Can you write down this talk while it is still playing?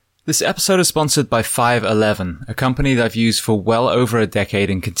This episode is sponsored by 511, a company that I've used for well over a decade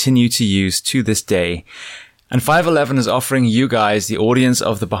and continue to use to this day. And 511 is offering you guys, the audience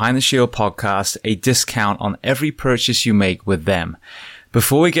of the Behind the Shield podcast, a discount on every purchase you make with them.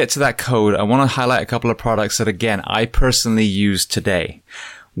 Before we get to that code, I want to highlight a couple of products that, again, I personally use today.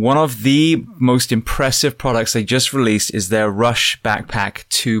 One of the most impressive products they just released is their Rush Backpack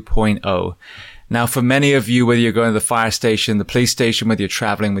 2.0. Now, for many of you, whether you're going to the fire station, the police station, whether you're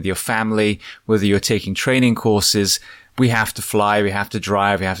traveling with your family, whether you're taking training courses, we have to fly, we have to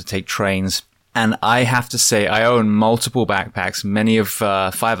drive, we have to take trains. And I have to say, I own multiple backpacks, many of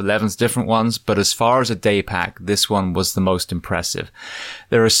 511's different ones, but as far as a day pack, this one was the most impressive.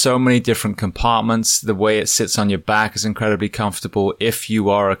 There are so many different compartments. The way it sits on your back is incredibly comfortable. If you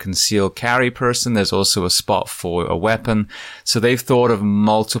are a concealed carry person, there's also a spot for a weapon. So they've thought of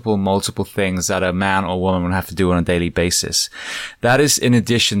multiple things that a man or woman would have to do on a daily basis. That is in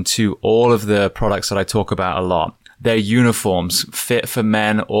addition to all of the products that I talk about a lot. Their uniforms, fit for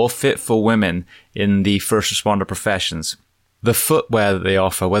men or fit for women in the first responder professions. The footwear that they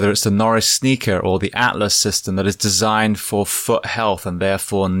offer, whether it's the Norris sneaker or the Atlas system that is designed for foot health and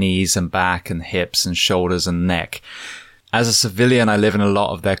therefore knees and back and hips and shoulders and neck. As a civilian, I live in a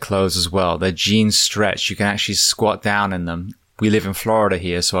lot of their clothes as well. Their jeans stretch. You can actually squat down in them. We live in Florida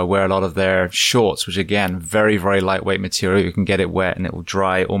here, so I wear a lot of their shorts, which again, very lightweight material. You can get it wet and it will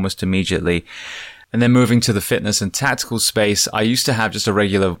dry almost immediately. And then moving to the fitness and tactical space, I used to have just a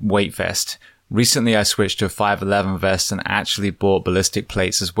regular weight vest. Recently, I switched to a 511 vest and actually bought ballistic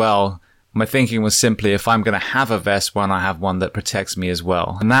plates as well. My thinking was simply, if I'm going to have a vest, why not have one that protects me as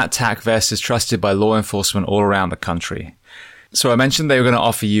well? And that TAC vest is trusted by law enforcement all around the country. So I mentioned they were going to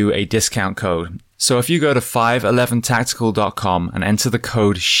offer you a discount code. So if you go to 511tactical.com and enter the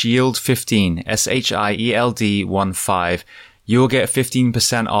code SHIELD15, SHIELD15, you will get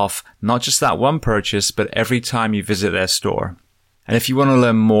 15% off, not just that one purchase, but every time you visit their store. And if you want to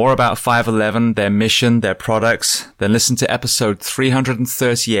learn more about 511, their mission, their products, then listen to episode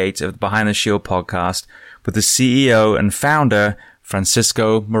 338 of the Behind the Shield podcast with the CEO and founder,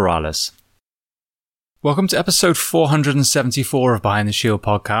 Francisco Morales. Welcome to episode 474 of Behind the Shield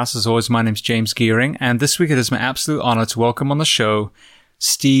podcast. As always, my name's James Gearing, and this week it is my absolute honor to welcome on the show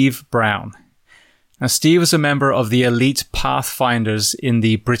Steve Brown. Now, Steve was a member of the elite Pathfinders in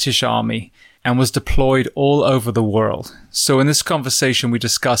the British Army and was deployed all over the world. So in this conversation, we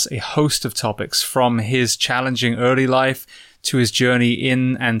discuss a host of topics from his challenging early life to his journey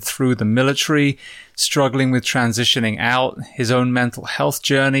in and through the military, struggling with transitioning out, his own mental health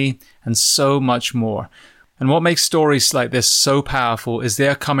journey, and so much more. And what makes stories like this so powerful is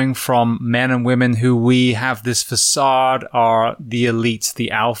they're coming from men and women who we have this facade are the elites,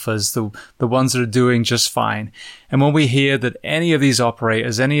 the alphas, the ones that are doing just fine. And when we hear that any of these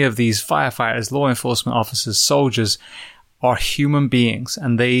operators, any of these firefighters, law enforcement officers, soldiers are human beings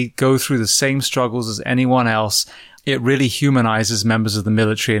and they go through the same struggles as anyone else, it really humanizes members of the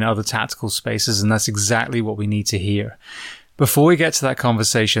military and other tactical spaces. And that's exactly what we need to hear. Before we get to that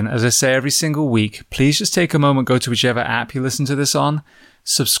conversation, as I say every single week, please just take a moment, go to whichever app you listen to this on,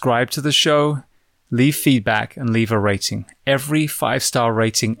 subscribe to the show, leave feedback, and leave a rating. Every 5-star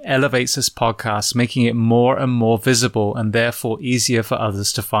rating elevates this podcast, making it more and more visible and therefore easier for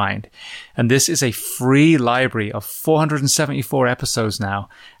others to find. And this is a free library of 474 episodes now.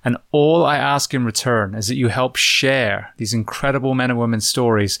 And all I ask in return is that you help share these incredible men and women's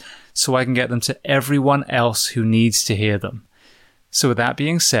stories so I can get them to everyone else who needs to hear them. So with that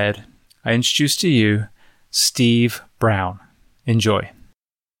being said, I introduce to you Steve Brown. Enjoy.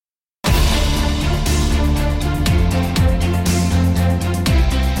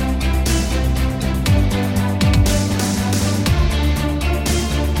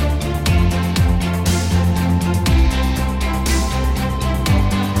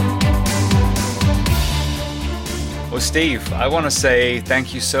 Well, Steve, I want to say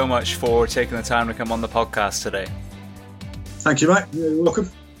thank you so much for taking the time to come on the podcast today. Thank you, mate. You're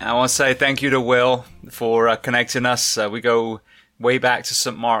welcome. I want to say thank you to Will for connecting us. We go way back to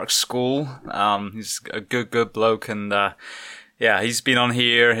St. Mark's School. He's a good bloke, and he's been on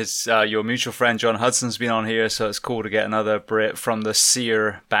here. His your mutual friend John Hudson's been on here, so it's cool to get another Brit from the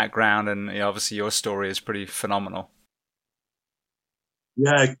SEER background, and obviously your story is pretty phenomenal.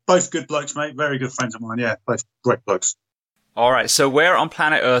 Yeah, both good blokes, mate. Very good friends of mine. Yeah, both great blokes. All right, so where on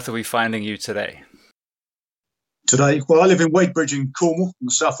planet Earth are we finding you today? Today, well, I live in Wadebridge in Cornwall, in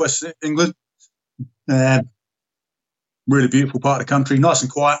the southwest of England. Really beautiful part of the country, nice and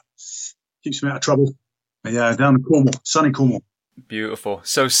quiet, keeps me out of trouble. But yeah, down in Cornwall, sunny Cornwall. Beautiful.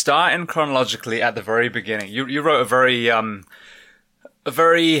 So starting chronologically at the very beginning, you wrote a very a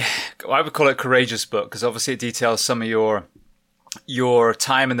very, I would call it courageous book, because obviously it details some of your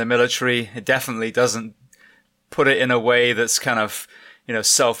time in the military. It definitely doesn't put it in a way that's kind of,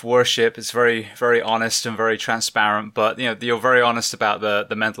 self-worship. It's very, very honest and very transparent, but, you're very honest about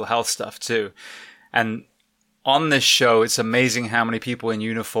the mental health stuff too. And on this show, it's amazing how many people in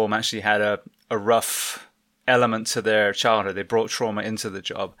uniform actually had a rough element to their childhood. They brought trauma into the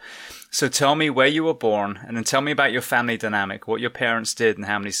job. So tell me where you were born, and then tell me about your family dynamic, what your parents did and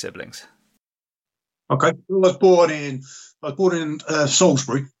how many siblings. Okay. I was born in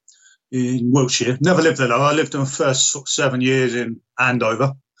Salisbury in Wiltshire. Never lived there though. I lived in the first 7 years in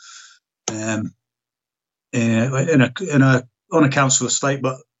Andover, on a council estate,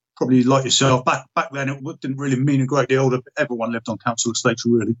 but probably like yourself, back then it didn't really mean a great deal that everyone lived on council estates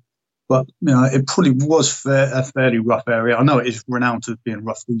really. But it probably was a fairly rough area. I know it is renowned as being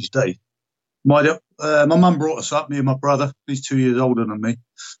rough these days. My mum brought us up, me and my brother. He's 2 years older than me.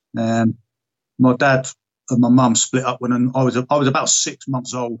 My dad and my mum split up when I was about 6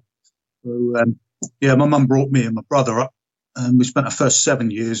 months old. So my mum brought me and my brother up, and we spent the first 7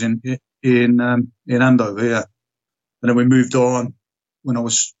 years in Andover. Yeah, and then we moved on. When I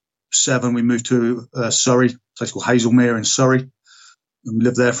was 7, we moved to Surrey, a place called Hazelmere in Surrey. And we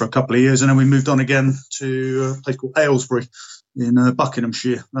lived there for a couple of years, and then we moved on again to a place called Aylesbury in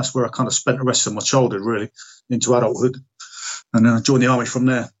Buckinghamshire. That's where I kind of spent the rest of my childhood, really, into adulthood. And then I joined the army from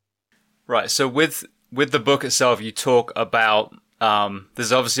there. Right. So with the book itself, you talk about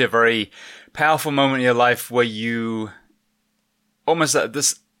there's obviously a very powerful moment in your life where you almost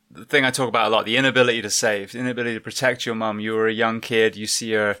this thing I talk about a lot, the inability to save, the inability to protect your mum. You were a young kid. You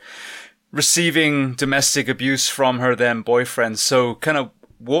see her receiving domestic abuse from her then boyfriend. So kind of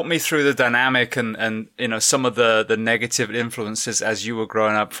walk me through the dynamic and some of the negative influences as you were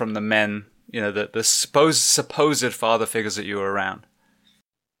growing up from the men, the supposed father figures that you were around.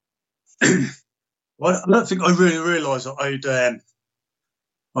 Well, I don't think I really realised that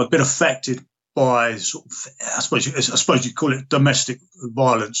I'd been affected by sort of, I suppose you'd call it domestic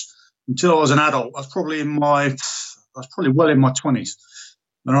violence until I was an adult. I was probably well in my 20s.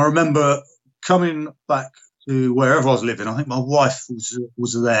 And I remember coming back to wherever I was living. I think my wife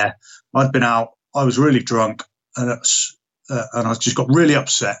was there. I'd been out. I was really drunk, and I just got really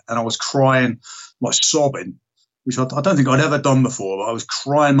upset, and I was crying, like sobbing, which I don't think I'd ever done before. But I was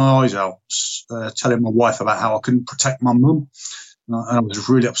crying my eyes out, telling my wife about how I couldn't protect my mum, and I was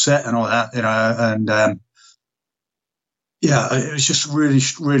really upset and all that, it was just really,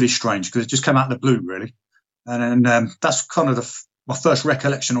 really strange because it just came out of the blue, really. And then that's kind of my first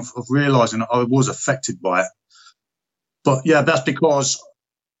recollection of realising that I was affected by it. But yeah, that's because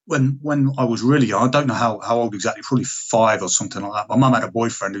when I was really young, I don't know how old exactly, probably 5 or something like that. My mum had a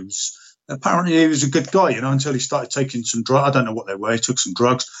boyfriend who was a good guy, until he started taking some drugs. I don't know what they were. He took some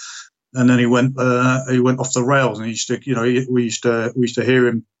drugs, and then he went off the rails. And he used to, we used to hear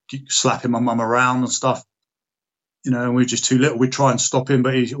him slapping my mum around and stuff. And we were just too little. We'd try and stop him,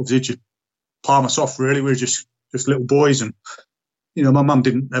 but he just palm us off. Really, we were just little boys, and my mum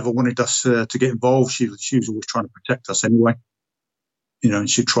didn't ever wanted us to get involved. She was always trying to protect us anyway. And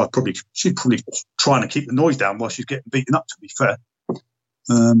she'd probably trying to keep the noise down while she's getting beaten up, to be fair.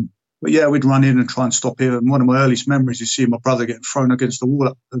 But yeah, we'd run in and try and stop him. And one of my earliest memories is seeing my brother getting thrown against the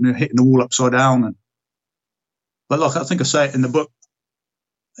wall and hitting the wall upside down. But like I think I say it in the book,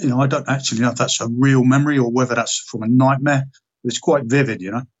 I don't actually know if that's a real memory or whether that's from a nightmare. But it's quite vivid,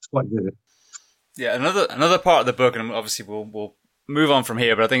 It's quite vivid. Yeah, another part of the book, and obviously we'll move on from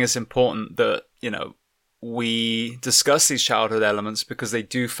here, but I think it's important that, we discuss these childhood elements because they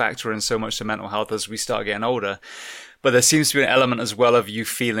do factor in so much to mental health as we start getting older. But there seems to be an element as well of you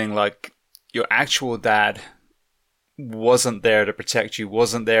feeling like your actual dad wasn't there to protect you,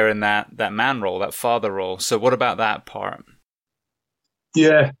 wasn't there in that man role, that father role. So what about that part?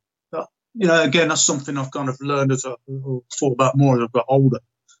 Yeah. Again, that's something I've kind of learned as I thought about more as I've got older.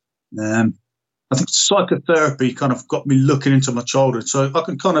 I think psychotherapy kind of got me looking into my childhood. So I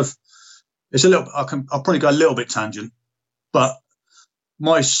can kind of, I'll probably go a little bit tangent, but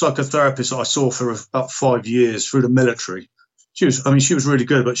my psychotherapist that I saw for about 5 years through the military, she was really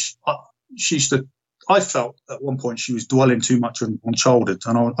good, but I felt at one point she was dwelling too much on childhood,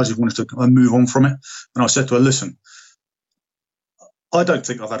 and I just wanted to move on from it. And I said to her, listen, I don't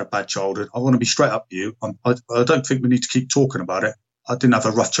think I've had a bad childhood. I want to be straight up with you. I don't think we need to keep talking about it. I didn't have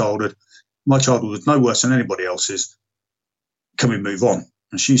a rough childhood. My childhood was no worse than anybody else's. Can we move on?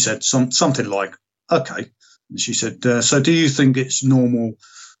 And she said something like, okay. And she said, so do you think it's normal,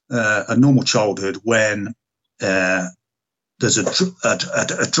 a normal childhood when there's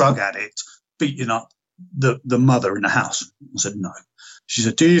a drug addict beating up the mother in the house? I said, no. She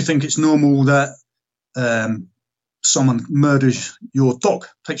said, "Do you think it's normal that someone murders your dog,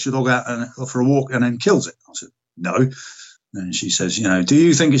 takes your dog out for a walk and then kills it?" I said, "No." And she says, "Do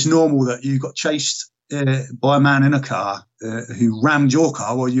you think it's normal that you got chased by a man in a car who rammed your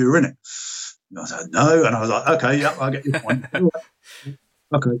car while you were in it?" And I said, "No." And I was like, "Okay, yeah, I get your point."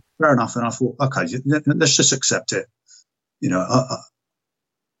 Okay, fair enough. And I thought, okay, let's just accept it.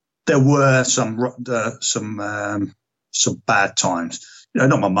 There were some bad times.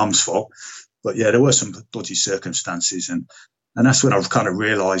 Not my mum's fault, but yeah, there were some dodgy circumstances, and that's when I've kind of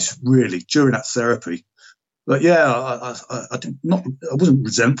realised, really, during that therapy. But yeah, I wasn't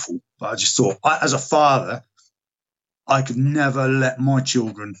resentful, but I just thought, as a father, I could never let my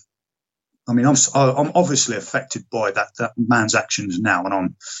children. I mean, I'm obviously affected by that man's actions now, and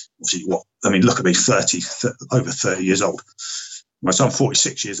I'm obviously look at me, over 30 years old. So I'm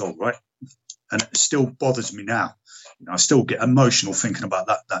 46 years old, right? And it still bothers me now. I still get emotional thinking about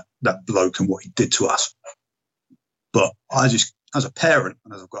that bloke and what he did to us. But I just, as a parent,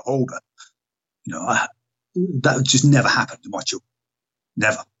 and as I've got older, that just never happened to my children.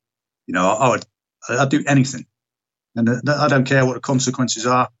 Never. I'd do anything, and I don't care what the consequences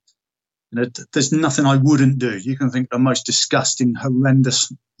are. There's nothing I wouldn't do. You can think the most disgusting,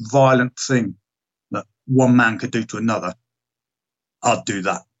 horrendous, violent thing that one man could do to another. I'd do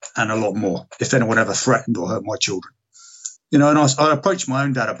that and a lot more if anyone ever threatened or hurt my children. And I approached my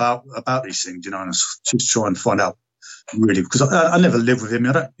own dad about these things, and I was just trying to find out really, because I never lived with him.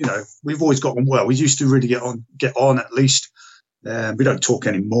 We've always got on well. We used to really get on at least. We don't talk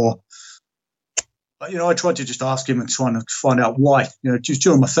anymore. But, I tried to just ask him and trying to find out why. Just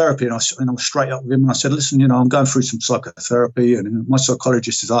during my therapy, and I was straight up with him and I said, "Listen, I'm going through some psychotherapy, and my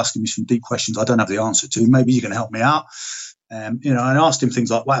psychologist is asking me some deep questions I don't have the answer to. Maybe you can help me out." And I asked him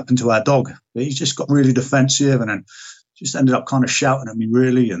things like, "What happened to our dog?" But he just got really defensive, and then just ended up kind of shouting at me,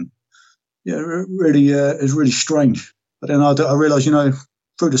 really, and really, it was really strange. But then I realised,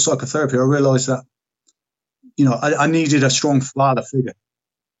 through the psychotherapy, I realised that, I needed a strong father figure.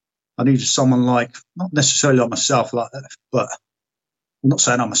 I needed someone not necessarily like myself, but I'm not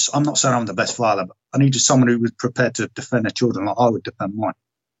saying I'm the best father, but I needed someone who was prepared to defend their children like I would defend mine.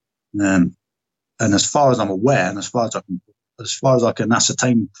 And as far as I'm aware, and as far as I can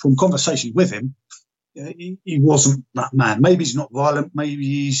ascertain from conversations with him, he wasn't that man. Maybe he's not violent.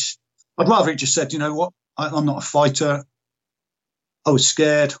 Maybe I'd rather he just said, "You know what? I'm not a fighter. I was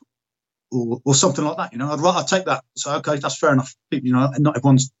scared," or something like that. I'd take that. So okay, that's fair enough.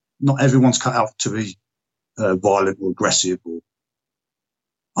 Not everyone's cut out to be violent or aggressive.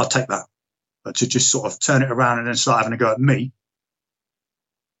 I'll take that. But to just sort of turn it around and then start having a go at me,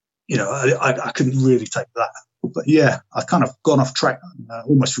 I couldn't really take that. But yeah, I've kind of gone off track.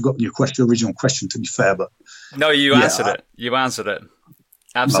 Almost forgotten your original question, to be fair. But no, you answered it. You answered it.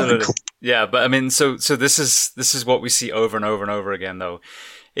 Absolutely. Cool. Yeah, but I mean, so this is what we see over and over and over again, though,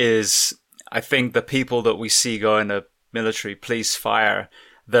 is I think the people that we see go into military, police, fire,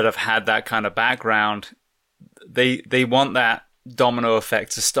 that have had that kind of background, they want that domino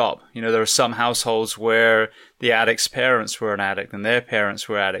effect to stop. There are some households where the addict's parents were an addict and their parents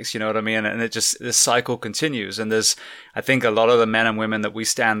were addicts, you know what I mean? And this cycle continues. And I think a lot of the men and women that we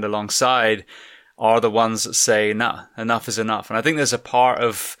stand alongside are the ones that say, "Nah, enough is enough." And I think there's a part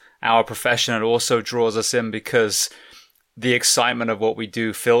of our profession that also draws us in because the excitement of what we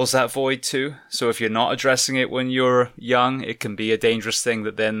do fills that void too. So if you're not addressing it when you're young, it can be a dangerous thing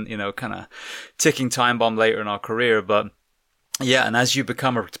that then, kind of ticking time bomb later in our career. But yeah, and as you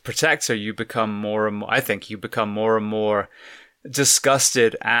become a protector, you become more and more, I think you become more and more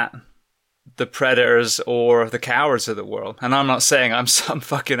disgusted at the predators or the cowards of the world. And I'm not saying I'm some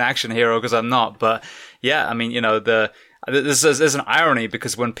fucking action hero, because I'm not. But yeah, I mean, there's an irony,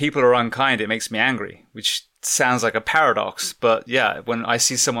 because when people are unkind, it makes me angry, which sounds like a paradox. But yeah, when I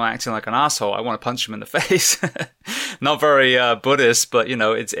see someone acting like an asshole, I want to punch him in the face. Not very Buddhist, but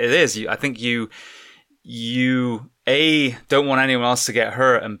it is. I think you A, don't want anyone else to get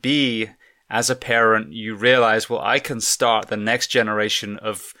hurt, and B, as a parent, you realize, well, I can start the next generation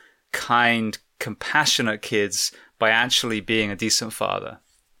of kind, compassionate kids by actually being a decent father.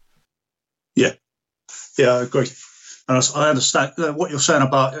 Yeah, I agree. And I understand what you're saying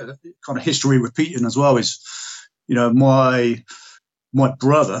about kind of history repeating as well. Is my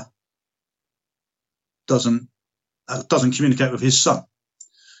brother doesn't communicate with his son.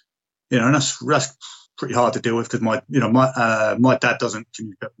 And that's pretty hard to deal with, because my dad doesn't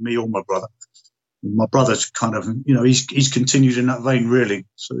communicate with me or my brother. My brother's kind of he's continued in that vein, really.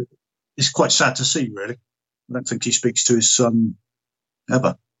 So it's quite sad to see, really. I don't think he speaks to his son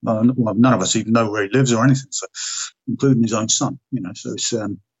ever. well, none of us even know where he lives or anything, so including his own son. So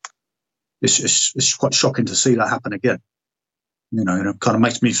it's quite shocking to see that happen again. And it kind of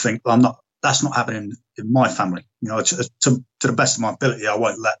makes me think, that's not happening in my family. To the best of my ability, I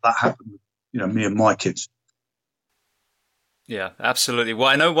won't let that happen with, me and my kids. Yeah, absolutely. Well,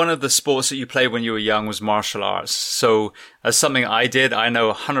 I know one of the sports that you played when you were young was martial arts. So as something I did, I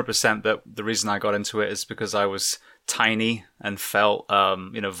know 100% that the reason I got into it is because I was tiny and felt,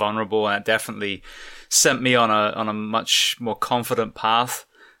 vulnerable. And it definitely sent me on a much more confident path.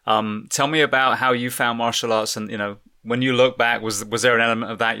 Tell me about how you found martial arts and, when you look back, was there an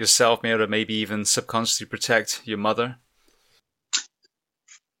element of that yourself, maybe even subconsciously protect your mother?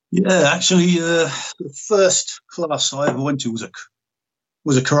 Yeah, actually, the first class I ever went to was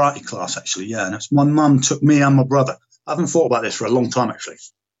a karate class, actually. Yeah, and my mum took me and my brother. I haven't thought about this for a long time, actually,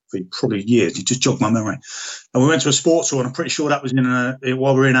 for probably years. It just jogged my memory. And we went to a sports hall, and I'm pretty sure that was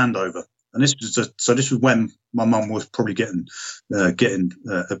while we were in Andover. And this was when my mum was probably getting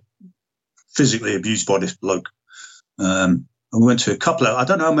physically abused by this bloke. And we went to a couple of, I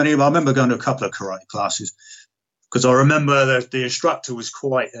don't know how many, but I remember going to a couple of karate classes. Because I remember that the instructor was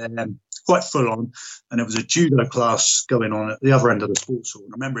quite full on, and there was a judo class going on at the other end of the sports hall.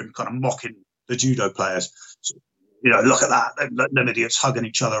 And I remember him kind of mocking the judo players. So, look at that, them idiots hugging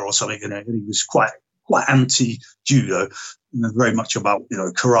each other or something. And he was quite anti-judo, very much about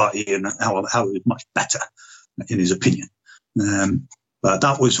karate and how it was much better in his opinion. But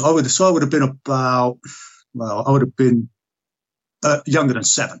I would have been about, I would have been younger than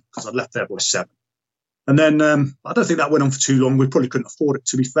 7 because I left there by 7. And then I don't think that went on for too long. We probably couldn't afford it.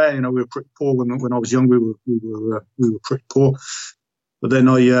 To be fair, we were pretty poor when I was young. We were pretty poor. But then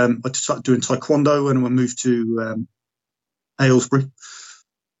I started doing taekwondo when I moved to Aylesbury.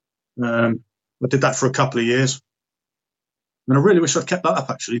 I did that for a couple of years, and I really wish I'd kept that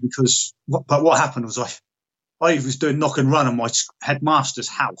up actually, because what happened was I was doing knock and run on my headmaster's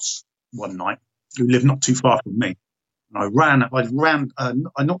house one night, who lived not too far from me, and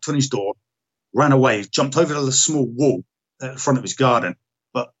I knocked on his door. Ran away, jumped over the small wall at the front of his garden.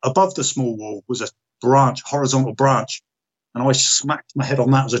 But above the small wall was a horizontal branch. And I smacked my head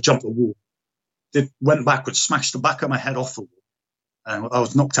on that as I jumped the wall. Went backwards, smashed the back of my head off the wall. And I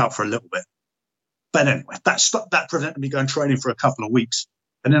was knocked out for a little bit. But anyway, that prevented me going training for a couple of weeks.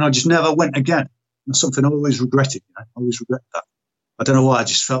 And then I just never went again. That's something I always regretted. I always regret that. I don't know why. I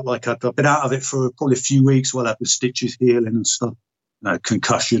just felt like I'd been out of it for probably a few weeks while I had the stitches healing and stuff.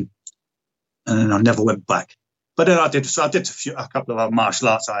 Concussion. And then I never went back. But then I did a couple of other martial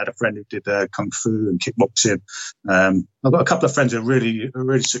arts. I had a friend who did kung fu and kickboxing. I've got a couple of friends who are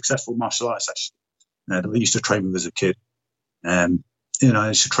really successful martial artists, actually, that I used to train with as a kid. I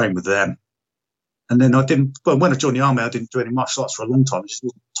used to train with them. And then when I joined the army, I didn't do any martial arts for a long time. It just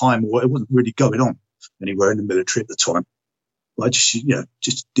wasn't time, or it wasn't really going on anywhere in the military at the time. But I just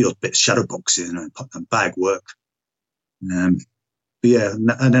did a bit of shadow boxing and bag work. But yeah,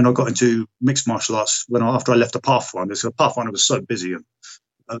 and then I got into mixed martial arts after I left the Pathfinder. So the Pathfinder was so busy, and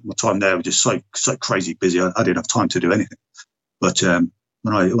my time there was just so crazy busy. I didn't have time to do anything. But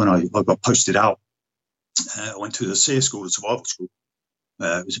when I got posted out, I went to the SEER school, the survival school.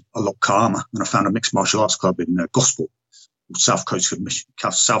 It was a lot calmer, and I found a mixed martial arts club in Gosport, South Coast Submissions,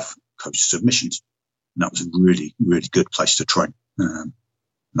 and that was a really, really good place to train.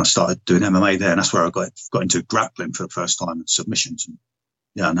 And I started doing MMA there, and that's where I got into grappling for the first time and submissions.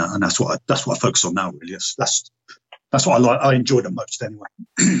 And that's what I focus on now. Really, that's what I like. I enjoy the most anyway.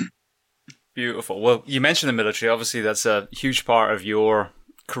 Beautiful. Well, you mentioned the military. Obviously, that's a huge part of your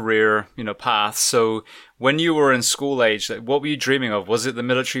career, path. So, when you were in school age, what were you dreaming of? Was it the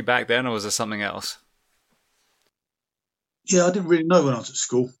military back then, or was it something else? Yeah, I didn't really know when I was at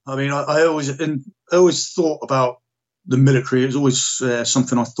school. I mean, I always thought about the military. It was always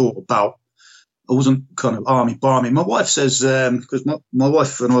something I thought about. I wasn't kind of army-barmy. My wife says, because my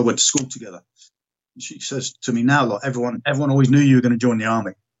wife and I went to school together, she says to me now, like, everyone always knew you were going to join the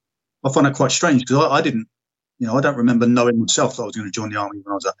army. I find that quite strange because I didn't, I don't remember knowing myself that I was going to join the army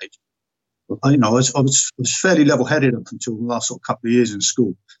when I was that age. But, I was fairly level-headed up until the last sort of couple of years in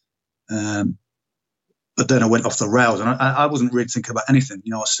school. But then I went off the rails, and I wasn't really thinking about anything.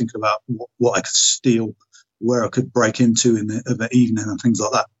 I was thinking about what I could steal, where I could break into in the evening and things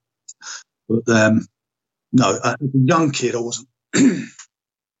like that. But no, as a young kid, I wasn't.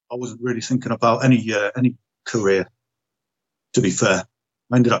 I wasn't really thinking about any career. To be fair,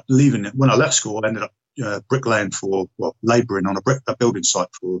 I ended up leaving it when I left school. I ended up bricklaying labouring on a building site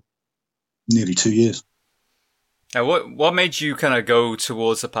for nearly 2 years. Now, what made you kind of go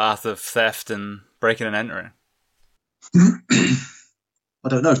towards the path of theft and breaking and entering? I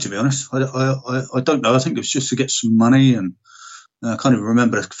don't know, to be honest. I don't know. I think it was just to get some money, and I can't even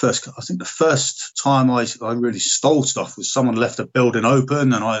remember the first time I really stole stuff was someone left a building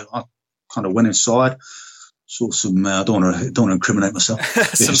open, and I kind of went inside, saw some. I don't want to incriminate myself.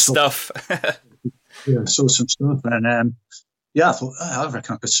 Some stuff. Yeah, saw some stuff, and I thought I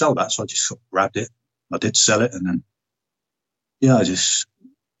reckon I could sell that, so I just sort of grabbed it. I did sell it, and then I just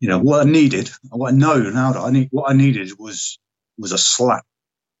what I needed, what I know now that what I needed was a slap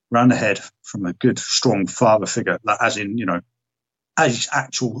round the head from a good, strong father figure, like, as in as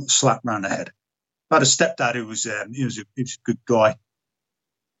actual slap round the head. I had a stepdad who was he was a good guy,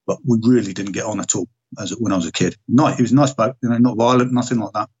 but we really didn't get on at all when I was a kid. He was a nice bloke, not violent, nothing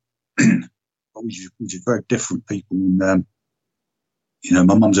like that. But we just very different people. And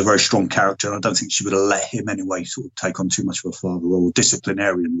my mum's a very strong character, and I don't think she would have let him anyway sort of take on too much of a father role,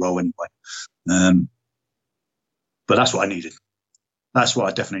 disciplinarian role anyway. But that's what I needed. That's what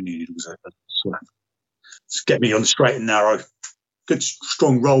I definitely needed, was a slap. Just get me on the straight and narrow. Good,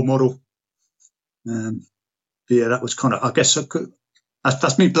 strong role model. That was kind of, I guess,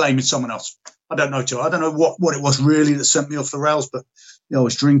 that's me blaming someone else. I don't know, Joe. I don't know what it was really that sent me off the rails, but I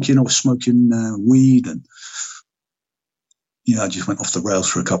was drinking, I was smoking weed, and I just went off the rails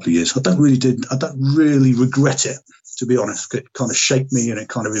for a couple of years. I don't really regret it, to be honest. It kind of shaped me, and it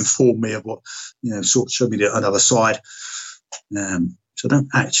kind of informed me of what, sort of showed me another side. So I don't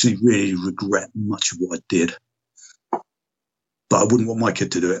actually really regret much of what I did, but I wouldn't want my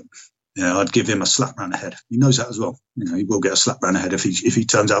kid to do it. I'd give him a slap round the head. He knows that as well. He will get a slap round the head if he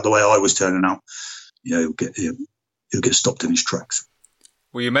turns out the way I was turning out. He'll get stopped in his tracks.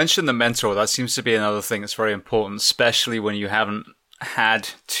 Well, you mentioned the mentor. That seems to be another thing that's very important, especially when you haven't had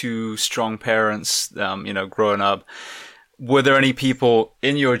two strong parents, growing up. Were there any people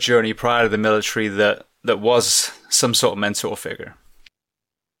in your journey prior to the military that was some sort of mentor figure?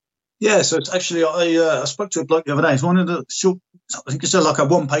 Yeah, so it's actually, I spoke to a bloke the other day. It's one of the short, I think it's like a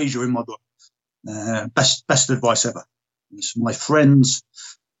one-pager in my book. Best advice ever. It's my friend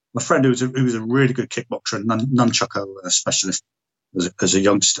who was a really good kickboxer and nunchucko specialist as a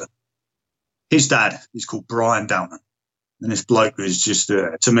youngster. His dad is called Brian Downton, and this bloke is just,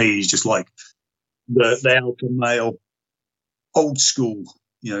 to me, he's just like the alpha male, old school,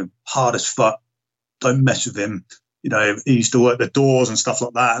 hard as fuck. Don't mess with him. He used to work the doors and stuff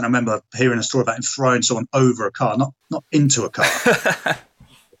like that. And I remember hearing a story about him throwing someone over a car, not into a car.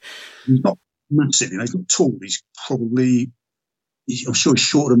 He's not massive, he's not tall. He's probably, I'm sure he's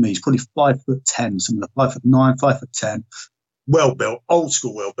shorter than me. He's probably 5'10", something like 5'9", 5'10", well built, old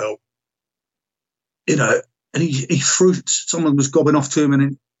school, well built. And he threw, someone was gobbing off to him,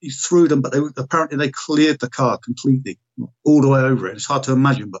 and he threw them, but apparently they cleared the car completely, all the way over it. It's hard to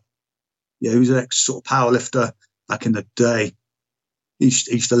imagine, but he was an ex sort of power lifter. Back in the day, he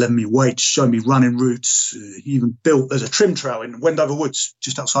used to lend me weights, show me running routes. He even built, there's a trim trail in Wendover Woods,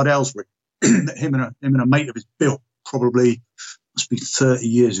 just outside Aylesbury, that him and a mate of his built, probably must be 30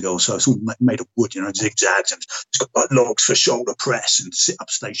 years ago or so. It's all made of wood, zigzags, and it's got like logs for shoulder press and sit-up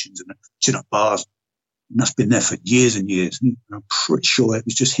stations and chin-up bars. And that's been there for years and years. And I'm pretty sure it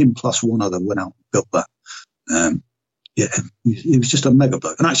was just him plus one other went out and built that. He was just a mega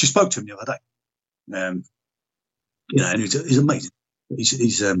bloke. And I actually spoke to him the other day. And he's amazing.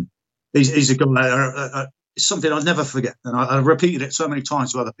 He's a guy. It's something I'll never forget, and I've repeated it so many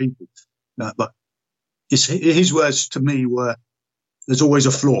times to other people. But his words to me were, "There's always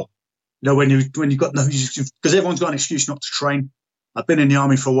a flaw." When you've got no, because everyone's got an excuse not to train. I've been in the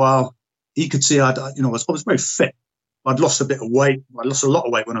army for a while. He could see I was very fit. I'd lost a bit of weight. I lost a lot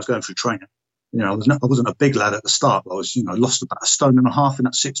of weight when I was going through training. I wasn't a big lad at the start, but I was, lost about 1.5 stone in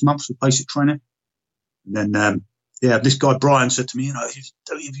that 6 months of basic training, and then. This guy Brian said to me, have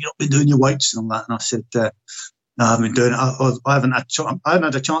you not been doing your weights and all that? And I said, no, I haven't been doing it. I haven't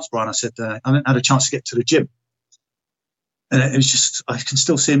had a chance, Brian. I said, I haven't had a chance to get to the gym. And it was just, I can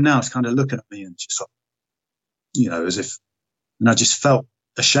still see him now. He's kind of looking at me and just like, as if, and I just felt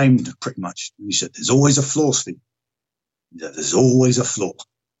ashamed pretty much. And he said, there's always a flaw, Steve. There's always a flaw,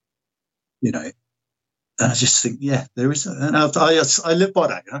 And I just think, there is. And I live by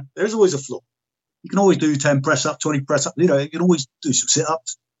that, There's always a flaw. You can always do 10 press-ups, 20 press-ups. You can always do some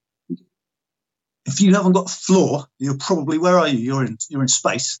sit-ups. If you haven't got a floor, you're probably, where are you? You're in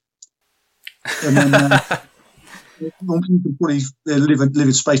space. And then you can probably live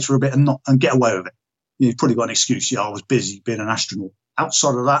in space for a bit and get away with it. You've probably got an excuse. I was busy being an astronaut.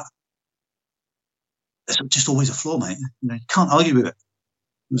 Outside of that, there's just always a flaw, mate. You can't argue with it.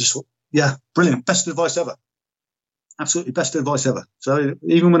 I just thought, brilliant. Best advice ever. Absolutely best advice ever. So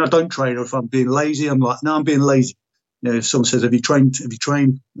even when I don't train or if I'm being lazy, I'm like, no, I'm being lazy. You know, if someone says, have you trained?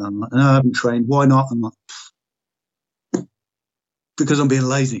 And I'm like, no, I haven't trained. Why not? I'm like, because I'm being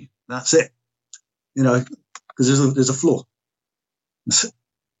lazy. That's it. You know, because there's a flaw.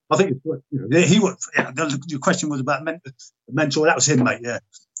 I think he would. Yeah, your question was about the mentor. That was him, mate. Yeah,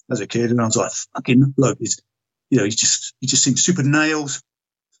 as a kid, and I was like, fucking bloke. He just seems super nails,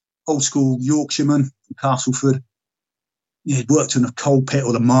 old school Yorkshireman from Castleford. Yeah, he'd worked in a coal pit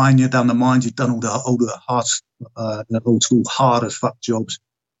or the mine. You're down the mines. You'd done all the hard, old school hard as fuck jobs.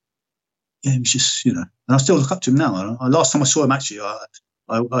 Yeah, he was just, and I still look up to him now. Last time I saw him, actually,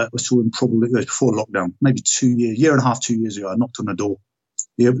 I saw him probably before lockdown, maybe 2 and a half, 2 years ago. I knocked on the door.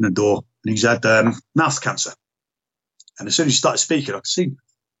 He opened the door, and he's had mouth cancer. And as soon as he started speaking, I could see.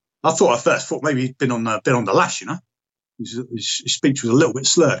 I thought at first, maybe he'd been on the lash. His speech was a little bit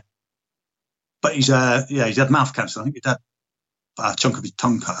slurred. But he's had mouth cancer. I think he'd had a chunk of his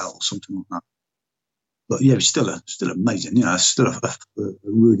tongue cut out or something like that. But yeah, he's still amazing. Still a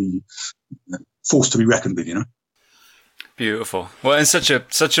really force to be reckoned with. Beautiful. Well, and such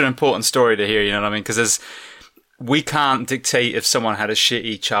an important story to hear. You know what I mean? Because we can't dictate if someone had a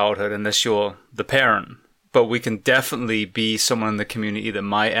shitty childhood unless you're the parent. But we can definitely be someone in the community that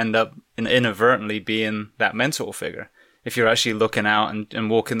might end up inadvertently being that mentor figure if you're actually looking out and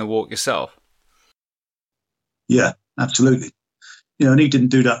walking the walk yourself. Yeah, absolutely. And he didn't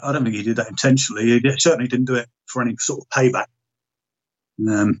do that. I don't think he did that intentionally. He certainly didn't do it for any sort of payback.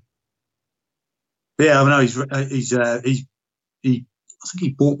 Yeah, I know I think he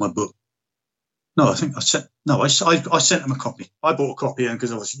bought my book. No, I think I sent him a copy. I bought a copy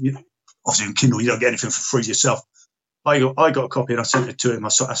because obviously in Kindle you don't get anything for free yourself. I got a copy and I sent it to him.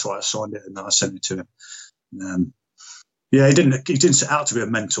 That's why I signed it and then I sent it to him. Yeah, he didn't set out to be a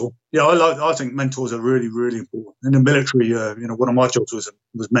mentor. Yeah, I think mentors are really, really important. In the military, one of my jobs was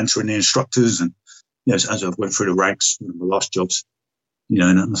mentoring the instructors, and as I went through the ranks, one of my last jobs,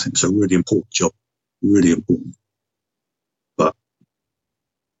 and I think it's a really important job, really important, but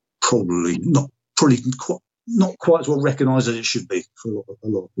probably not quite as well recognised as it should be for a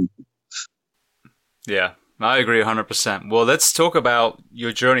lot of people. Yeah, I agree 100%. Well, let's talk about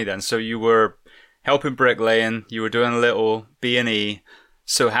your journey then. So you were helping bricklaying, you were doing a little B&E.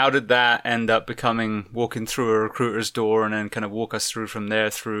 So how did that end up becoming walking through a recruiter's door, and then kind of walk us through from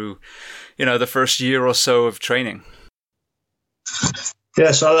there through, the first year or so of training?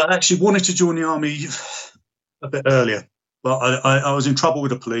 Yeah, so I actually wanted to join the army a bit earlier, but I was in trouble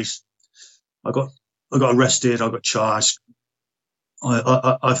with the police. I got arrested. I got charged.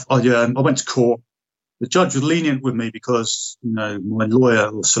 I went to court. The judge was lenient with me because my lawyer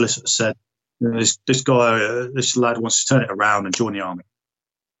or solicitor said, this guy, this lad wants to turn it around and join the army.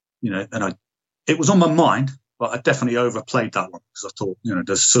 And it was on my mind, but I definitely overplayed that one because I thought,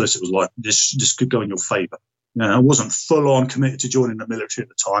 the solicitor was like, this could go in your favour. I wasn't full on committed to joining the military at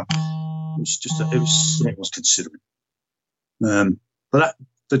the time. It was just something I was considering. But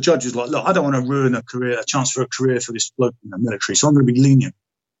the judge was like, look, I don't want to ruin a chance for a career for this bloke in the military, so I'm going to be lenient.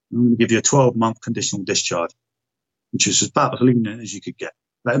 I'm going to give you a 12-month conditional discharge, which is about as lenient as you could get.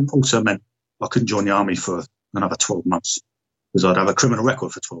 That also meant I couldn't join the army for another 12 months because I'd have a criminal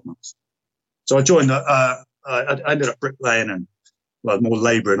record for 12 months. So I joined. I ended up bricklaying and more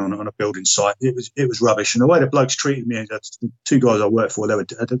labouring on a building site. It was rubbish, and the way the blokes treated me, the two guys I worked for, they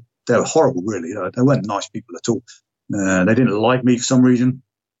were horrible. Really, they weren't nice people at all. They didn't like me for some reason.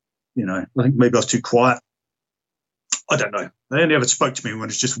 I think maybe I was too quiet. I don't know. They only ever spoke to me when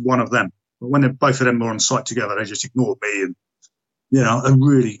it's just one of them. But when both of them were on site together, they just ignored me. And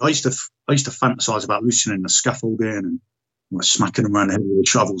I used to fantasize about loosening the scaffolding and smacking them around the head with the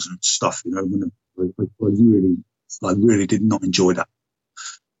shovels and stuff. I really did not enjoy that.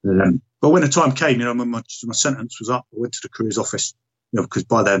 But when the time came, when my sentence was up, I went to the careers office. Because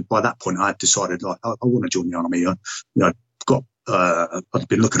by that point, I had decided I want to join the army. I'd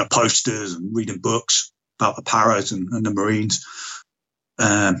been looking at posters and reading books about the paras and the Marines.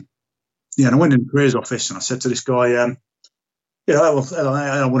 And I went in the careers office and I said to this guy, I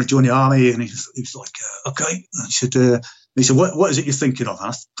want to join the army. And he was like, okay. And he said, what is it you're thinking of? And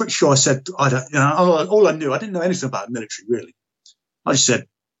I'm pretty sure I said, I don't, all I knew, I didn't know anything about the military really. I just said,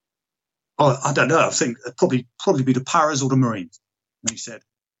 I don't know. I think it'd probably be the paras or the Marines. And he said,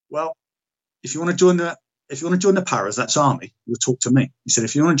 well, if you want to join the paras, that's army, you'll talk to me. He said,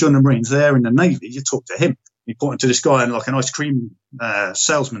 if you want to join the Marines, they're in the Navy, you talk to him. He pointed to this guy in like an ice cream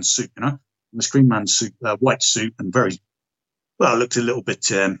salesman suit, an ice cream man suit, white suit, and looked a little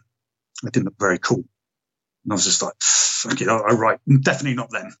bit, it didn't look very cool. And I was just like, fuck it, all right, definitely not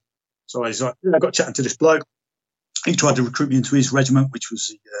them. So I was like, I got chatting to this bloke. He tried to recruit me into his regiment, which was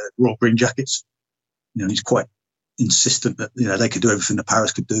the Royal Green Jackets. He's quite insistent that, you know, they could do everything the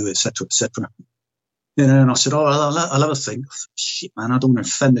Paras could do, etc., etc. You know, and I said, I'll have a think. Shit, man, I don't want to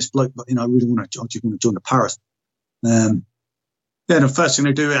offend this bloke, but, you know, I just want to join the Paras. Then the first thing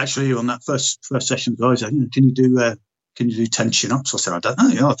they do actually on that first session, guys, you know, can you do 10 chin-ups? I said, I don't know.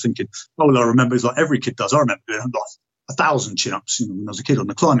 You know, I'm thinking, all I remember is like every kid does. I remember doing like 1,000 chin-ups, you know, when I was a kid on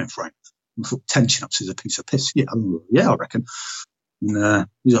the climbing frame. I thought 10 chin-ups is a piece of piss. Yeah, I reckon. And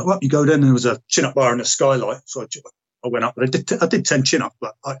he's like, well, you go then. There was a chin-up bar in the skylight. So I went up. I did 10 chin-ups,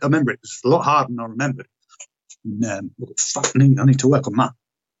 but I remember it was a lot harder than I remembered. And fuck me, I need to work on that.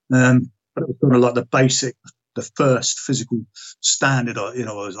 But it was kind of like the basic, the first physical standard I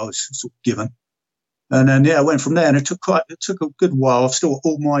was sort of given. And then, I went from there, and it took a good while. I've still got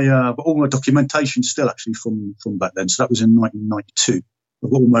all my documentation still actually from back then. So that was in 1992. I've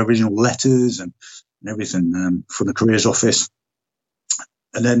got all my original letters and everything from the careers office.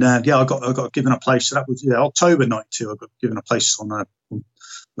 And then, I got given a place. So that was October 92. I got given a place on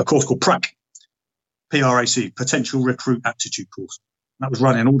a course called PRAC, PRAC, Potential Recruit Aptitude Course. And that was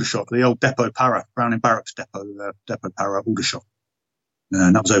running Aldershot, the old Depot Para, Browning Barracks Depot Para, Aldershot.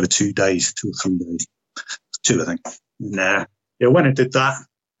 And that was over 2 days, 2 or 3 days. 2, I think. And, when I did that,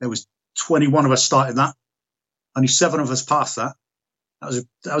 there was 21 of us started that. Only 7 of us passed that.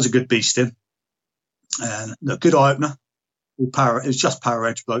 That was a good beasting. And a good eye-opener. It was just Para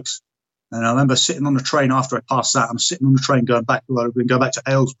Edge blokes. And I remember sitting on the train after I passed that. I'm sitting on the train going back to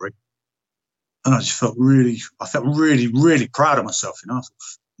Aylesbury. And I just felt really, really proud of myself. You know, I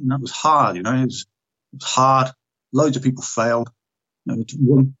thought, that was hard. You know, it was hard. Loads of people failed. You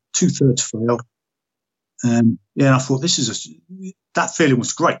know, 2/3 failed. And I thought that feeling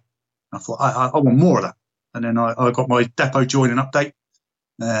was great. I thought I want more of that. And then I got my depot joining update,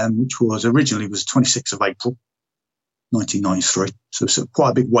 which was originally 26th of April, 1993. So it's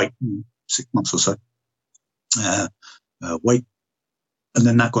quite a big wait, 6 months or so. Wait. And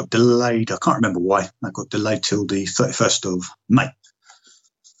then that got delayed. I can't remember why. That got delayed till the 31st of May.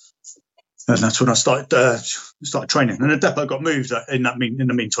 And that's when I started training. And the depot got moved in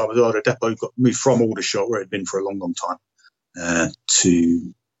the meantime as well. The depot got moved from Aldershot, where it had been for a long, long time,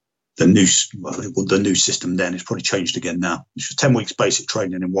 to the new system then. It's probably changed again now. Which was 10 weeks basic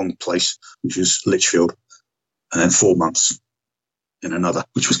training in one place, which was Lichfield, and then 4 months in another,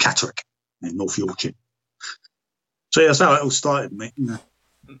 which was Catterick in North Yorkshire. So that's how it all started, mate. You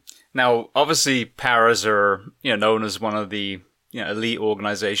know. Now, obviously, Paras are known as one of the elite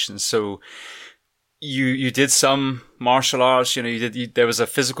organizations. So you did some martial arts. There was a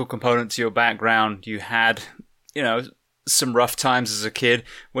physical component to your background. You had some rough times as a kid.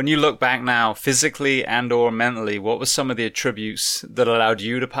 When you look back now, physically and or mentally, what were some of the attributes that allowed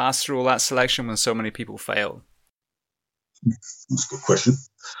you to pass through all that selection when so many people failed? That's a good question.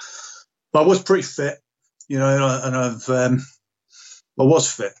 I was pretty fit. And I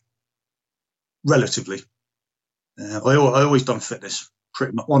was fit, relatively. I always done fitness,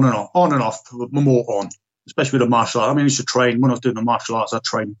 pretty much on and off, but more on, especially with the martial arts. I mean, I used to train. When I was doing the martial arts, I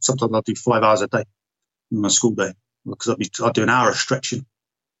trained. Sometimes I'd do 5 hours a day on a school day, because I'd do an hour of stretching,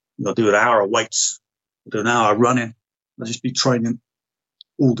 I'd do an hour of weights, I'd do an hour of running. I'd just be training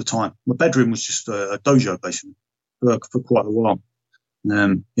all the time. My bedroom was just a dojo, basically, for quite a while.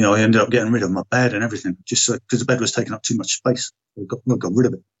 I ended up getting rid of my bed and everything, just because the bed was taking up too much space. I got rid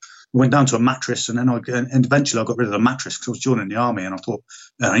of it. I went down to a mattress, and then eventually I got rid of the mattress because I was joining the army, and I thought,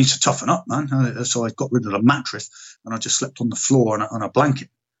 I need to toughen up, man. So I got rid of the mattress, and I just slept on the floor on a blanket.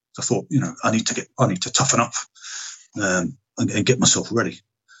 So I thought, I need to toughen up and get myself ready.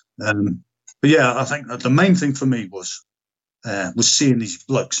 But I think that the main thing for me was seeing these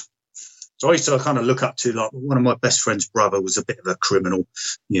blokes. So I used to kind of look up to, like, one of my best friend's brother was a bit of a criminal.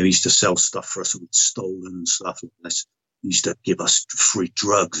 He used to sell stuff for us that we'd stolen and stuff like this. He used to give us free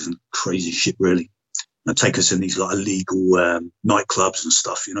drugs and crazy shit, really. And take us in these like illegal nightclubs and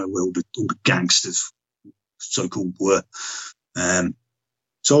stuff, where all the gangsters, so-called, were.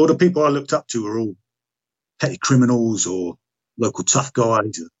 So all the people I looked up to were all petty criminals or local tough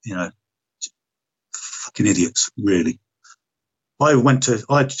guys, fucking idiots, really. I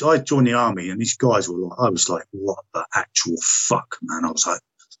joined the army, and these guys were like, I was like, what the actual fuck, man? I was like,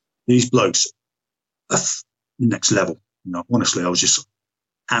 these blokes are next level. Honestly, I was just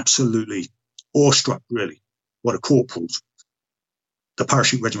absolutely awestruck, really, by the corporals, the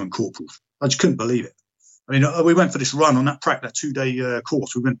parachute regiment corporals. I just couldn't believe it. I mean, we went for this run on that PRAC, that 2-day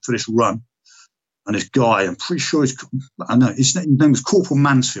course. We went for this run, and this guy, I'm pretty sure his name was Corporal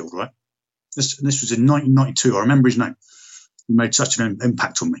Mansfield, right? This was in 1992. I remember his name. He made such an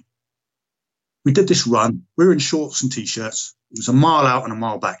impact on me. We did this run. We were in shorts and T-shirts. It was a mile out and a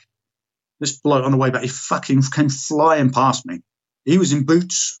mile back. This bloke on the way back, he fucking came flying past me. He was in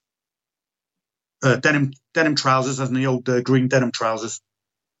boots, denim trousers, as in the old green denim trousers,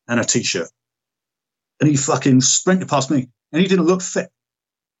 and a t-shirt. And he fucking sprinted past me, and he didn't look fit.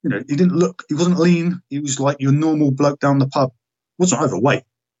 He wasn't lean. He was like your normal bloke down the pub. He wasn't overweight,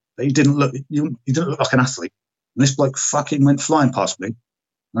 but he didn't look like an athlete. And this bloke fucking went flying past me.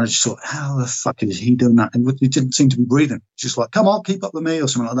 And I just thought, how the fuck is he doing that? And he didn't seem to be breathing. Just like, come on, keep up with me, or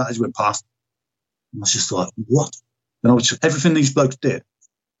something like that as he went past. And I was just like, what? And everything these blokes did,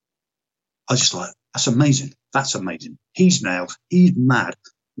 I was just like, that's amazing. That's amazing. He's nailed. He's mad.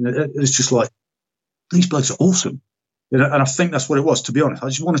 It's just like, these blokes are awesome. And I think that's what it was, to be honest. I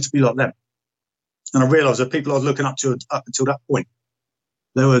just wanted to be like them. And I realised that people I was looking up to up until that point,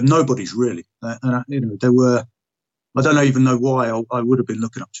 they were nobodies really. They were, I don't even know why I would have been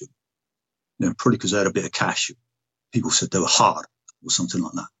looking up to them. Probably because they had a bit of cash. People said they were hard or something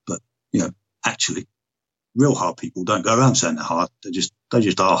like that. But, actually, real hard people don't go around saying they're hard. They just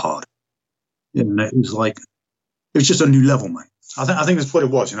are hard. And it was just a new level, mate. I think that's what it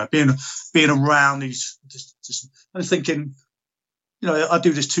was, being around these, I'm thinking, I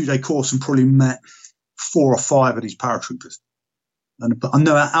do this 2-day course and probably met 4 or 5 of these paratroopers. But I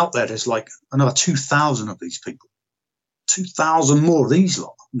know out there's like another 2,000 of these people. 2,000 more of these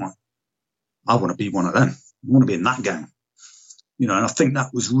lot. I'm like, I want to be one of them. I want to be in that gang. And I think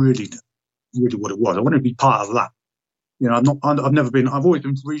that was really, really what it was. I wanted to be part of that.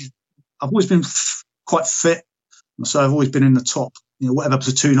 I've always been quite fit. So I've always been in the top, whatever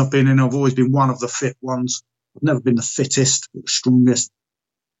platoon I've been in, I've always been one of the fit ones. I've never been the fittest or the strongest.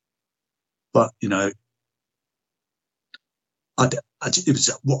 But, it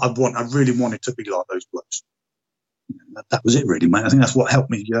was what I want. I really wanted to be like those blokes. That was it really, mate. I think that's what helped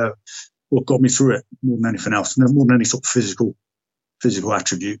me, what got me through it more than anything else. More than any sort of physical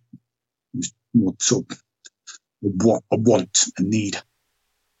attribute. It was more sort of a want, a need.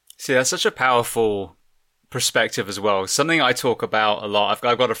 See, that's such a powerful perspective as well. Something I talk about a lot.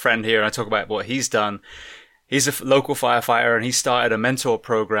 I've got a friend here and I talk about what he's done. He's a local firefighter and he started a mentor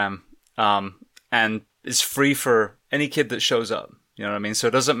program and it's free for any kid that shows up. You know what I mean? So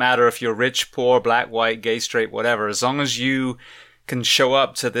it doesn't matter if you're rich, poor, black, white, gay, straight, whatever. As long as you can show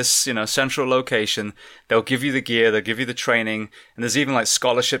up to this, central location, they'll give you the gear, they'll give you the training, and there's even like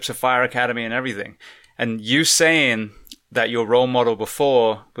scholarships at Fire Academy and everything. And you saying that your role model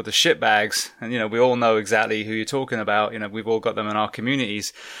before with the shitbags, and we all know exactly who you're talking about, we've all got them in our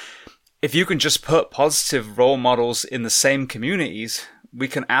communities. If you can just put positive role models in the same communities, we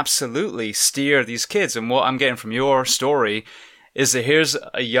can absolutely steer these kids. And what I'm getting from your story is that here's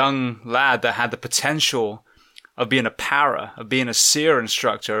a young lad that had the potential of being a para, of being a SERE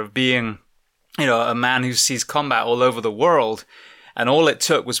instructor, of being, a man who sees combat all over the world. And all it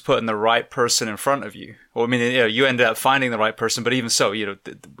took was putting the right person in front of you. Or, you ended up finding the right person, but even so,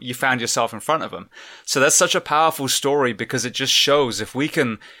 you found yourself in front of them. So that's such a powerful story because it just shows if we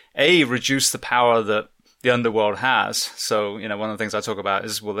can, reduce the power that the underworld has. So, one of the things I talk about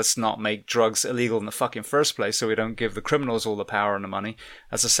is, well, let's not make drugs illegal in the fucking first place so we don't give the criminals all the power and the money.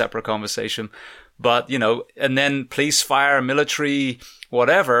 That's a separate conversation. But, and then police, fire, military,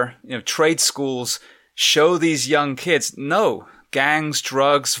 whatever, trade schools show these young kids, no, gangs,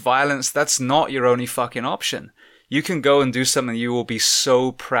 drugs, violence, that's not your only fucking option. You can go and do something you will be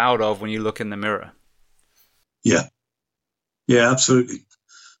so proud of when you look in the mirror. Yeah. Yeah, absolutely.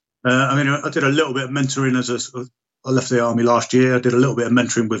 I did a little bit of mentoring I left the army last year. I did a little bit of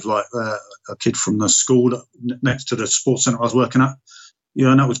mentoring with a kid from the school next to the sports centre I was working at.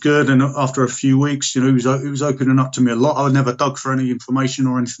 And that was good. And after a few weeks, he was opening up to me a lot. I never dug for any information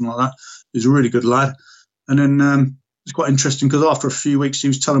or anything like that. He was a really good lad. And then it was quite interesting because after a few weeks,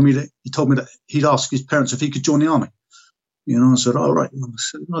 he told me that he'd asked his parents if he could join the army. I said, all right. I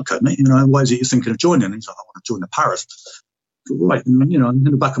said, okay, mate. Why is it you're thinking of joining? And he's like, I want to join the Paras. Right. And, in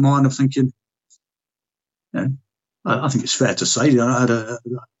the back of my mind, I'm thinking, I think it's fair to say that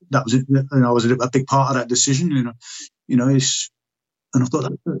was it. I was a big part of that decision. And I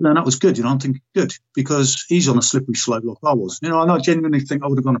thought, that was good. I'm thinking good because he's on a slippery slope like I was. I genuinely think I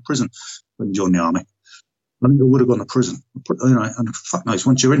would have gone to prison when I joined the army. I think I would have gone to prison. And fuck knows,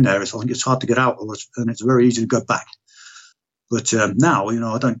 once you're in there, I think it's hard to get out, and it's very easy to go back. But now,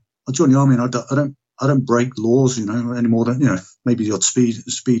 I joined the army, and I don't break laws, any more than maybe the odd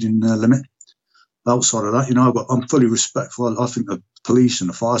speeding limit. Outside of that, I'm fully respectful. I think the police and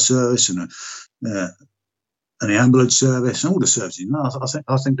the fire service and the ambulance service and all the services,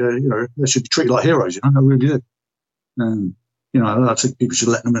 I think they should be treated like heroes. I really do. I think people should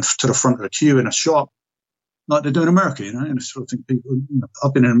let them to the front of the queue in a shop. like they do in America, you know. And I sort of think people, you know,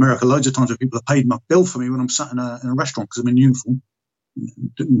 I've been in America loads of times where people have paid my bill for me when I'm sat in a restaurant because I'm in uniform. You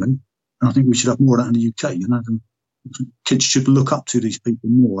know, and I think we should have more of that in the UK, you know. Kids should look up to these people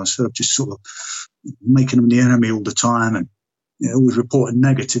more instead of just sort of making them the enemy all the time and, you know, always reporting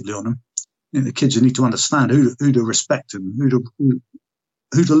negatively on them. You know, the kids need to understand who to respect and who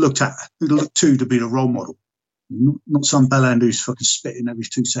to look to be the role model. Not some bellend who's fucking spitting every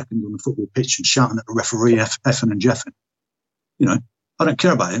 2 seconds on the football pitch and shouting at the referee, effing and jeffing. You know, I don't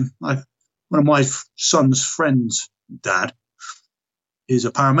care about him. One of my son's friends' dad is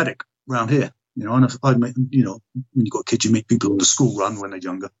a paramedic around here. You know, and you know, when you've got kids, you meet people on the school run when they're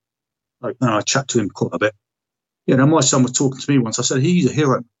younger. Like, I chat to him quite a bit. You know, my son was talking to me once. I said, he's a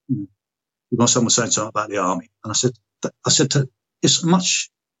hero. You know, my son was saying something about the army. And I said, it's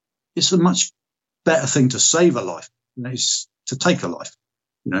a much better thing to save a life than it is to take a life.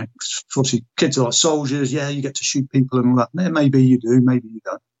 You know, obviously kids are like soldiers. Yeah, you get to shoot people and all that. Maybe you do, maybe you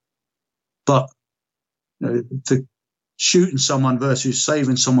don't. But, you know, the shooting someone versus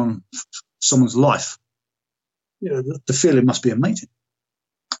saving someone's life, you know, the feeling must be amazing.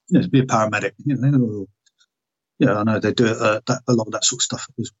 You know, to be a paramedic, you know, I know they do a lot of that sort of stuff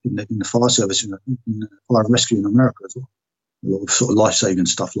in the fire service, in the fire and rescue in America as well. A lot of sort of life-saving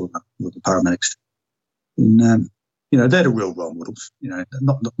stuff like that, like the paramedics. And, you know, they're the real role models, you know,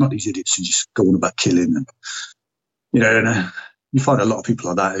 not these idiots who just go on about killing. And, you know, and, you find a lot of people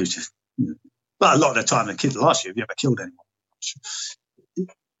like that who just, you know, but a lot of the time the kids will ask you, have you ever killed anyone?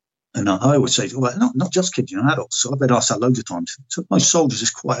 And I would say, well, not just kids, you know, adults. So I've been asked that loads of times. So most soldiers is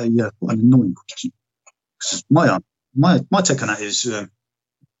quite an annoying question. My take on that is,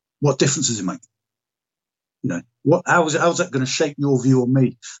 what difference does it make? You know, how's that going to shape your view of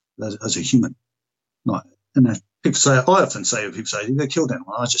me as a human? Like, and people say, I often say, people say, have you ever killed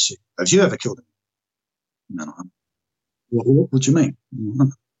anyone? I just say, have you ever killed anyone? No. What do you mean?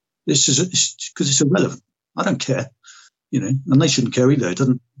 It's because it's irrelevant. I don't care, you know, and they shouldn't care either. It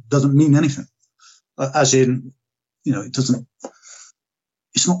doesn't mean anything. As in, you know,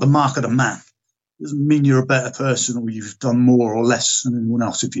 it's not the mark of the man. It doesn't mean you're a better person or you've done more or less than anyone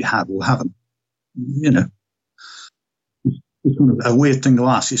else if you have or haven't. You know, it's kind of a weird thing to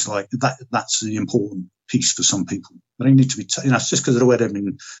ask. It's like that's the important piece for some people. But they need to be, you know, it's just because of the way they've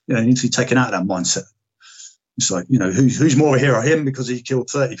been, you know, they need to be taken out of that mindset. It's like, you know, who's more a hero? Him because he killed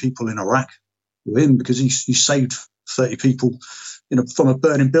 30 people in Iraq, or him because he saved 30 people, you know, from a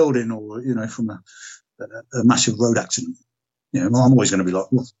burning building or, you know, from a massive road accident. You know, I'm always going to be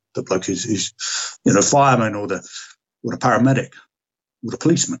like, well, the bloke is, you know, fireman or the paramedic or the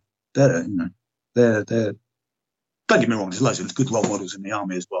policeman. They're, you know, they're. Don't get me wrong. There's loads of good role models in the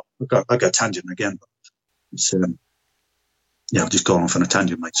army as well. I go tangent again, but it's yeah, I've just gone off on a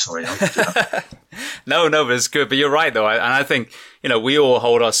tangent, mate. Sorry. No, but it's good. But you're right, though. And I think, you know, we all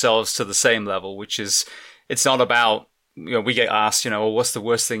hold ourselves to the same level, which is, it's not about, you know, we get asked, you know, well, what's the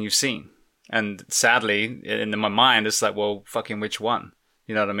worst thing you've seen? And sadly, in my mind, it's like, well, fucking which one?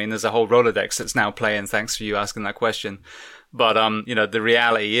 You know what I mean? There's a whole Rolodex that's now playing. Thanks for you asking that question. But, you know, the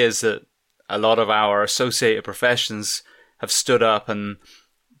reality is that a lot of our associated professions have stood up and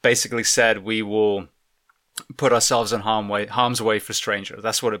basically said we will put ourselves in harm's way for strangers.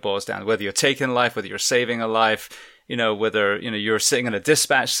 That's what it boils down to. Whether you're taking a life, whether you're saving a life, you know, whether, you know, you're sitting in a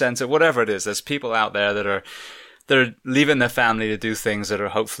dispatch center, whatever it is, there's people out there that are leaving their family to do things that are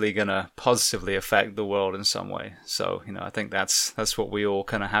hopefully going to positively affect the world in some way. So, you know, I think that's what we all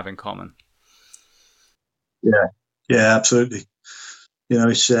kind of have in common. Yeah, absolutely. You know,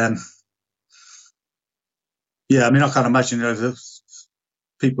 it's, yeah, I mean, I can't imagine, you know, the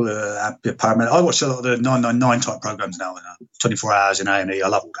people who are paramedic. I watch a lot of the 999 type programs now, 24 hours in A&E. I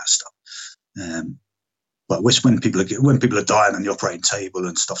love all that stuff. But when people are dying on the operating table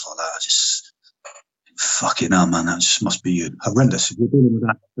and stuff like that, I just fucking hell, man, that just must be horrendous. If you're dealing with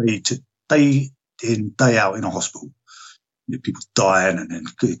that day in, day out in a hospital, you know, people dying and then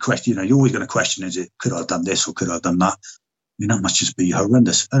question. You know, you're always going to question: could I have done this or could I have done that? You know, it must just be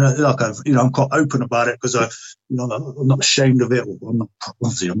horrendous. And I'm quite open about it because I'm not ashamed of it. Or I'm not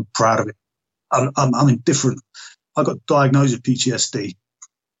proud of it. I'm indifferent. I got diagnosed with PTSD.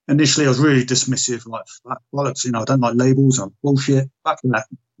 Initially, I was really dismissive, like bollocks. You know, I don't like labels. I'm bullshit. Back to that.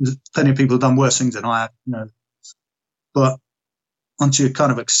 There's plenty of people have done worse things than I have. You know, but once you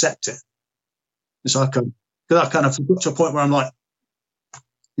kind of accept it, it's like I kind of got to a point where I'm like,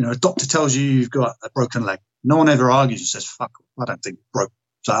 you know, a doctor tells you you've got a broken leg. No one ever argues and says, fuck, I don't think it's broke.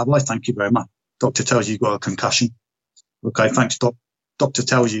 So well, thank you very much. Doctor tells you you've got a concussion. Okay, thanks, doc. Doctor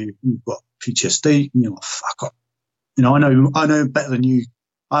tells you you've got PTSD. You know, fuck off. You know, I know better than you.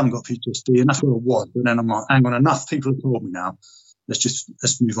 I haven't got PTSD, and that's where I was. But then I'm like, hang on, enough people have told me now.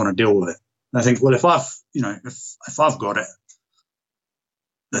 Let's move on and deal with it. And I think, well, if I've got it,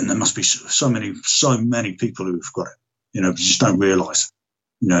 then there must be so many people who've got it, just don't realise,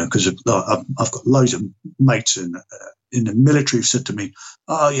 because I've got loads of mates in the military who've said to me,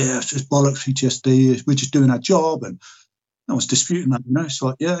 oh yeah, it's just bollocks, PTSD, we're just doing our job, and I was disputing that, it's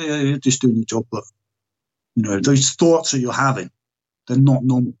like, yeah, you're just doing your job, but, those thoughts that you're having, they're not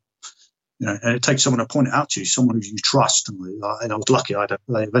normal. And it takes someone to point it out to you, someone who you trust. And I was lucky.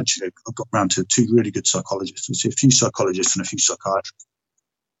 Eventually I got round to 2 really good psychologists. I see a few psychologists and a few psychiatrists.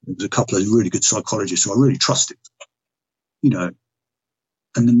 There was a couple of really good psychologists who I really trusted, and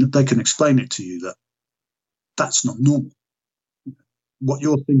then they can explain it to you that that's not normal. What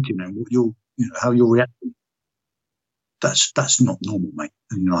you're thinking and what how you're reacting, that's not normal, mate.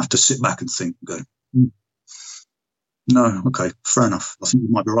 And I have to sit back and think and go, no, okay, fair enough. I think you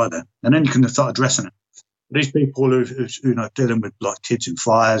might be right there. And then you can start addressing it. These people who dealing with like kids in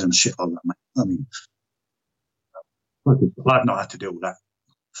fires and shit like that, mate. I mean, I've not had to deal with that.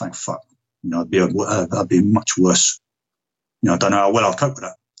 Thank fuck. I'd be much worse. I don't know how well I'd cope with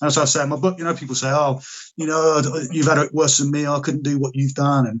that. As I say in my book, people say, oh, you've had it worse than me. I couldn't do what you've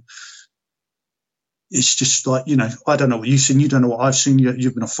done. And it's just like, I don't know what you've seen. You don't know what I've seen.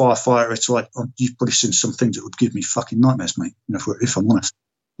 You've been a firefighter. It's like, you've probably seen some things that would give me fucking nightmares, mate. If I'm honest,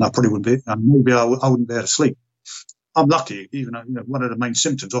 and I probably wouldn't be. Maybe I wouldn't be able to sleep. I'm lucky, even though one of the main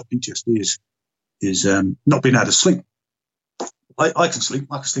symptoms of PTSD is not being able to sleep. I can sleep.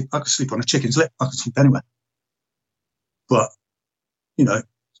 I can sleep on a chicken's lip. I can sleep anywhere. But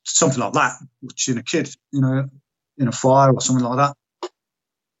something like that, which in a kid, in a fire or something like that,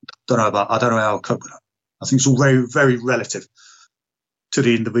 I don't know how I'll cope with that. I think it's all very, very relative to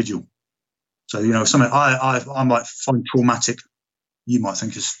the individual. So, something I might find traumatic, you might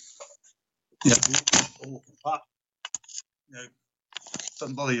think is, walking apart,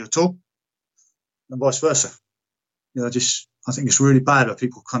 doesn't bother you at all, and vice versa. I think it's really bad that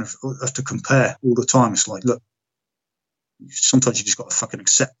people kind of have to compare all the time. It's like, look, sometimes you just got to fucking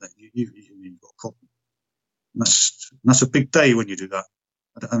accept that you've got a problem. And that's a big day when you do that.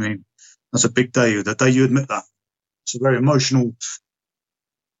 I mean, that's a big day. The day you admit that, it's a very emotional.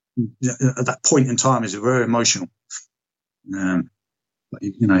 At that point in time, is very emotional. But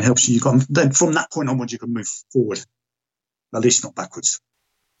it helps you. Then from that point onwards, you can move forward. At least not backwards.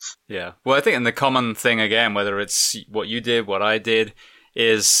 Yeah. Well, I think, and the common thing again, whether it's what you did, what I did,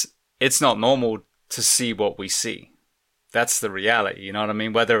 is it's not normal to see what we see. That's the reality. You know what I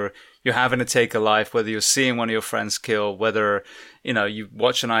mean? Whether you're having to take a life, whether you're seeing one of your friends kill, whether, you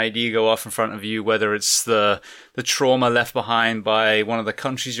watch an IED go off in front of you, whether it's the trauma left behind by one of the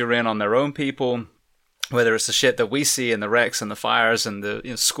countries you're in on their own people, whether it's the shit that we see in the wrecks and the fires and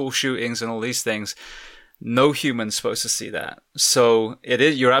the school shootings and all these things. No human's supposed to see that. So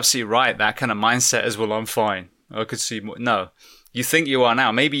you're absolutely right. That kind of mindset is, well, I'm fine. I could see more. No, you think you are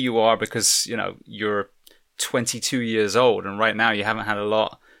now. Maybe you are because, you're 22 years old and right now you haven't had a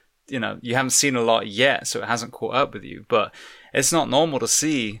lot, you haven't seen a lot yet. So it hasn't caught up with you, but it's not normal to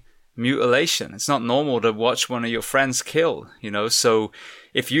see mutilation. It's not normal to watch one of your friends killed, so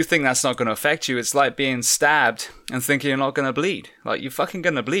if you think that's not going to affect you, it's like being stabbed and thinking you're not going to bleed. Like, you're fucking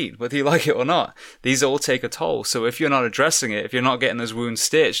going to bleed, whether you like it or not. These all take a toll. So if you're not addressing it, if you're not getting those wounds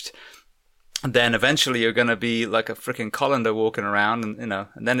stitched, then eventually you're going to be like a freaking colander walking around and, and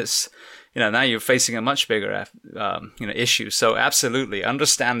then it's, now you're facing a much bigger, issue. So absolutely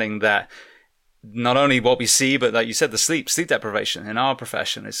understanding that not only what we see, but like you said, the sleep deprivation in our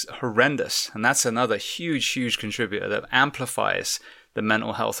profession is horrendous. And that's another huge contributor that amplifies the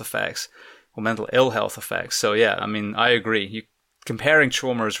mental health effects or mental ill health effects. So yeah, I mean, I agree. Comparing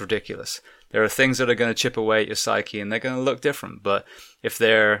trauma is ridiculous. There are things that are going to chip away at your psyche and they're going to look different. But if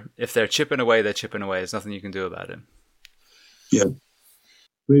they're chipping away, they're chipping away. There's nothing you can do about it. Yeah.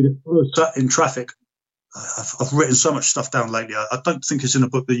 In traffic, I've written so much stuff down lately. I don't think it's in a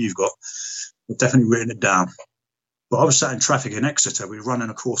book that you've got. I've definitely written it down. But I was sat in traffic in Exeter. We were running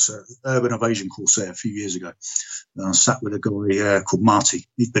a course, urban evasion course there a few years ago. And I sat with a guy called Marty.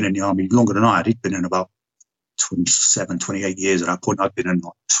 He'd been in the army longer than I had. He'd been in about 27, 28 years at that point. I'd been in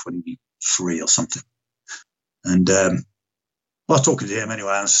like 23 or something. And I was talking to him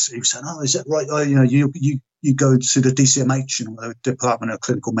anyway. And he was saying, "Oh, is that right? Oh, you go to the DCMH, the Department of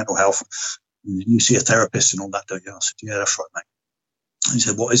Clinical Mental Health. And you see a therapist and all that, don't you?" I said, "Yeah, that's right, mate." And he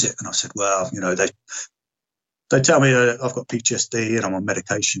said, "What is it?" And I said, "Well, they tell me I've got PTSD and I'm on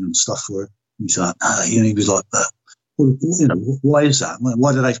medication and stuff for it." And he's like, he was like, well, why is that?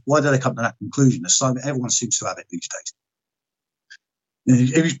 Why do they come to that conclusion? Everyone seems to have it these days.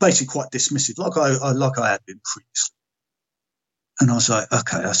 He was basically quite dismissive, like I had been previously. And I was like,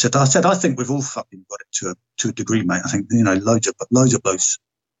 okay. I said, I think we've all fucking got it to a degree, mate. I think, loads of blokes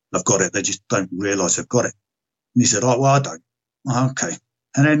have got it. They just don't realise they've got it. And he said, oh, well, I don't. Oh, okay.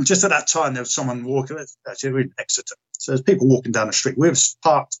 And then just at that time, there was someone walking. Actually, we're in Exeter. So there's people walking down the street. We were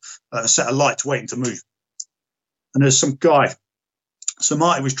parked at a set of lights waiting to move. And there's some guy. So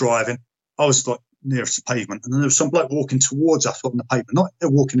Marty was driving. I was like nearest the pavement. And then there was some bloke walking towards us on the pavement. Not they're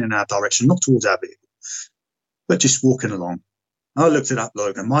walking in our direction, not towards our vehicle, but just walking along. And I looked at that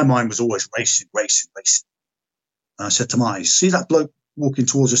bloke and my mind was always racing. And I said to Marty, see that bloke walking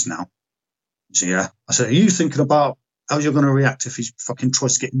towards us now? He said, yeah. I said, are you thinking about how you're going to react if he fucking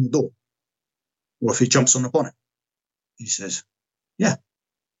tries to get in the door? Or if he jumps on the bonnet? He says, yeah.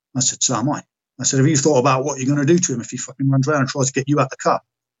 I said, so am I. I said, have you thought about what you're going to do to him if he fucking runs around and tries to get you out the car?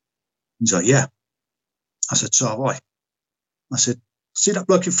 He's like, yeah. I said, so have I. I said, see that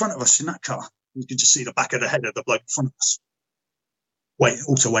bloke in front of us in that car? You could just see the back of the head of the bloke in front of us.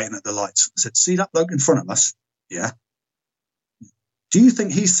 Also waiting at the lights. I said, see that bloke in front of us? Yeah. Do you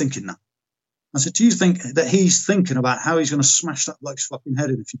think he's thinking that? I said, do you think that he's thinking about how he's going to smash that bloke's fucking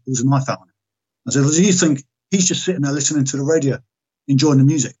head in if he pulls a knife out on him? I said, well, do you think he's just sitting there listening to the radio, enjoying the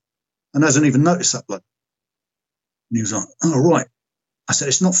music, and hasn't even noticed that bloke? And he was like, oh, right. I said,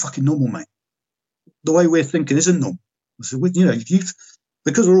 it's not fucking normal, mate. The way we're thinking isn't normal. I said,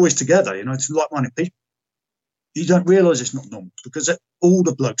 because we're always together, it's like-minded people. You don't realise it's not normal because all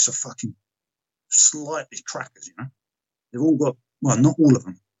the blokes are fucking slightly crackers, They've all got, well, not all of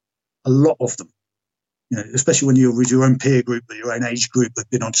them, a lot of them, especially when you're with your own peer group, or your own age group, that have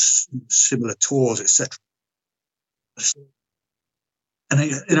been on similar tours, etc. And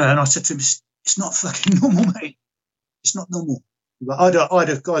and I said to him, it's not fucking normal, mate. It's not normal. But I'd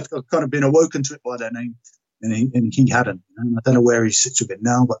have kind of been awoken to it by then, and he hadn't. I don't know where he sits with it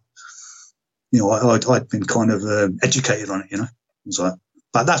now, but I'd been kind of educated on it. It was like,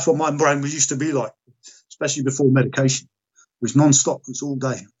 but that's what my brain used to be like, especially before medication. It was non-stop. It was all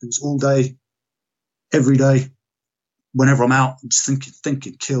day. It was all day, every day. Whenever I'm out, I'm just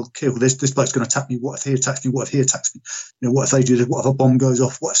thinking, kill. This bloke's going to attack me. What if he attacks me? What if he attacks me? What if they do this? What if a bomb goes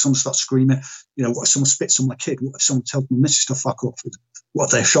off? What if someone starts screaming? What if someone spits on my kid? What if someone tells my missus to fuck off? What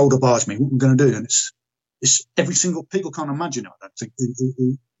if they shoulder barge me? What am I going to do? And it's every single, people can't imagine it. I don't think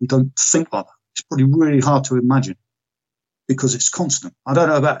we don't think like that. It's probably really hard to imagine because it's constant. I don't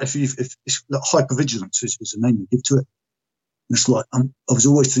know about if it's like hypervigilance is the name you give to it. And it's like, I was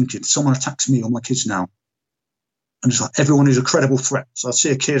always thinking, someone attacks me or my kids now. And it's like, everyone is a credible threat. So I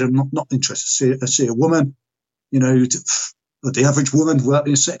see a kid, I'm not interested. I see a woman, the average woman without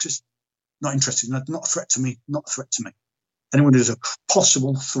being sexist, not interested. Not a threat to me, not a threat to me. Anyone who's a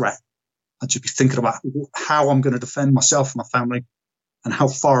possible threat, I'd just be thinking about how I'm going to defend myself and my family and how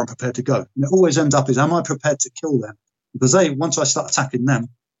far I'm prepared to go. And it always ends up is, am I prepared to kill them? Because once I start attacking them,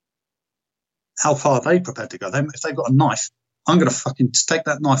 how far are they prepared to go? If they've got a knife, I'm going to fucking take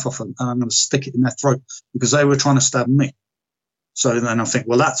that knife off them and I'm going to stick it in their throat because they were trying to stab me. So then I think,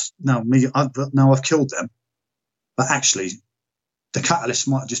 well, that's now me. Now I've killed them. But actually, the catalyst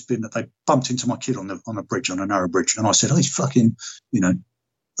might have just been that they bumped into my kid on a bridge, on a narrow bridge. And I said, oh, he's fucking,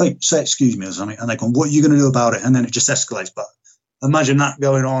 hey, say excuse me or something. And they're going, what are you going to do about it? And then it just escalates. But imagine that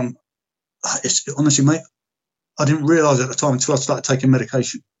going on. Honestly, mate, I didn't realise at the time until I started taking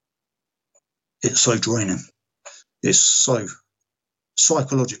medication. It's so draining. It's so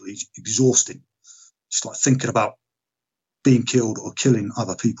psychologically exhausting. It's like thinking about being killed or killing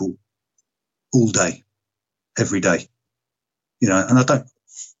other people all day, every day. And I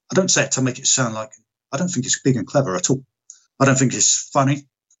don't say it to make it sound like, I don't think it's big and clever at all. I don't think it's funny.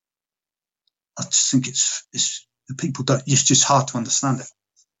 I just think it's people don't, it's just hard to understand it.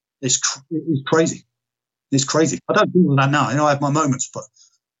 It's crazy. It's crazy. I don't do that now. I have my moments, but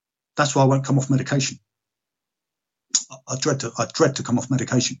that's why I won't come off medication. I dread to come off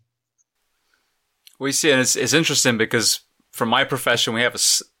medication. We see, and it's interesting because from my profession, we have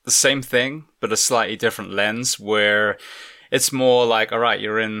the same thing, but a slightly different lens where it's more like, all right,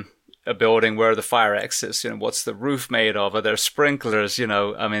 you're in a building, where are the fire exits? What's the roof made of? Are there sprinklers?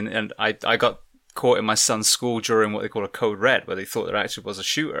 And I got caught in my son's school during what they call a code red, where they thought there actually was a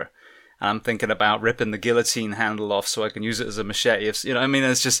shooter. And I'm thinking about ripping the guillotine handle off so I can use it as a machete. It's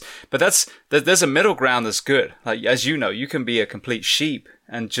just, but there's a middle ground that's good. Like, as you can be a complete sheep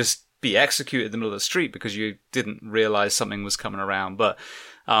and just be executed in the middle of the street because you didn't realize something was coming around. But,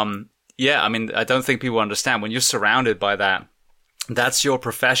 I don't think people understand when you're surrounded by that, that's your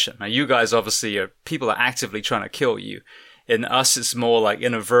profession. Now, you guys obviously people are actively trying to kill you. in us, it's more like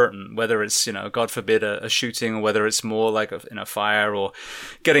inadvertent, whether it's, God forbid, a shooting, or whether it's more like a fire or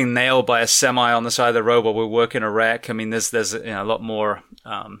getting nailed by a semi on the side of the road while we're working a wreck. I mean, there's a lot more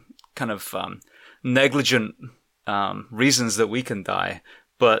negligent reasons that we can die.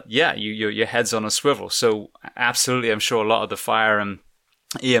 But yeah, your head's on a swivel. So absolutely, I'm sure a lot of the fire and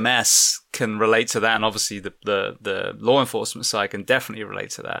EMS can relate to that, and obviously the law enforcement side can definitely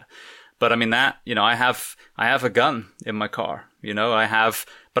relate to that. But I mean that, I have a gun in my car,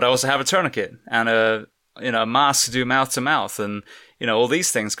 but I also have a tourniquet and a mask to do mouth to mouth, and all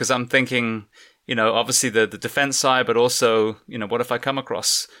these things, because I'm thinking, obviously the defense side, but also, what if I come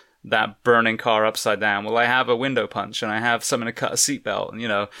across that burning car upside down? Well, I have a window punch and I have something to cut a seatbelt,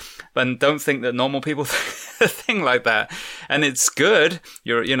 and don't think that normal people think like that. And it's good.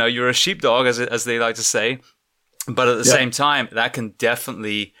 You're a sheepdog, as they like to say, but at the same time, that can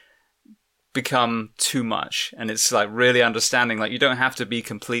definitely become too much. And it's like really understanding, like, you don't have to be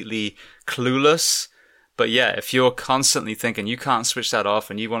completely clueless, but yeah, if you're constantly thinking you can't switch that off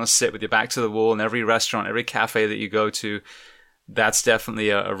and you want to sit with your back to the wall in every restaurant, every cafe that you go to, that's definitely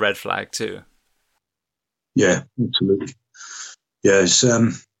a red flag too. Yeah, absolutely. Yeah, it's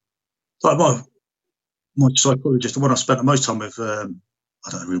like my psychologist, the one I spent the most time with, I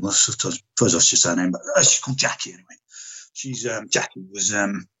don't really want to, suppose I was just her name, but she's called Jackie anyway. She's Jackie was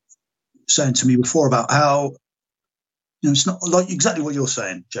saying to me before about how, it's not like exactly what you're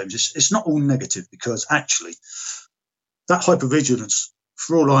saying, James. It's not all negative, because actually that hypervigilance,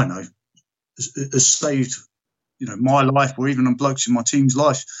 for all I know, has saved, my life, or even on blokes in my team's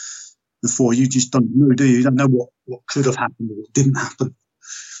life before. You just don't know, do you? You don't know what could have happened or what didn't happen.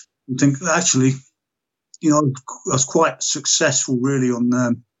 You think, actually, I was quite successful really on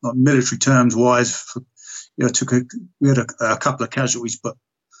like military terms wise. We had a couple of casualties, but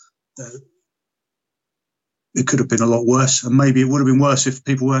it could have been a lot worse, and maybe it would have been worse if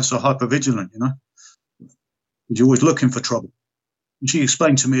people weren't so hypervigilant. You're always looking for trouble. And she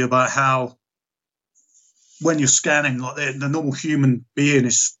explained to me about how, when you're scanning, like the normal human being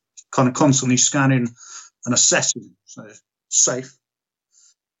is kind of constantly scanning and assessing, so safe,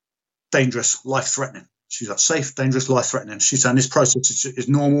 dangerous, life-threatening. She's like, safe, dangerous, life-threatening. She's saying this process is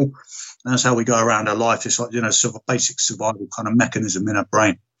normal, and that's how we go around our life. It's like, sort of a basic survival kind of mechanism in our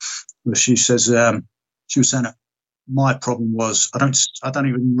brain. But she says, she was saying that my problem was I don't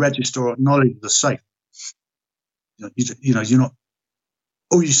even register or acknowledge the safe. You're not.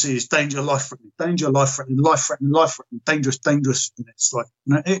 All you see is danger, life-threatening, life-threatening, dangerous. And it's like,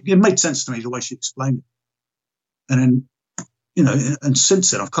 it made sense to me the way she explained it. And then, and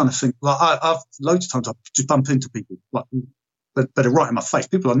since then, I've kind of think, like, I've loads of times I've just bumped into people, like, but they're right in my face.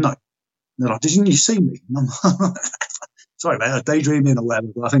 People I know. And they're like, didn't you see me? And I'm like, sorry, mate, I was daydreaming or whatever.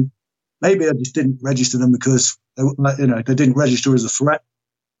 But I think maybe I just didn't register them because, they didn't register as a threat.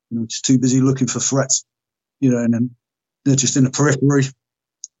 Just too busy looking for threats, and then they're just in the periphery.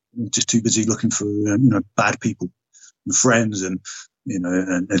 Just too busy looking for, bad people and friends and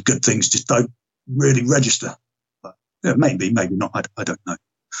good things just don't really register. But maybe not. I don't know.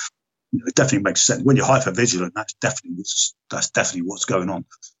 It definitely makes sense when you're hyper vigilant. That's definitely what's going on.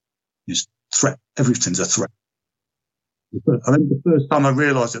 It's threat. Everything's a threat. I think the first time I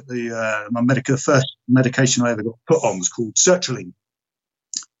realised that the first medication I ever got put on was called sertraline,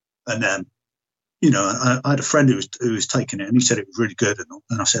 and I had a friend who was taking it, and he said it was really good.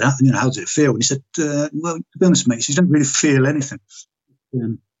 And I said, how does it feel? And he said, well, to be honest, mate, you don't really feel anything.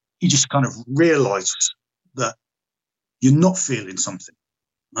 You just kind of realise that you're not feeling something.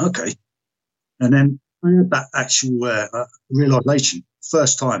 Okay. And then I had that actual realisation.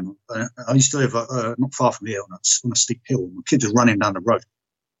 First time, I used to live not far from here on a steep hill. My kids are running down the road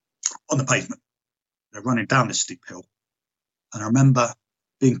on the pavement. They're running down this steep hill. And I remember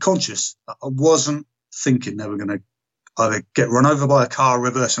being conscious that I wasn't thinking they were going to either get run over by a car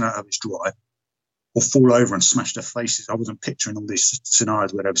reversing out of its drive or fall over and smash their faces. I wasn't picturing all these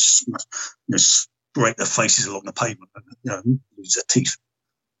scenarios where they would break their faces along the pavement and lose their teeth.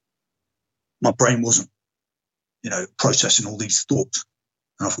 My brain wasn't, processing all these thoughts.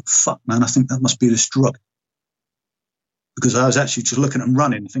 And I thought, fuck, man, I think that must be this drug. Because I was actually just looking at them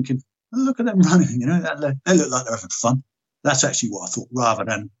running and thinking, oh, look at them running, they look like they're having fun. That's actually what I thought, rather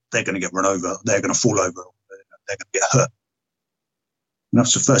than they're going to get run over, they're going to fall over, they're going to get hurt. And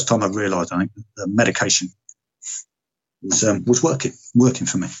that's the first time I realised, I think, the medication was working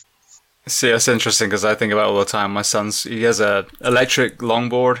for me. See, that's interesting, because I think about it all the time. My son's, he has a electric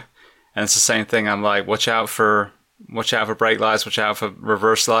longboard, and it's the same thing. I'm like, watch out for brake lights, watch out for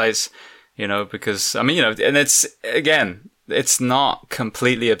reverse lights, because, and it's, again, it's not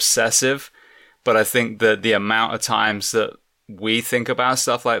completely obsessive, but I think that the amount of times that we think about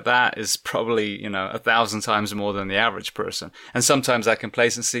stuff like that is probably, 1,000 times more than the average person. And sometimes that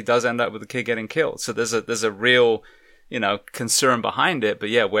complacency does end up with the kid getting killed. So there's a real, concern behind it. But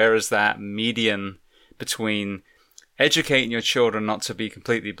yeah, where is that median between educating your children not to be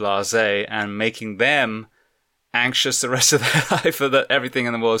completely blasé and making them anxious the rest of their life that everything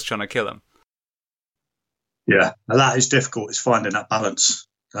in the world is trying to kill them? Yeah, and that is difficult. It's finding that balance.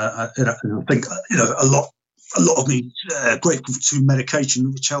 I think a lot of me grateful to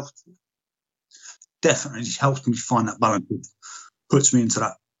medication, which definitely helps me find that balance. It puts me into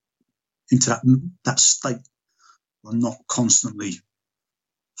that state. I'm not constantly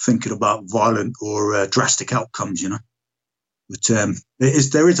thinking about violent or drastic outcomes, But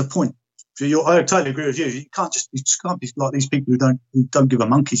there is a point. I totally agree with you. You just can't be like these people who don't give a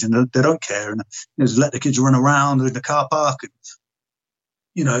monkeys and they don't care and just let the kids run around in the car park.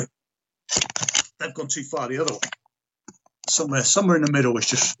 And, they've gone too far the other way. Somewhere in the middle is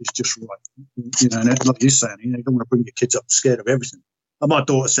just right. And like you're saying, you don't want to bring your kids up scared of everything. And my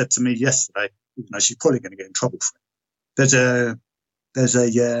daughter said to me yesterday, she's probably going to get in trouble for it. There's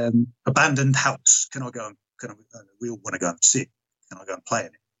a abandoned house. We all want to go and see it. Can I go and play in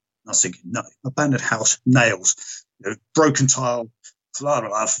it? And I was thinking, no, abandoned house, nails, broken tile, blah, blah,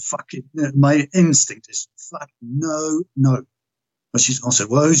 blah, fucking, my instinct is fucking no. But I said,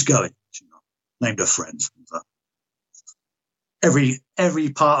 well, who's going? She named her friends. Every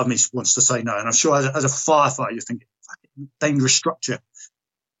part of me wants to say no. And I'm sure as a firefighter, you're thinking, fucking dangerous structure.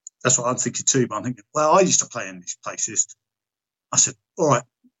 That's what I'm thinking too. But I'm thinking, well, I used to play in these places. I said, all right,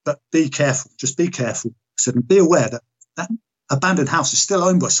 but be careful. Just be careful. I said, and be aware that abandoned house is still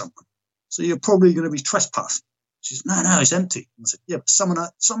owned by someone. So you're probably going to be trespassing. She said, no, it's empty. And I said, yeah, but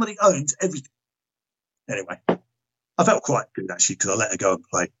somebody owns everything. Anyway, I felt quite good actually because I let her go and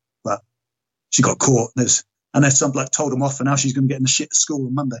play. But she got caught. And then some bloke told them off, and now she's going to get in the shit at school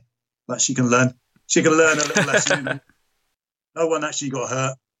on Monday. But she can learn. She can learn a little lesson. No one actually got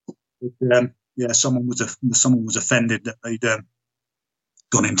hurt. But, someone was offended that they'd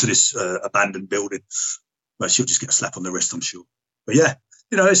gone into this abandoned building. But she'll just get a slap on the wrist, I'm sure. But yeah,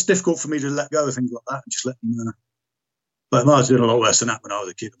 it's difficult for me to let go of things like that and just let them. But I was doing a lot worse than that when I was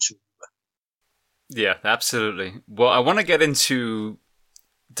a kid, I'm sure. Yeah, absolutely. Well, I want to get into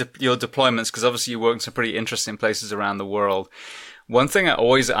your deployments because obviously you work in some pretty interesting places around the world. One thing I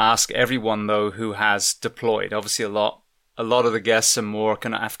always ask everyone though who has deployed, obviously a lot of the guests are more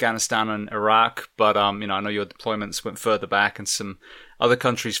kind of Afghanistan and Iraq, but I know your deployments went further back and some other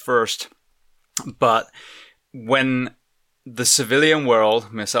countries first. But when the civilian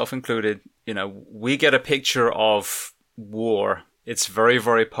world, myself included, we get a picture of war, it's very,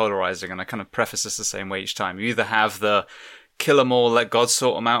 very polarizing. And I kind of preface this the same way each time. You either have the kill them all, let God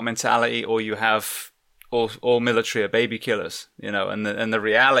sort them out mentality, or you have all military are baby killers, and the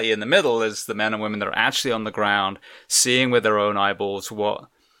reality in the middle is the men and women that are actually on the ground, seeing with their own eyeballs what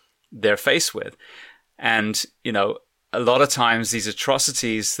they're faced with. And, a lot of times these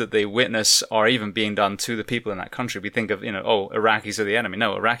atrocities that they witness are even being done to the people in that country. We think of, Iraqis are the enemy.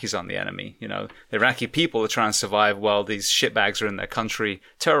 No, Iraqis aren't the enemy. The Iraqi people are trying to survive while these shitbags are in their country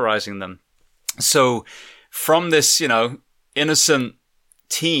terrorizing them. So from this, innocent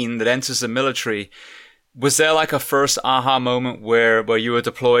teen that enters the military, was there like a first aha moment where you were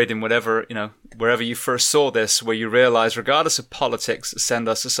deployed in whatever, wherever you first saw this, where you realized regardless of politics that send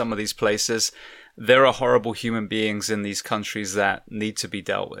us to some of these places, there are horrible human beings in these countries that need to be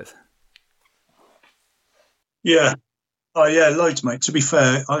dealt with? Yeah. Oh, yeah, loads, mate. To be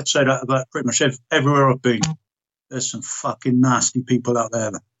fair, I'd say that about pretty much everywhere I've been. There's some fucking nasty people out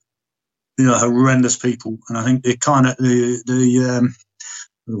there. Horrendous people. And I think they kind of, I don't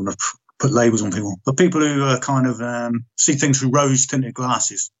want to put labels on people, but people who are kind of see things through rose-tinted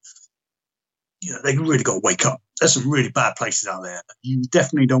glasses, they really got to wake up. There's some really bad places out there that you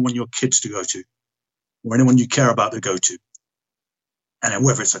definitely don't want your kids to go to or anyone you care about to go to. And then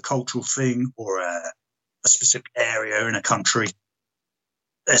whether it's a cultural thing or a specific area in a country,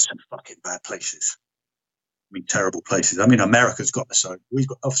 there's some fucking bad places. I mean, terrible places. I mean, America's got this own.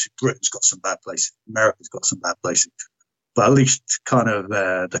 Obviously, Britain's got some bad places. America's got some bad places. But at least kind of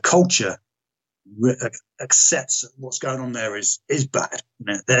the culture accepts what's going on there is bad.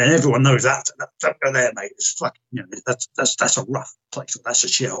 And everyone knows that. Don't go there, mate. It's fucking, that's a rough place. That's a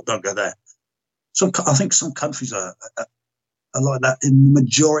shithole. Don't go there. I think some countries are like that in the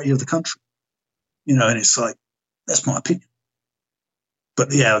majority of the country. And it's like, that's my opinion. But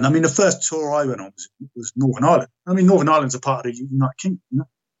yeah, I mean, the first tour I went on was Northern Ireland. I mean, Northern Ireland's a part of the United Kingdom,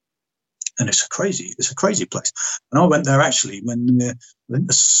 and it's a crazy place. And I went there actually when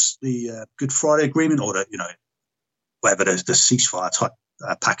the Good Friday Agreement, or whatever the ceasefire type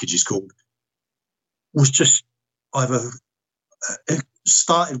package is called, was just either it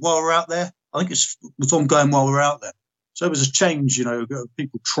started while we're out there. I think it was ongoing while we're out there. So it was a change,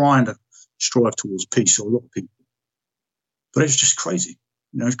 people trying to strive towards peace, or a lot of people. But it was just crazy,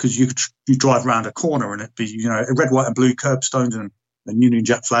 because you drive around a corner and it'd be, red, white and blue curbstones and Union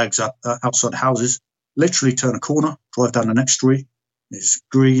Jack flags outside houses. Literally turn a corner, drive down the next street. It's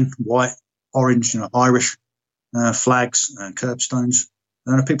green, white, orange, Irish flags and curbstones.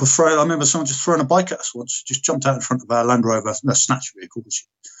 And people I remember someone just throwing a bike at us once, just jumped out in front of our Land Rover, a snatch vehicle, which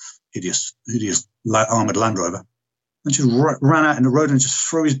hideous armoured Land Rover, and just ran out in the road and just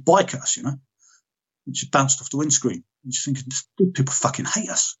threw his bike at us, and just bounced off the windscreen. And just thinking, people fucking hate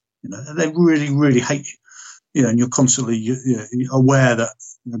us, they really, really hate you, and you're constantly aware that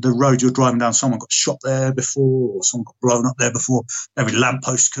the road you're driving down, someone got shot there before, or someone got blown up there before. Every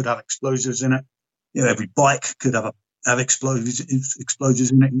lamppost could have explosives in it. Every bike could have explosives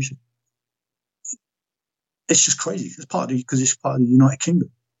in it. It's just crazy. It's partly because it's part of the United Kingdom,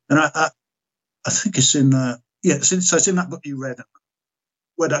 and I think it's in it's in that book you read,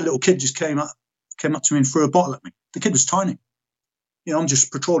 where that little kid just came up to me and threw a bottle at me. The kid was tiny. I'm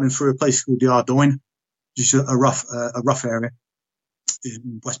just patrolling through a place called the Ardoyne, just a rough area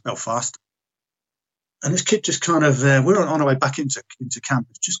in West Belfast, and this kid just kind of we're on our way back into camp.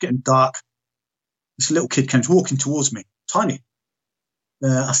 It's just getting dark. This little kid comes walking towards me, tiny.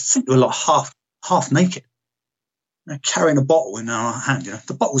 I think they were like half naked, carrying a bottle in our hand.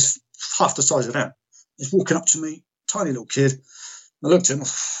 The bottle was half the size of them. He's walking up to me, tiny little kid. I looked at him,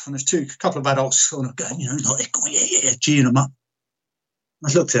 and there's a couple of adults going, geeing him up.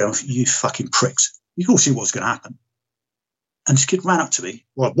 I looked at him, you fucking pricks. You can all see what's going to happen. And this kid ran up to me,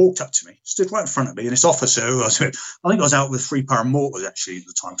 walked up to me, stood right in front of me, and this officer who I think I was out with 3 paramortars actually at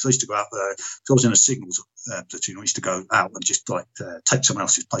the time, because I used to go out there, because I was in a signals platoon. I used to go out and just take someone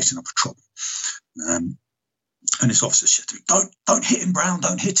else's place in a patrol. And this officer said to me, don't hit him, Brown,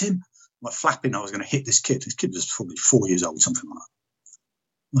 don't hit him. I'm flapping, I was going to hit this kid. This kid was probably 4 years old, something like that.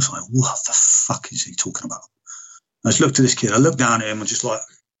 I was like, what the fuck is he talking about? I just looked at this kid, I looked down at him and just I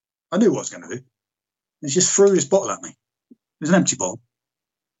knew what I was going to do. He just threw his bottle at me. It was an empty bottle.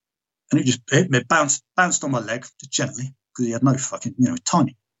 And it just hit me, bounced on my leg, just gently, because he had no fucking,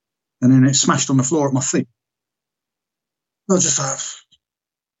 tiny. And then it smashed on the floor at my feet. I was just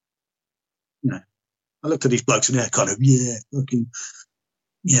I looked at these blokes and they're kind of,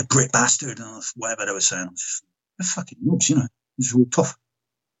 Brit bastard, and whatever they were saying. I was just, they're fucking knobs, Just walked off.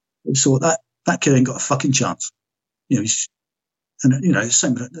 I just thought that kid ain't got a fucking chance. The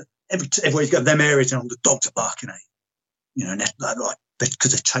same, everywhere you go, them areas, all the dogs are barking at you. And they're like,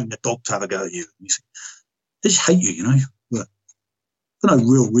 because they've trained the dog to have a go at you. And they just hate you, but for no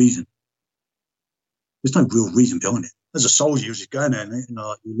real reason. There's no real reason behind it. As a soldier, you're just going there, and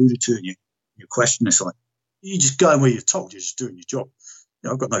like you alluded to in your question, it's like, you're just going where you're told, you're just doing your job.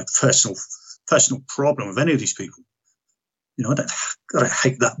 I've got no personal problem with any of these people. I don't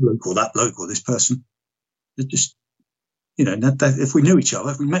hate that bloke or this person. It's just, if we knew each other,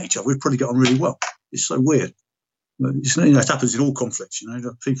 if we met each other, we'd probably get on really well. It's so weird. It happens in all conflicts.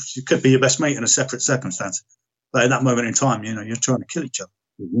 People, you could be your best mate in a separate circumstance, but in that moment in time, you're trying to kill each other.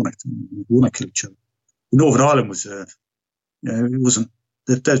 We want to kill each other. Northern Ireland was, it wasn't.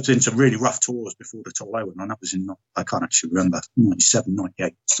 There's been some really rough tours before the tour I went on. That was I can't actually remember, 97,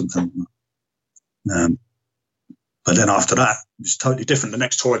 98, something like that. But then after that, it was totally different. The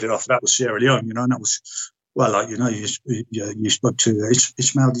next tour I did after that was Sierra Leone, and that was, you spoke to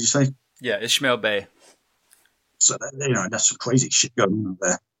Ishmael, did you say? Yeah, Ishmael Bey. So, that's some crazy shit going on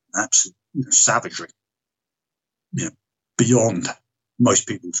there. Absolute savagery. Beyond most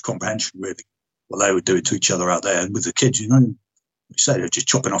people's comprehension, really, what they were doing to each other out there. And with the kids, you say they're just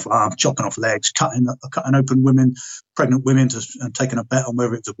chopping off arms, chopping off legs, cutting open women, pregnant women, and taking a bet on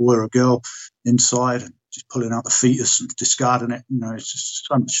whether it's a boy or a girl inside, and just pulling out the fetus and discarding it. It's just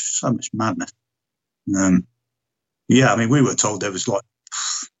so much madness. We were told there was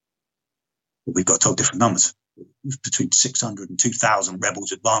we got told different numbers. It was between 600 and 2,000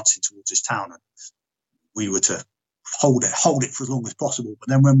 rebels advancing towards this town, and we were to hold it for as long as possible. But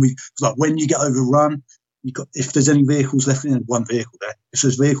then when you get overrun, if there's any vehicles left, one vehicle there. If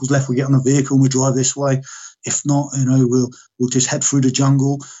there's vehicles left, we get on a vehicle and we drive this way. If not, we'll just head through the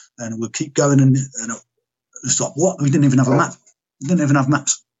jungle and we'll keep going. And it's like, what? We didn't even have a map. We didn't even have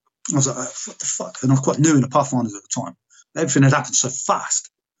maps. I was like, what the fuck? And I was quite new in the Pathfinders at the time. Everything had happened so fast.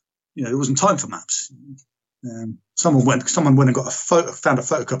 There wasn't time for maps. Someone went and got found a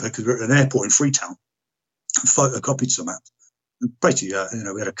photocopier because we were at an airport in Freetown, and photocopied some maps. And basically,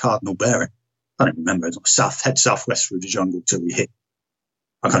 we had a cardinal bearing. I don't remember. It was head southwest through the jungle till we hit.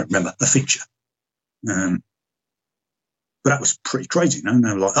 I can't remember the feature. But that was pretty crazy, you know. And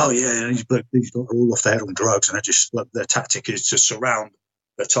they were like, oh yeah, these are all off their head on drugs, and their tactic is to surround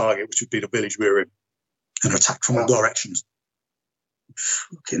their target, which would be the village we were in, and attack from all directions.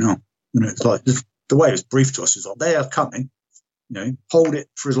 Fucking hell. You know, it's like the way it was briefed to us is like, they are coming, you know, hold it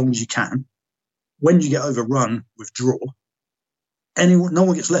for as long as you can. When you get overrun, withdraw. No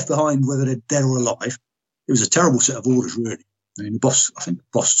one gets left behind, whether they're dead or alive. It was a terrible set of orders, really. I mean, I think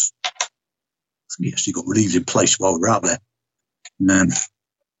he actually got relieved in place while we were out there.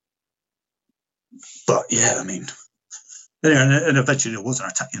 But yeah, I mean, and eventually there was an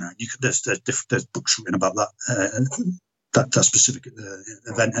attack. You know, there's books written about that specific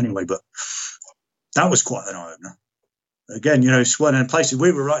event anyway. But that was quite an eye opener. Again, you know, it's one of the places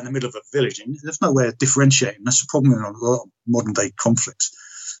we were right in the middle of a village, and there's no way of differentiating. That's the problem in a lot of modern day conflicts.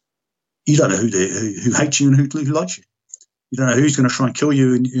 You don't know who hates you and who likes you. You don't know who's going to try and kill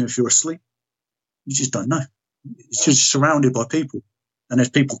you, if you're asleep. You just don't know. It's just surrounded by people, and there's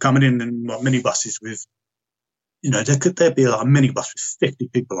people coming in like minibuses with, you know, there'd be like a minibus with 50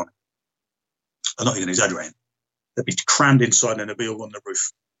 people on it. I'm not even exaggerating. They'd be crammed inside, and they'd be all on the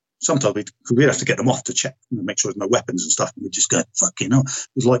roof. Sometimes we'd have to get them off to check and make sure there's no weapons and stuff, and we'd just go, fucking hell. It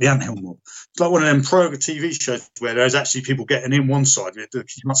was like the Anthill Mob. It's like one of them pro TV shows where there's actually people getting in one side. You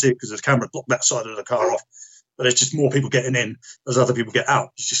can't see it because the camera blocked that side of the car off, but there's just more people getting in as other people get out.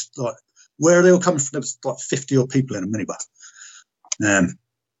 It's just like, where are they all coming from? There was like 50 odd people in a minibus.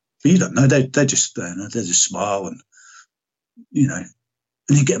 But you don't know. They just smile and, you know,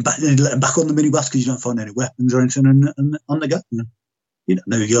 and you get them back, and you let them back on the minibus because you don't find any weapons or anything, and on they go. You don't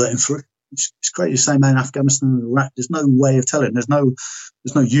know who you're letting through. It's crazy. The same in Afghanistan and Iraq. There's no way of telling. There's no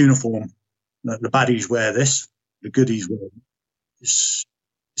uniform. The baddies wear this. The goodies wear it. It's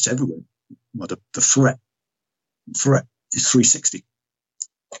everywhere. Well, the threat is 360.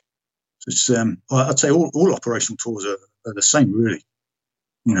 It's I'd say all operational tours are the same, really.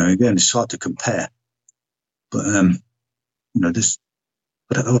 You know, again, it's hard to compare, but you know, this.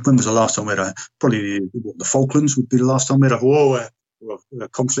 But when was the last time we had probably the Falklands would be the last time we had a war or a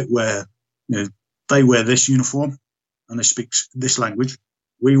conflict where, you know, they wear this uniform and they speak this language.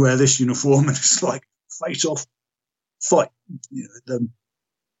 We wear this uniform, and it's like face off, fight. You know,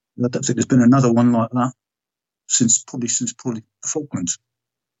 I don't think there's been another one like that since probably the Falklands.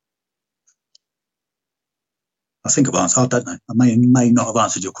 I think I've answered. I don't know. I may not have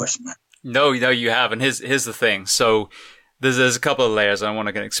answered your question, man. No, you have. And here's the thing. So there's a couple of layers. I want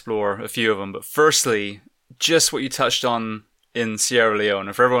to explore a few of them. But firstly, just what you touched on in Sierra Leone.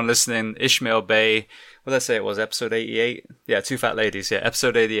 And for everyone listening, Ismail Bey, what did I say it was, episode 88? Yeah, Two Fat Ladies. Yeah,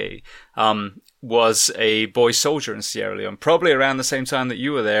 episode 88. Was a boy soldier in Sierra Leone, probably around the same time that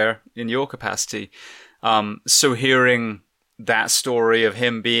you were there in your capacity. So hearing that story of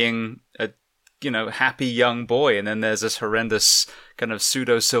him being a, you know, happy young boy, and then there's this horrendous kind of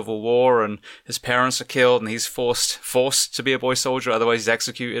pseudo civil war, and his parents are killed, and he's forced to be a boy soldier, otherwise he's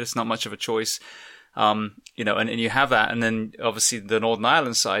executed. It's not much of a choice, you know. And you have that, and then obviously the Northern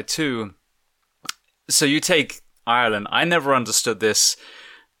Ireland side too. So you take Ireland. I never understood this,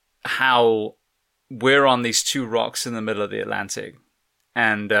 how we're on these two rocks in the middle of the Atlantic,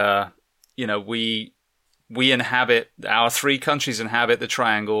 and you know, we inhabit, our three countries inhabit the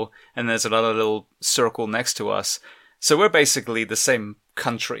triangle, and there's another little circle next to us. So we're basically the same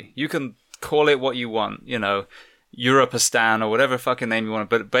country. You can call it what you want, you know, Europistan or whatever fucking name you want,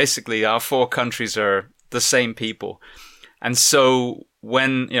 but basically our four countries are the same people. And so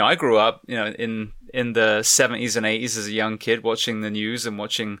when, you know, I grew up, you know, in the 70s and 80s as a young kid, watching the news and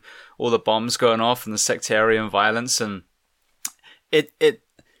watching all the bombs going off and the sectarian violence, and it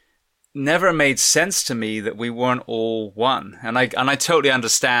never made sense to me that we weren't all one. And I totally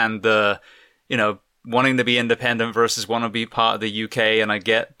understand the, you know, wanting to be independent versus want to be part of the UK, and I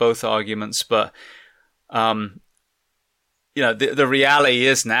get both arguments, but you know, the reality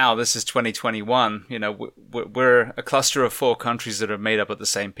is now, this is 2021, you know, we're a cluster of four countries that are made up of the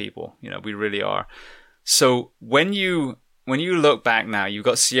same people. You know, we really are. So when you look back now, you've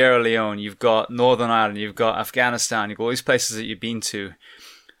got Sierra Leone, you've got Northern Ireland, you've got Afghanistan, you've got all these places that you've been to.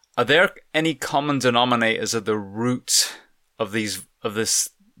 Are there any common denominators at the root of these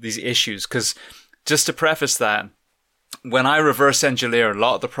issues? Because just to preface that, when I reverse engineer a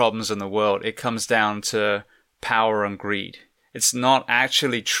lot of the problems in the world, it comes down to power and greed. It's not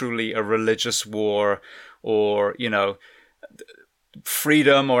actually truly a religious war or, you know,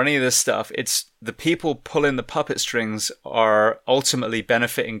 freedom or any of this stuff. It's the people pulling the puppet strings are ultimately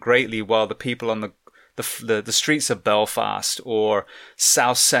benefiting greatly, while the people on the streets of Belfast or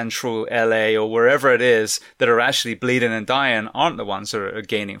South Central LA or wherever it is that are actually bleeding and dying aren't the ones that are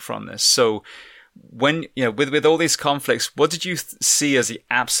gaining from this. So when, with all these conflicts, what did you see as the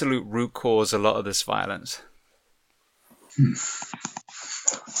absolute root cause of a lot of this violence?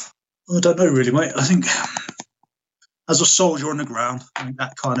 I don't know really, mate. I think as a soldier on the ground, I think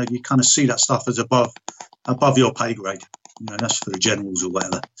that you kind of see that stuff as above your pay grade. That's for the generals or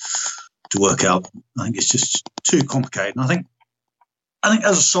whatever to work out. I think it's just too complicated. And I think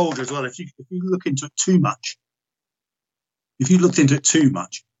as a soldier as well, if you look into it too much,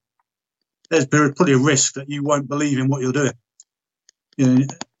 there's probably a risk that you won't believe in what you're doing.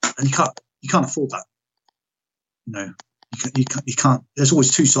 And you can't afford that. You can't. There's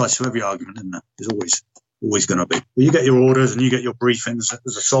always two sides to every argument, isn't there? There's always going to be. Well, you get your orders and you get your briefings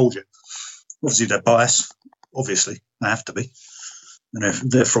as a soldier. Obviously, they're biased. Obviously, they have to be. And if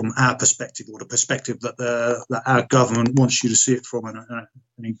they're from our perspective or the perspective that our government wants you to see it from and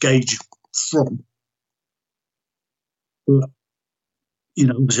engage from. But,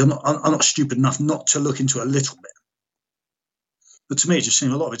 obviously, I'm not stupid enough not to look into it a little bit. But to me, a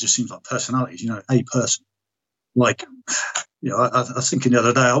lot of it just seems like personalities. A person. Like, I was thinking the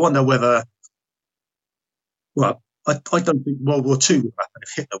other day, I wonder whether. Well, I don't think World War II would happen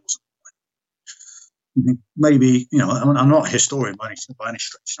if Hitler wasn't. Maybe, I'm not a historian by any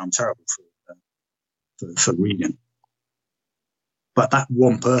stretch. I'm terrible for reading. But that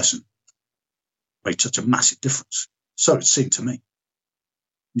one person made such a massive difference. So it seemed to me.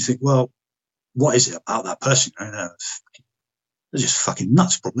 You think, well, what is it about that person? They're just fucking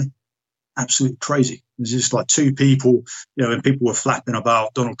nuts, probably. Absolutely crazy. It's just like two people, when people were flapping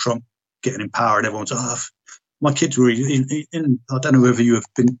about Donald Trump getting in power and everyone's, my kids were in I don't know whether you have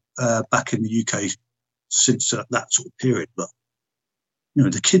been back in the UK since that sort of period, but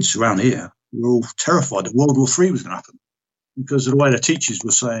the kids around here were all terrified that World War III was going to happen because of the way the teachers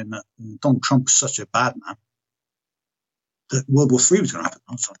were saying that Donald Trump was such a bad man that World War III was going to happen.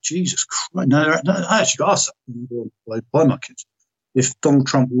 I was like, Jesus Christ! No, I actually got asked that by my kids if Donald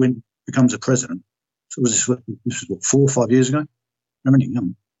Trump becomes a president. So this was 4 or 5 years ago.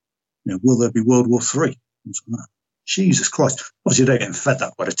 Will there be World War III? Jesus Christ! Obviously, they're getting fed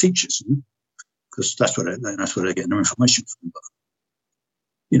that by the teachers. Because that's where they're getting their information from. But,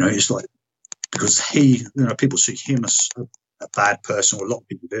 it's like, because people see him as a bad person, or a lot of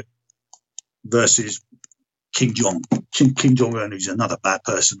people do, versus Kim Jong-un, who's another bad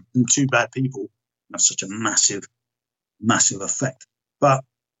person, and two bad people have such a massive, massive effect. But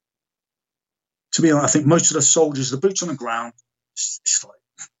to be honest, I think most of the soldiers, the boots on the ground, it's like,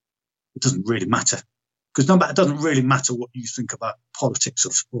 it doesn't really matter. Because it doesn't really matter what you think about politics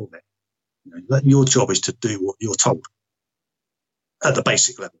or sport. Your job is to do what you're told at the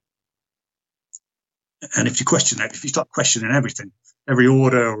basic level. And if you start questioning everything, every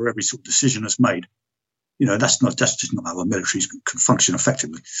order or every sort of decision that's made, that's just not how the military can function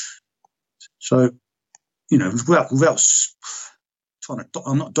effectively. So, without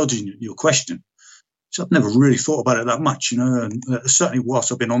I'm not dodging your question. So I've never really thought about it that much, and certainly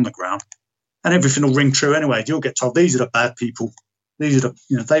whilst I've been on the ground, and everything will ring true anyway. You'll get told these are the bad people. These are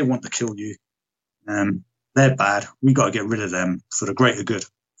they want to kill you. They're bad. We got to get rid of them for the greater good.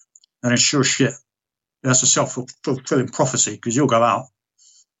 And it's sure shit. That's a self-fulfilling prophecy because you'll go out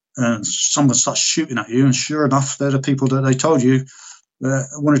and someone starts shooting at you, and sure enough, they're the people that they told you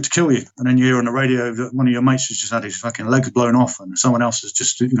wanted to kill you. And then you hear on the radio that one of your mates has just had his fucking legs blown off, and someone else has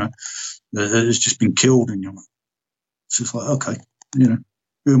just, has just been killed. And it's just like, okay, who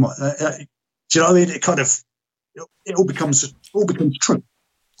am I? Do you know what I mean? It kind of. It all becomes true.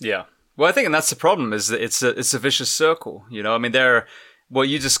 Yeah. Well, I think, and that's the problem, is that it's a vicious circle. I mean, what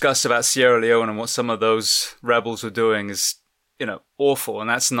you discussed about Sierra Leone and what some of those rebels were doing is, awful. And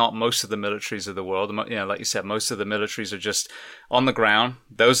that's not most of the militaries of the world. Like you said, most of the militaries are just on the ground.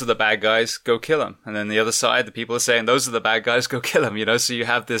 Those are the bad guys. Go kill them. And then the other side, the people are saying, those are the bad guys. Go kill them. So you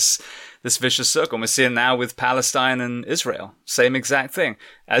have this vicious circle. And we're seeing now with Palestine and Israel. Same exact thing.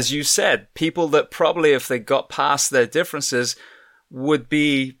 As you said, people that probably, if they got past their differences, would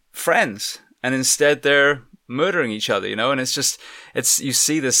be friends. And instead they're murdering each other, and you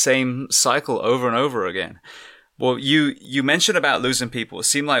see the same cycle over and over again. Well, you mentioned about losing people. It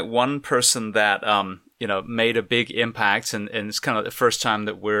seemed like one person that, made a big impact, and it's kind of the first time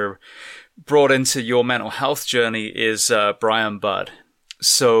that we're brought into your mental health journey is Brian Budd.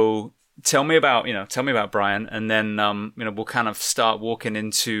 So tell me about Brian, and then, we'll kind of start walking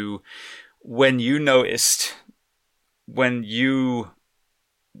into when you noticed, when you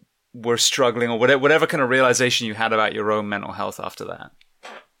were struggling, or whatever kind of realization you had about your own mental health after that.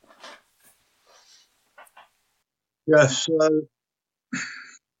 Yeah, so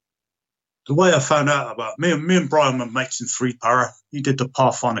the way I found out about me and Brian were mates in Three Para. He did the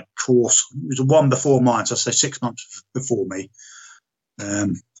Pathfinder course. It was the one before mine, so I say 6 months before me.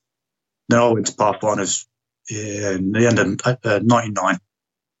 Then I went to Pathfinders in the end of '99,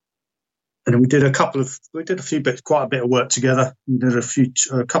 and we did a few bits, quite a bit of work together. We did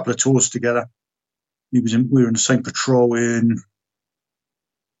a couple of tours together. We were in the same patrol in.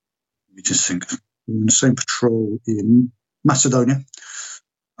 Let me just think. We were in the same patrol in Macedonia,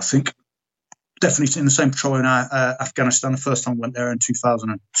 I think. Definitely in the same patrol in Afghanistan. The first time I went there in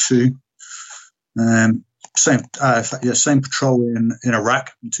 2002. Same patrol in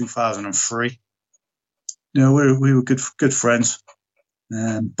Iraq in 2003. You know, we were good friends.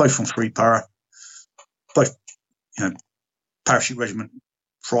 Both from Three Para, both parachute regiment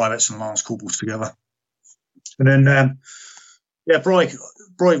privates and lance corporals together. And then Bry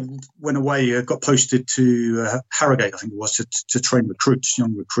went away, got posted to Harrogate, I think it was, to train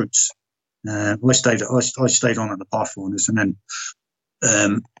young recruits. I stayed on at the Pathfinders, and then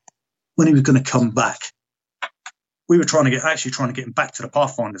when he was going to come back, we were trying to get him back to the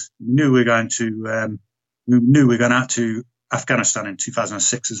Pathfinders. We knew we were going out to Afghanistan in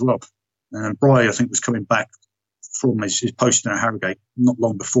 2006 as well. And Bry, I think, was coming back from his posting at Harrogate not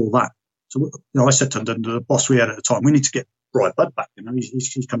long before that. So, I said to the boss we had at the time, we need to get Bry Budd back.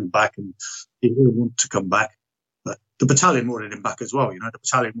 He's coming back, and he'll want to come back. But the battalion wanted him back as well. The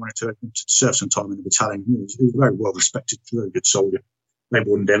battalion wanted to serve some time in the battalion. He was a very well respected, very good soldier. They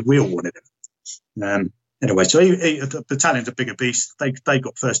wanted him. We all wanted him. Anyway, so the battalion's a bigger beast. They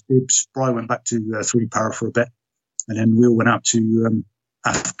got first dibs. Bry went back to Three Para for a bit, and then we all went out to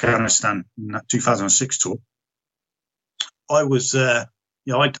Afghanistan in that 2006 tour. I was, I'd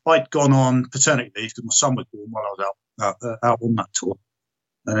gone on paternity leave because my son was born while I was out on that tour.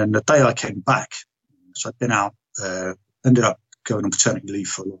 And then the day I came back, so I'd been out, ended up going on paternity leave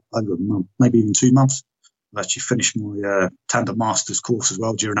for over a month, maybe even 2 months. I've actually finished my tandem master's course as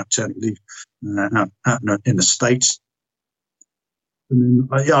well during that paternity leave out in the States. And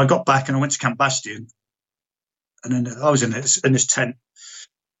then, I got back and I went to Camp Bastion. And then I was in this tent.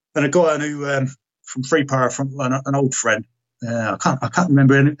 And a guy I knew from Three Para, from an old friend, I can't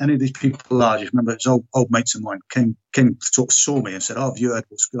remember any of these people. I just remember it's old mates of mine came sort of saw me and said, "Oh, have you heard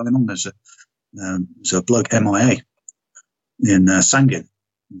what's going on? There's a bloke MIA in Sangin."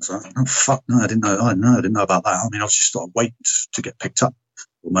 I was like, "Oh fuck, no, I didn't know about that." I mean, I was just sort of waiting to get picked up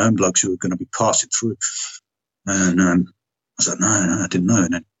with my own blokes who were going to be passing through. And I was like, "No, I didn't know."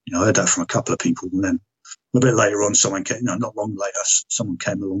 And then I heard that from a couple of people. And then a bit later on, someone came. Not long later, someone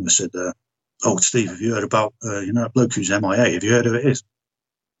came along and said, "Oh, Steve, have you heard about a bloke who's MIA? Have you heard who it is?"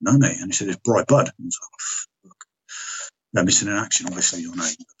 "No, mate." And he said, "It's Bry Budd." And I was like, "Oh, fuck." They're missing in action, obviously. You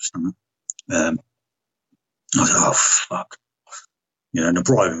understand that? I was like, "Oh, fuck." And the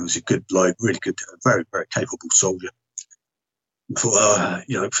Bry was a good bloke, really good, very, very capable soldier. I thought,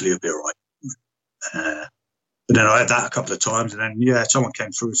 hopefully he'll be all right. But then I had that a couple of times, and then someone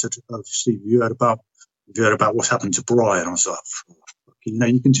came through and said, "Oh, Steve, have you heard about what's happened to Bry?" And I was like, fuck.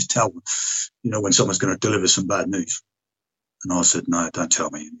 You can just tell, when someone's going to deliver some bad news. And I said, "No, don't tell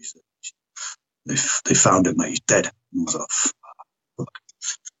me." And he said, they found him, mate. He's dead. And I was like, fuck.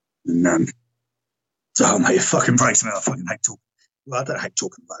 And so, mate, it fucking breaks me. I fucking hate talking. Well, I don't hate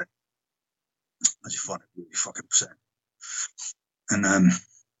talking about it. I just find it really fucking upsetting. And and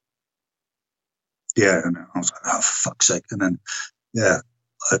I was like, "Oh, for fuck's sake." And then,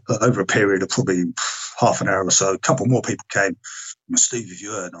 over a period of probably half an hour or so, a couple more people came. "Steve, have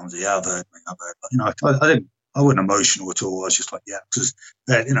you heard?" And I was like, "Yeah, I've heard." But, I wasn't emotional at all. I was just like, "Yeah," because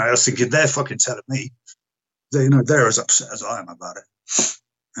I was thinking they're fucking telling me, they're as upset as I am about it.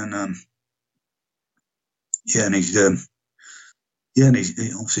 And and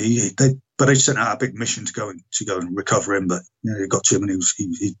he obviously they sent out a big mission to go and recover him, but they got to him and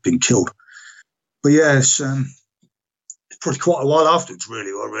he'd been killed. But it's probably quite a while afterwards,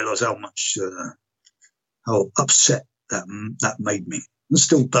 really, I realised how upset that made me. It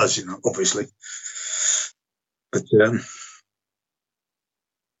still does, obviously. But that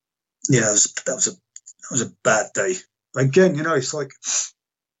was a bad day. But again, it's like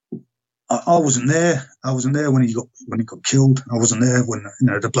I wasn't there. I wasn't there when he got killed. I wasn't there when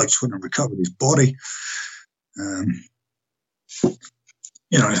the blokes went and recovered his body.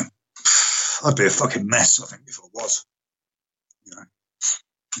 I'd be a fucking mess, I think, if I was.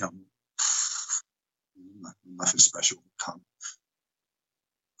 Nothing special. I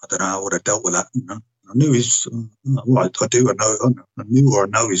don't know how I would have dealt with that. I knew his. I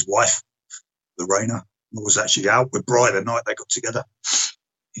know his wife, Lorena. I was actually out with Bry the night they got together.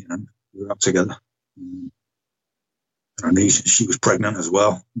 We were up together. And she was pregnant as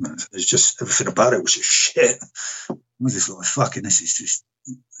well. It's just everything about it was just shit. I was just like, fucking, this is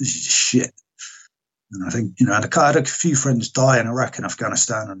just shit. And I think, I had a few friends die in Iraq and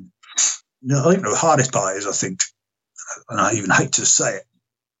Afghanistan. And, I think the hardest part is, I think, and I even hate to say it,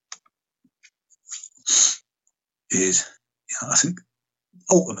 is, I think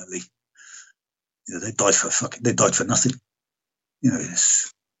ultimately, they died for nothing.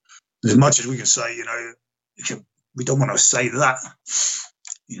 As much as we can say, we don't want to say that.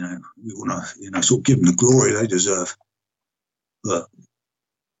 We want to, sort of give them the glory they deserve. But,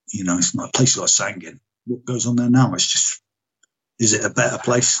 it's not a place like Sangin. What goes on there now? It's just, is it a better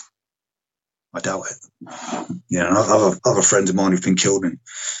place? I doubt it. And other friends of mine who've been killed in,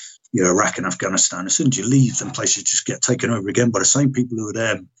 Iraq and Afghanistan. As soon as you leave, them places just get taken over again by the same people who were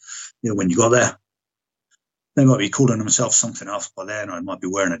there. When you got there, they might be calling themselves something else by then, or they might be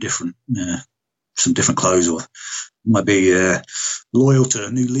wearing some different clothes, or might be loyal to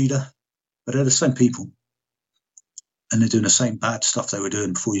a new leader. But they're the same people, and they're doing the same bad stuff they were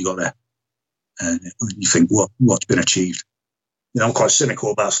doing before you got there. And you think, what's been achieved? I'm quite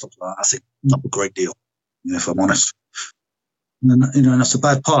cynical about stuff like that. I think not a great deal, if I'm honest. And that's the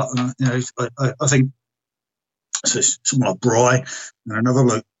bad part. I think so. Someone like Bry and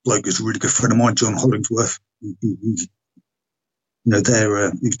another bloke who's a really good friend of mine, John Hollingsworth. We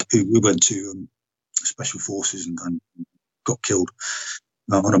went to special forces and got killed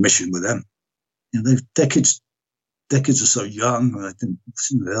on a mission with them. Their kids are so young.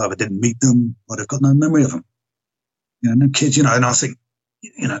 They either didn't meet them or they've got no memory of them. No kids. And I think,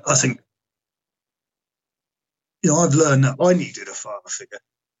 I've learned that I needed a father figure,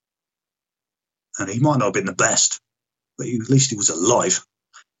 and he might not have been the best, but at least he was alive.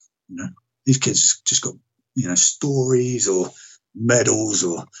 These kids just got, stories or medals,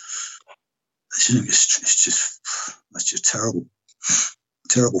 or it's just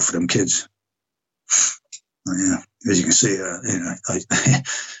terrible for them kids. As you can see,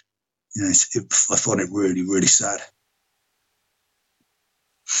 I find it really, really sad.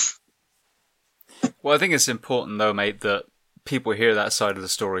 Well, I think it's important, though, mate, that people hear that side of the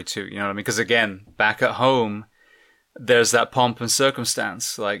story too. You know what I mean? Because again, back at home, there's that pomp and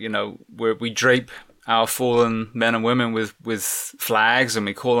circumstance. Like, where we drape our fallen men and women with flags, and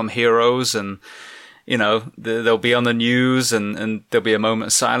we call them heroes, and they'll be on the news, and there'll be a moment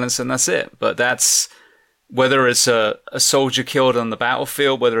of silence, and that's it. But that's whether it's a soldier killed on the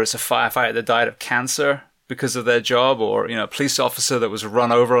battlefield, whether it's a firefighter that died of cancer because of their job, or a police officer that was run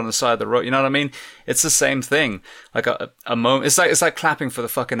over on the side of the road. You know what I mean? It's the same thing. Like a moment. It's like clapping for the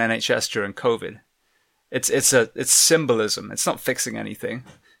fucking NHS during COVID. It's symbolism. It's not fixing anything.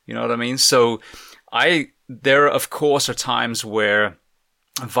 You know what I mean? So there of course are times where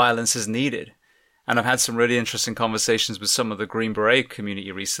violence is needed. And I've had some really interesting conversations with some of the Green Beret community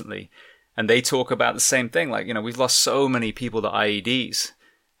recently. And they talk about the same thing. Like, we've lost so many people to IEDs.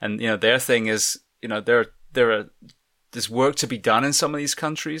 And, their thing is, there's work to be done in some of these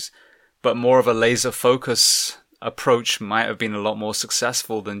countries, but more of a laser focus approach might have been a lot more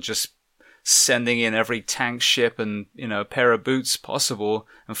successful than just sending in every tank, ship, and pair of boots possible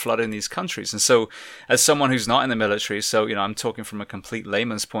and flooding these countries. And so, as someone who's not in the military, so I'm talking from a complete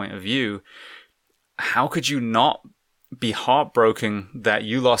layman's point of view, how could you not be heartbroken that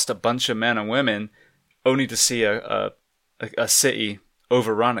you lost a bunch of men and women only to see a city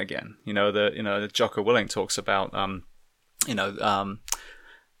overrun again? The Jocko Willink talks about blanking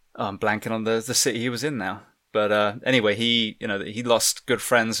on the city he was in now. But anyway, he lost good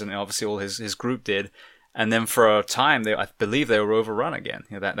friends, and obviously all his group did. And then for a time, I believe they were overrun again.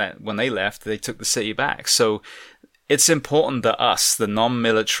 That when they left, they took the city back. So it's important that us, the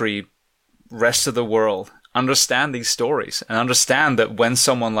non-military rest of the world, understand these stories and understand that when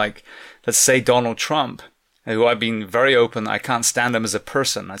someone like, let's say, Donald Trump, who I've been very open, I can't stand him as a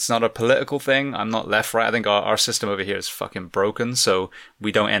person. It's not a political thing. I'm not left, right. I think our system over here is fucking broken, so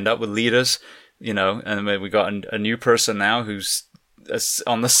we don't end up with leaders, and we got a new person now who's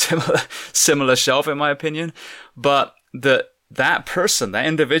on the similar shelf, in my opinion. But that person, that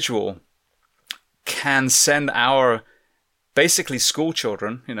individual, can send our basically school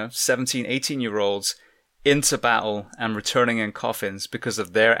children, 17, 18-year-olds, into battle and returning in coffins because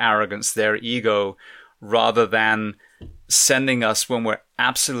of their arrogance, their ego, rather than sending us when we're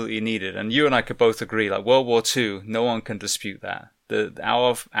absolutely needed. And you and I could both agree, like World War II, no one can dispute that.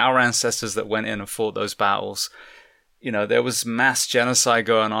 Our ancestors that went in and fought those battles, there was mass genocide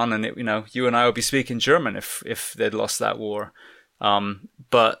going on, and you and I would be speaking German if they'd lost that war.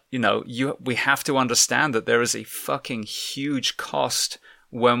 But we have to understand that there is a fucking huge cost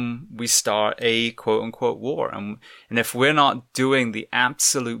when we start a quote unquote war. And if we're not doing the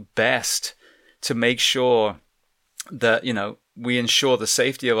absolute best to make sure that, we ensure the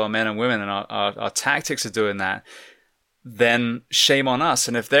safety of our men and women, and our tactics are doing that, then shame on us.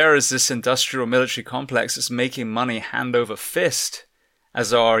 And if there is this industrial military complex that's making money hand over fist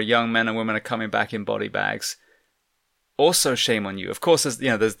as our young men and women are coming back in body bags, also shame on you. Of course, it's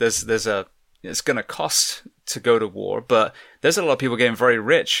going to cost to go to war, but there's a lot of people getting very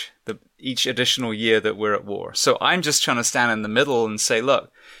rich each additional year that we're at war. So I'm just trying to stand in the middle and say,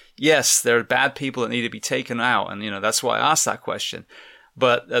 look, yes, there are bad people that need to be taken out. And, that's why I asked that question.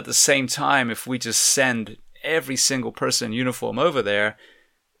 But at the same time, if we just send every single person in uniform over there,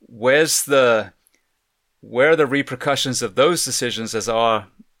 where are the repercussions of those decisions as our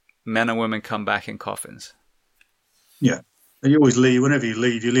men and women come back in coffins? Yeah. And you always leave, whenever you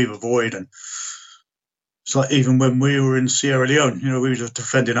leave a void. And it's like, even when we were in Sierra Leone, we were just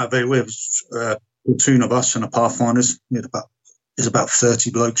defending that very well. A platoon of us and the Pathfinders. There's about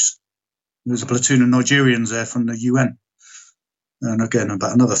 30 blokes. There was a platoon of Nigerians there from the UN. And again,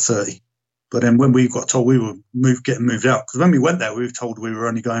 about another 30. But then when we got told we were getting moved out, because when we went there, we were told we were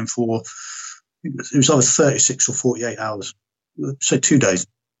only going for, it was either 36 or 48 hours. So 2 days.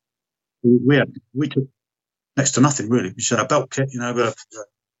 We took next to nothing, really. We just had our belt kit,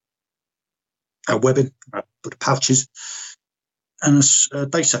 our webbing, the pouches, and a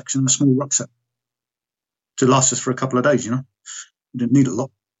day sack and a small rucksack to last us for a couple of days, We didn't need a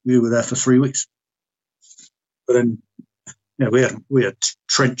lot. We were there for 3 weeks. But then, we had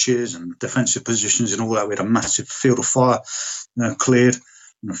trenches and defensive positions and all that. We had a massive field of fire cleared,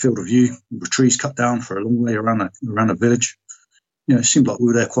 and a field of view, with trees cut down for a long way around the village. It seemed like we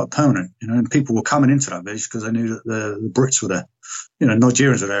were there quite permanent, and people were coming into that village because they knew that the Brits were there.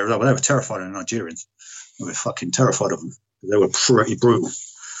 Nigerians were there. They were terrified of the Nigerians. They were fucking terrified of them. They were pretty brutal,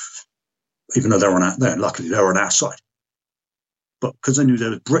 even though they were on there. Luckily, they were on our side. But because they knew there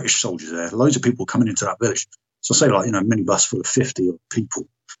were British soldiers there, loads of people coming into that village. So say like, minibus full of 50 odd people.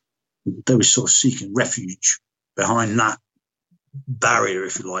 They were sort of seeking refuge behind that barrier,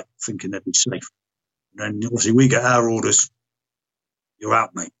 if you like, thinking they'd be safe. And then obviously we get our orders. You're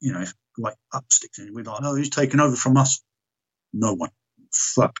out, mate. Like up sticks. And we're like, oh, who's taking over from us? No one.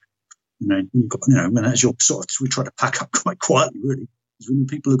 Fuck. When that's your sort of, we try to pack up quite quietly, really. Because when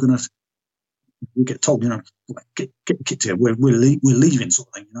people are going to, we get told, get the kit here. We're leaving, sort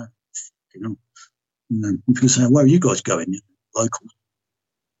of thing, And then people say, where are you guys going? Local.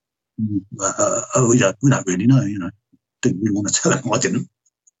 We don't really know, Didn't really want to tell them. I didn't.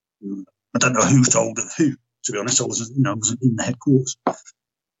 I don't know who told who. To be honest, I wasn't in the headquarters.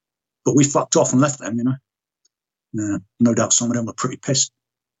 But we fucked off and left them, No doubt some of them were pretty pissed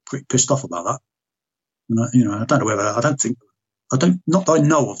off about that. I don't know whether, not that I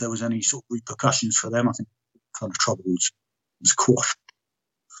know of, there was any sort of repercussions for them. I think kind of trouble was quashed.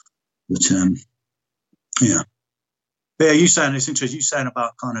 But, yeah. But yeah, it's interesting, you saying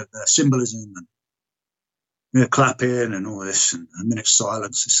about kind of symbolism and clapping and all this and a minute's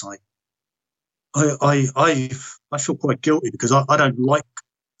silence. It's like, I feel quite guilty because I don't like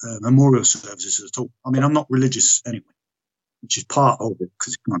memorial services at all. I mean, I'm not religious anyway, which is part of it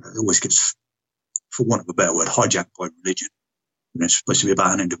because it always gets, for want of a better word, hijacked by religion. It's supposed to be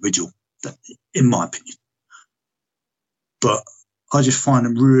about an individual, in my opinion. But I just find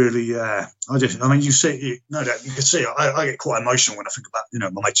them really, you see, no doubt, you can see, I get quite emotional when I think about,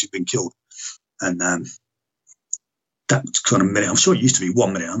 my mates who've been killed. And that kind of minute, I'm sure it used to be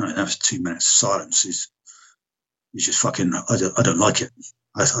 1 minute. I know that was 2 minutes of silence is just fucking, I don't like it.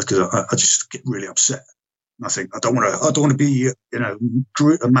 I just get really upset. And I think I don't want to be,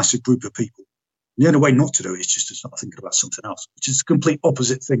 a massive group of people. And the only way not to do it is just to start thinking about something else, which is the complete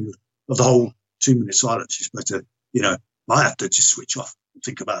opposite thing of the whole 2 minute silence. You're supposed to, I have to just switch off and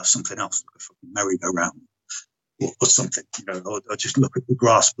think about something else, like a fucking merry-go-round or something, or just look at the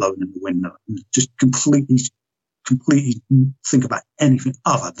grass blowing in the wind and just completely think about anything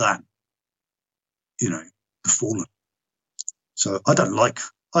other than, the fallen. So I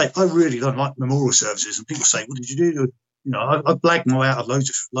really don't like memorial services. And people say, what did you do? I blagged my way out of loads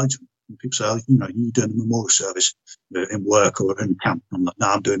of them. And people say, you doing a memorial service in work or in camp. I'm like, no,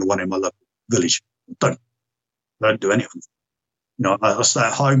 I'm doing the one in my local village. I don't do any of them. I stay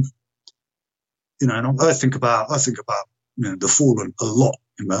at home, and I think about, the fallen a lot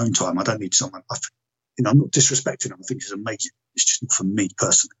in my own time. I don't need someone, I'm not disrespecting them. I think it's amazing. It's just not for me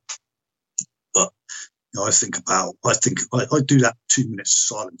personally. But, I do that 2 minutes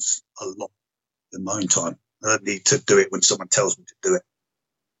silence a lot in my own time. I don't need to do it when someone tells me to do it.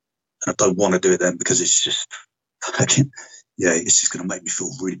 And I don't want to do it then because it's just, yeah, it's just going to make me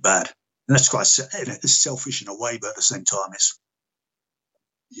feel really bad. And that's quite it's selfish in a way, but at the same time, it's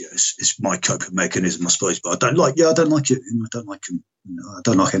my coping mechanism, I suppose. But I don't like it. I don't like I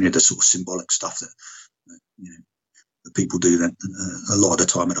don't like any of the sort of symbolic stuff that that people do. Then a lot of the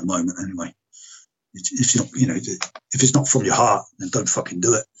time at the moment, anyway. If you're not, if it's not from your heart, then don't fucking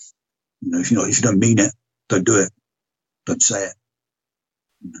do it. If you don't mean it, don't do it. Don't say it.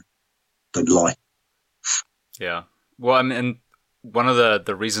 Don't lie. Yeah. Well, I mean, one of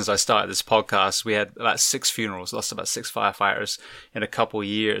the reasons I started this podcast, we had about 6 funerals, lost about 6 firefighters in a couple of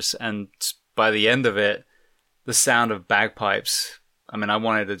years. And by the end of it, the sound of bagpipes, I mean, I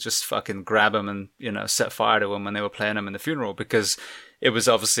wanted to just fucking grab them and, set fire to them when they were playing them in the funeral, because it was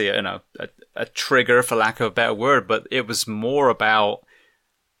obviously, a trigger, for lack of a better word, but it was more about,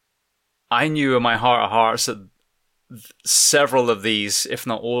 I knew in my heart of hearts that several of these, if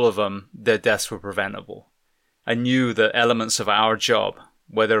not all of them, their deaths were preventable. I knew the elements of our job,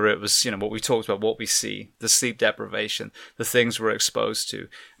 whether it was, what we talked about, what we see, the sleep deprivation, the things we're exposed to.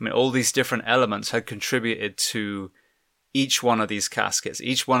 I mean, all these different elements had contributed to each one of these caskets,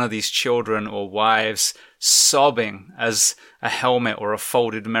 each one of these children or wives sobbing as a helmet or a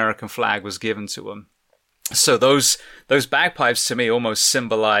folded American flag was given to them. So those bagpipes to me almost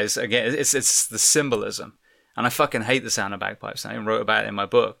symbolize, again, it's the symbolism. And I fucking hate the sound of bagpipes. I even wrote about it in my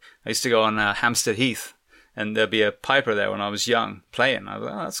book. I used to go on Hampstead Heath, and there'd be a piper there when I was young playing. I was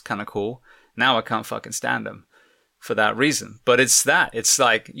like, oh, that's kind of cool. Now I can't fucking stand them for that reason. But it's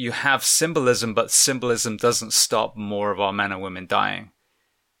like you have symbolism, but symbolism doesn't stop more of our men and women dying.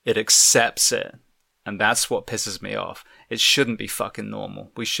 It accepts it. And that's what pisses me off. It shouldn't be fucking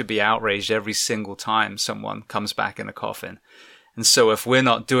normal. We should be outraged every single time someone comes back in a coffin. And so if we're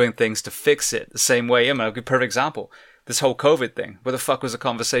not doing things to fix it the same way, a good perfect example, this whole COVID thing, where the fuck was a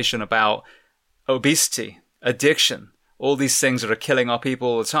conversation about obesity, addiction, all these things that are killing our people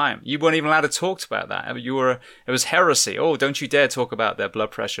all the time? You weren't even allowed to talk about that. I mean, it was heresy. Oh, don't you dare talk about their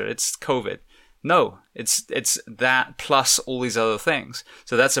blood pressure. It's COVID. No, it's that plus all these other things.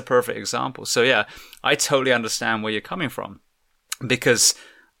 So that's a perfect example. So yeah, I totally understand where you're coming from, because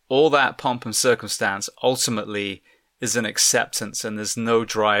all that pomp and circumstance ultimately is an acceptance, and there's no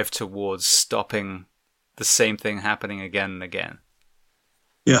drive towards stopping the same thing happening again and again.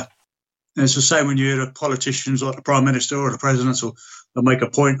 Yeah. And it's the same when you hear the politicians like the Prime Minister or the President, they'll make a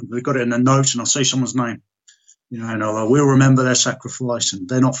point, they've got it in their notes, and I'll say someone's name. And we'll remember their sacrifice, and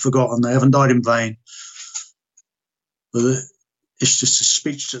they're not forgotten. They haven't died in vain. But it's just a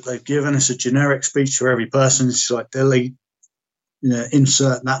speech that they've given. It's a generic speech for every person. It's like delete,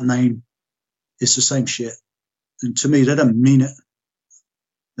 insert that name. It's the same shit. And to me, they don't mean it.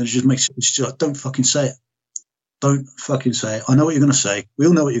 And it just makes it, it's just like, don't fucking say it. Don't fucking say it. I know what you're going to say. We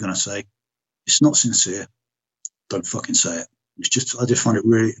all know what you're going to say. It's not sincere. Don't fucking say it. It's just, I just find it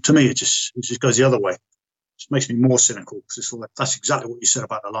really, to me, it just goes the other way. It makes me more cynical, because it's like, that's exactly what you said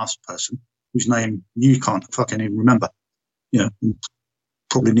about the last person whose name you can't fucking even remember.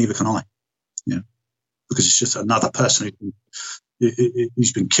 Probably neither can I. Because it's just another person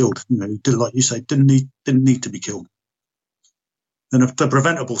who's been killed. Like you say, didn't need to be killed. And the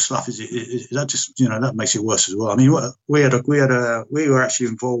preventable stuff is that just that makes it worse as well. I mean, we were actually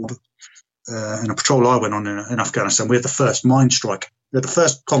involved in a patrol I went on in Afghanistan. We had the first mine strike. We had the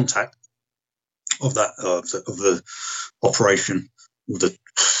first contact of the operation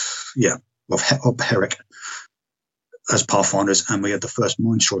of Herrick as pathfinders, and we had the first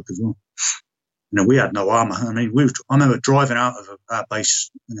mine strike as well. We had no armour. I mean, I remember driving out of our base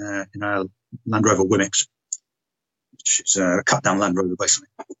in our Land Rover Wimmix, which is a cut-down Land Rover, basically,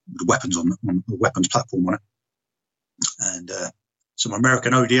 with weapons on the weapons platform on it. And some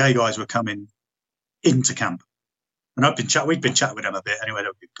American ODA guys were coming into camp. And we'd been chatting with them a bit anyway, they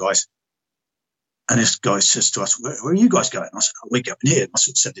were good guys. And this guy says to us, where are you guys going? And I said, we're going here. And I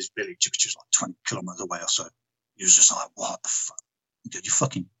said this village, which was like 20 kilometres away or so. He was just like, what the fuck? You're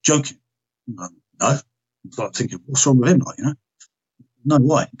fucking joking. I'm like, no. I was like thinking, what's wrong with him? No,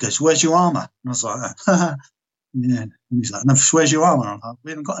 why? He goes, where's your armour? And I was like, yeah. And he's like, no, where's your armour? I'm like,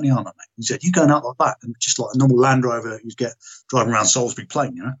 we haven't got any armour, mate. He said, you going out like that? And just like a normal Land Rover that you'd get driving around Salisbury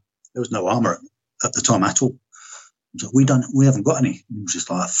Plain, there was no armour at the time at all. He was like, we haven't got any. And he was just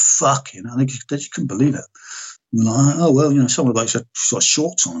like, fuck, they just couldn't believe it. And we're like, oh, well, some of the blokes had sort of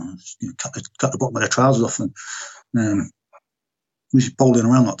shorts on, cut the bottom of their trousers off, and we just bowled in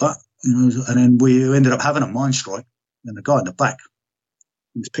around like that. And then we ended up having a mine strike, and the guy in the back,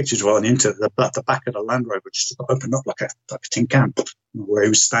 there's pictures right on the internet, the back of the Land Rover just opened up like a tin can where he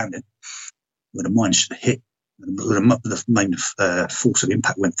was standing, where the mine just hit, the main force of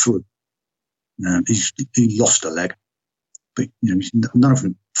impact went through. He lost a leg, but none of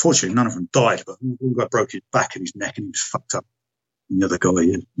them. Fortunately, none of them died. But one guy broke his back and his neck, and he was fucked up. And the other guy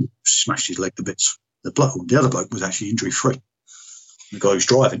smashed his leg to bits. The other bloke was actually injury free. The guy who was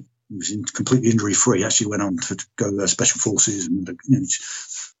driving, he was completely injury free. He actually went on to go special forces, and I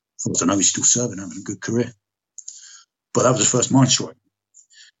don't know, he's still serving, having a good career. But that was his first mine strike.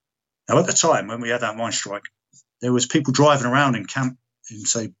 Now, at the time when we had that mine strike, there was people driving around in camp in,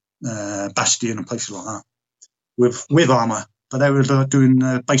 say, Bastion and places like that with armour, but they were doing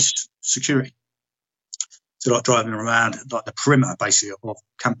base security. So like driving around like the perimeter, basically, of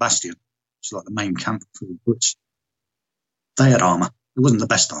Camp Bastion, which is like the main camp for the Brits. They had armour. It wasn't the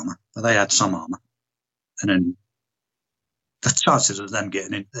best armour, but they had some armour. And then the chances of them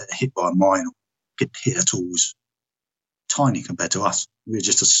getting hit by a mine or getting hit at all was tiny compared to us. We were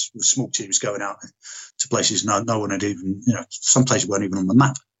just a small teams going out to places no one had even, some places weren't even on the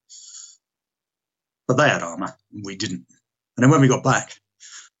map. But they had armour and we didn't. And then when we got back,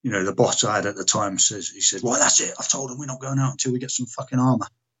 the boss I had at the time said, well, that's it. I've told them we're not going out until we get some fucking armour.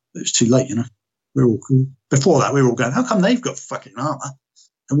 But it was too late, We're all cool. Before that, we were all going, how come they've got fucking armour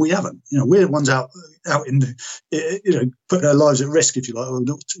and we haven't? We're the ones out in the, putting our lives at risk, if you like, or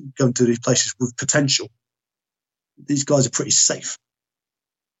not going to these places with potential. These guys are pretty safe.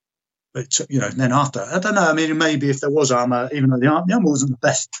 But, then after, I don't know, I mean, maybe if there was armour, even though the armour wasn't the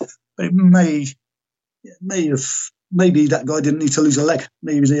best, but it may have, maybe that guy didn't need to lose a leg.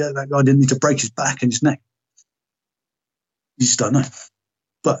 Maybe that guy didn't need to break his back and his neck. You just don't know.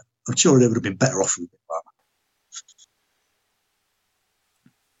 But I'm sure they would have been better off with a bit of armour.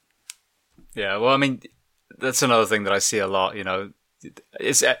 Yeah, well, I mean, that's another thing that I see a lot,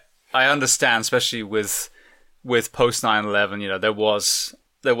 I understand, especially with post 9/11,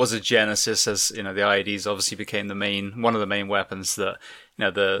 there was a genesis as, the IEDs obviously became one of the main weapons that,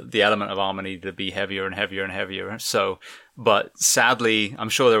 the element of armor needed to be heavier and heavier and heavier. So, but sadly, I'm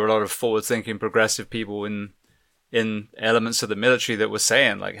sure there were a lot of forward-thinking, progressive people in elements of the military that were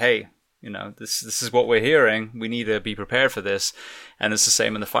saying like, hey, this is what we're hearing. We need to be prepared for this. And it's the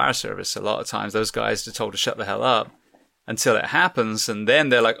same in the fire service. A lot of times those guys are told to shut the hell up until it happens. And then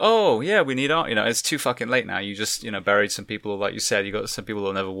they're like, oh yeah, we need it's too fucking late now. You just, buried some people, like you said, you got some people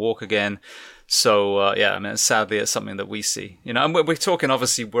who'll never walk again. So, yeah, I mean, sadly, it's something that we see, and we're talking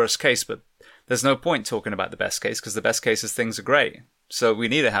obviously worst case, but there's no point talking about the best case because the best case is things are great. So we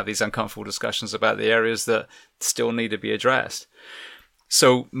need to have these uncomfortable discussions about the areas that still need to be addressed.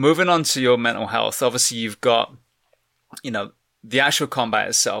 So moving on to your mental health, obviously you've got, the actual combat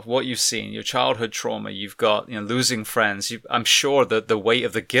itself, what you've seen, your childhood trauma, you've got, losing friends. I'm sure that the weight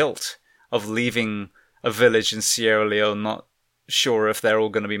of the guilt of leaving a village in Sierra Leone, not sure if they're all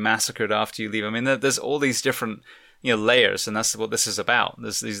going to be massacred after you leave. I mean, there's all these different, layers, and that's what this is about.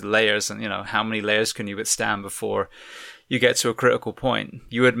 There's these layers, and, how many layers can you withstand before you get to a critical point?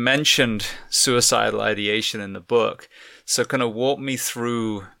 You had mentioned suicidal ideation in the book. So kind of walk me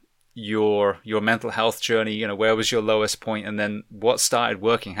through your mental health journey. Where was your lowest point, and then what started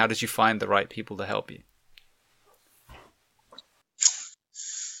working? How did you find the right people to help you?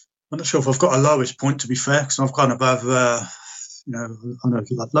 I'm not sure if I've got a lowest point, to be fair, because I've kind of have, I know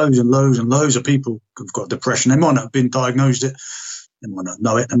like loads and loads and loads of people who've got depression. They might not have been diagnosed it. They might not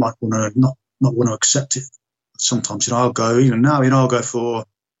know it. They might want to not want to accept it. Sometimes, I'll go, even now, I'll go for,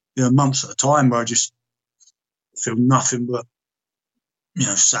 months at a time where I just feel nothing but,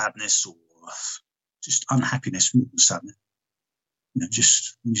 sadness or just unhappiness more than sadness. You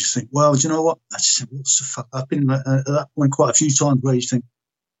just think, well, do you know what? What's the fuck? I've been at that point quite a few times where you think,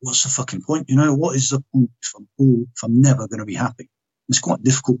 what's the fucking point? What is the point if I'm never going to be happy? It's quite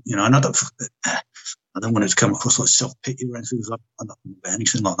difficult, and I don't want it to come across like self-pity or anything. I'm not going to be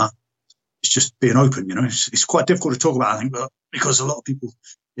anything like that. It's just being open, It's quite difficult to talk about, I think, but because a lot of people,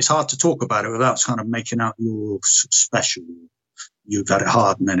 it's hard to talk about it without kind of making out you're special. You've had it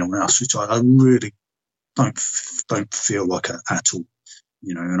harder than anyone else, which I really don't feel like it at all,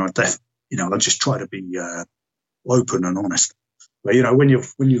 And I just try to be open and honest. But when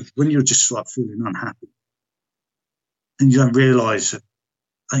you're just like feeling unhappy, and you don't realise that,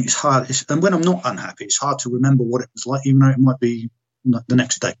 I think it's hard. And when I'm not unhappy, it's hard to remember what it was like, even though it might be the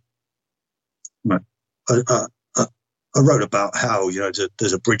next day. I wrote about how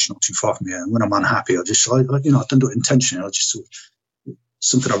there's a bridge not too far from here, and when I'm unhappy, I don't do it intentionally. I just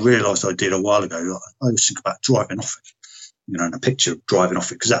something I realised I did a while ago. I always think about driving off it, and a picture of driving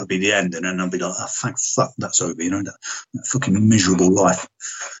off it, because that would be the end, and then I'll be like, oh, thank fuck that's over, that fucking miserable life.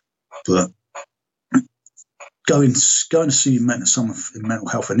 But going to see someone in mental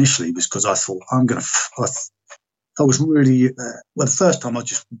health initially was because I thought I was really the first time I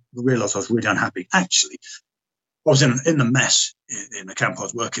just realised I was really unhappy. Actually, I was in the mess in the camp I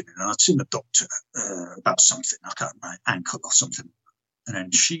was working in, and I'd seen the doctor about something. I can't remember, ankle or something. And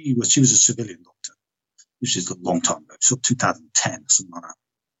then she was a civilian doctor. This is a long time ago, so 2010 or something like that.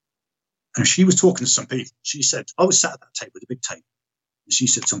 And she was talking to some people. She said, I was sat at that table, the big table, and she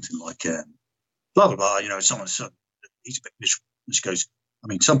said something like, blah, blah, blah, you know, someone said, he's a bit miserable. And she goes, I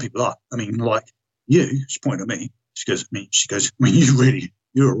mean, some people are. I mean, like you, she pointed at me. She goes, you really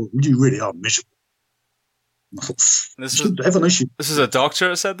are miserable. And I thought, this is a doctor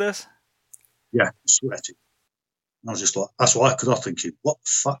that said this? Yeah, I swear to you. And I was just like, that's why, because I was thinking, what the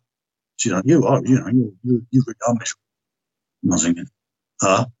fuck? She's like, you really are miserable. And I was thinking,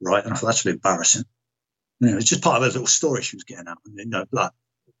 right. And I thought, that's really embarrassing. You know, it's just part of a little story she was getting out. And, you know, like,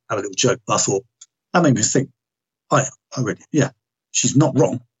 have a little joke. But I thought, that made me think, I really, yeah, she's not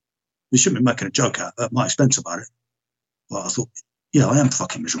wrong. We shouldn't be making a joke at my expense about it. But I thought, yeah, I am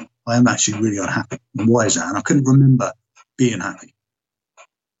fucking miserable. I am actually really unhappy. And why is that? And I couldn't remember being happy.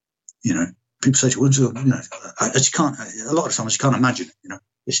 You know, people say, well, you know, a lot of times you can't imagine it, you know.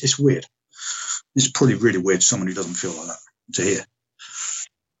 It's weird. It's probably really weird, someone who doesn't feel like that, to hear.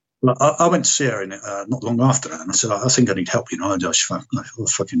 But I went to see her not long after that, and I said, I think I need help, you know. I am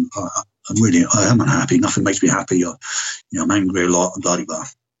unhappy. Nothing makes me happy. You know, I'm angry a lot, and blah, blah, blah.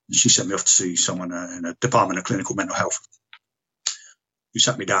 And she sent me off to see someone in a department of clinical mental health, who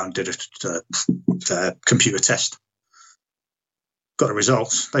sat me down and did a computer test. Got the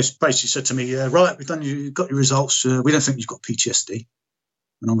results. They basically said to me, right, you've got your results. We don't think you've got PTSD.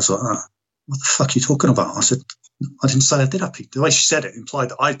 And I was like, what the fuck are you talking about? I said, I didn't say I did have PTSD. The way she said it implied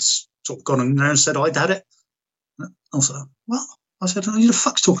that I'd sort of gone in there and said I'd had it. And I was like, well, I said, who the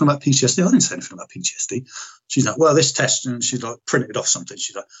fuck's talking about PTSD? I didn't say anything about PTSD. She's like, well, this test, and she's like, printed off something.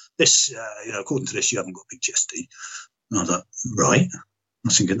 She's like, this, you know, according to this, you haven't got PTSD. And I was like, right. I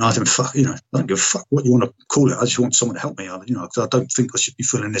was thinking, I don't give a fuck what you want to call it. I just want someone to help me. You know, because I don't think I should be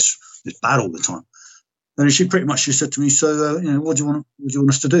feeling this bad all the time. And she said to me, so, you know, what do you want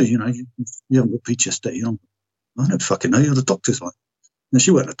us to do? You know, you haven't got PTSD. You know, I don't fucking know. You're the doctor's like. And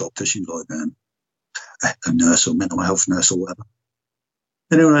she wasn't a doctor. She was like a nurse or mental health nurse or whatever.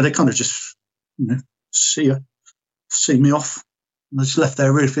 And anyway, they kind of just, you know, see me off. And I just left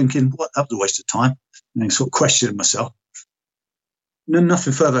there really thinking, what, that was a waste of time. And then sort of questioning myself. And then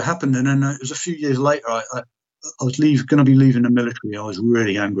nothing further happened. And then it was a few years later, I was going to be leaving the military. I was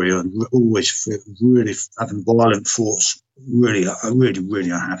really angry and always really having violent thoughts, really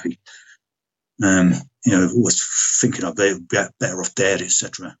unhappy. You know, always thinking I'd be better off dead,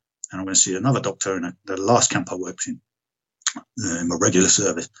 etc. And I went to see another doctor in the last camp I worked in my regular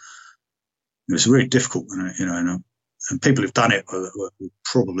service. It was really difficult, you know, and people who've done it will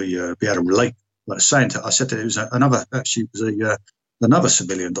probably be able to relate. Like I said to him, it was another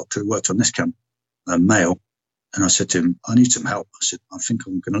civilian doctor who worked on this camp, a male. And I said to him, I need some help. I said, I think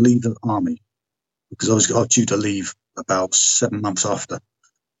I'm going to leave the army, because I was due to leave about 7 months after.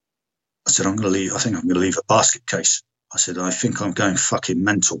 I said, I think I'm going to leave a basket case. I said, I think I'm going fucking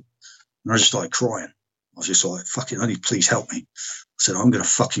mental. And I just started crying. I was just like, fucking, I need, please help me. I said, I'm going to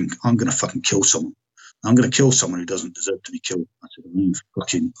fucking kill someone. I'm going to kill someone who doesn't deserve to be killed. I said,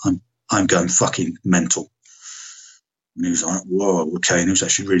 I'm going fucking mental. And he was like, whoa, okay. And he was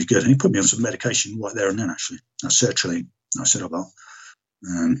actually really good. And he put me on some medication right there and then, actually. That sertraline I said about.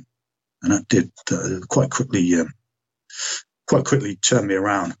 And that did quite quickly turn me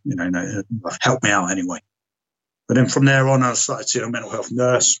around, you know, helped me out anyway. But then from there on, I started seeing a mental health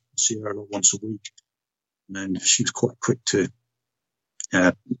nurse, see her once a week. And then she was quite quick to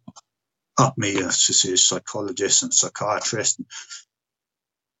up me to see a psychologist and psychiatrist.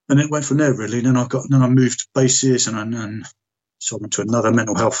 And it went from there, really. Then I moved bases, and so I went to another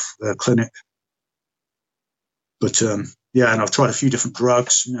mental health clinic. But and I've tried a few different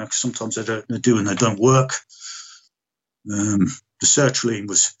drugs. You know, 'cause sometimes they do and they don't work. The sertraline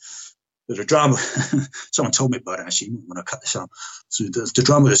was the drama. Someone told me about it actually when I cut this up. So the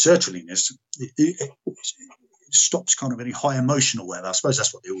drama with the sertraline is it stops kind of any high emotional weather. I suppose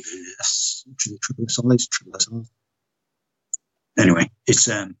that's what they all do. That's triple SI. Anyway, it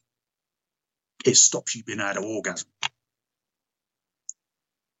stops you being able to orgasm.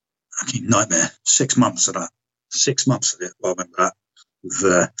 Fucking nightmare. 6 months of that. 6 months of it. I remember that. With,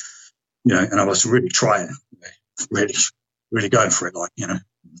 you know, and I was really trying, really going for it. Like, you know,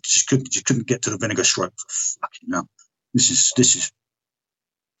 just couldn't get to the vinegar stroke. Fucking hell. This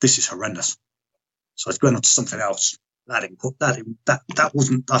is horrendous. So I was going on to something else. That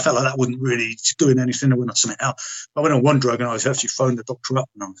wasn't. I felt like that wasn't really doing anything. I went on something else. I went on one drug, and I was actually phoned the doctor up,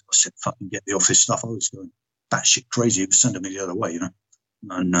 and I said, "Fucking get me off this stuff." I was going batshit crazy. It was sending me the other way, you know.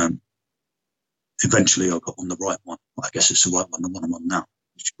 And eventually I got on the right one. I guess it's the right one, the one I'm on now,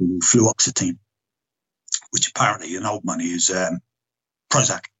 which is called fluoxetine, which apparently in old money is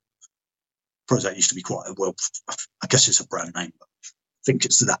Prozac. Prozac used to be quite a well, I guess it's a brand name, but I think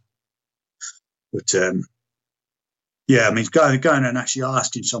it's that. But yeah, I mean, going and actually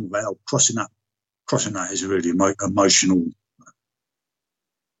asking someone about crossing that is really emotional.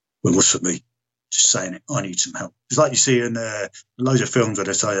 Well, it was for me, just saying it. I need some help. It's like you see in loads of films where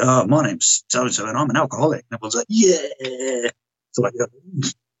they say, "Oh, my name's so and so, and I'm an alcoholic," and everyone's like, "Yeah." It's like,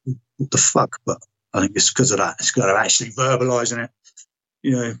 what the fuck? But I think it's because of that. It's kind of actually verbalising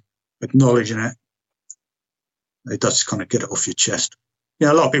it, acknowledging it. It does kind of get it off your chest.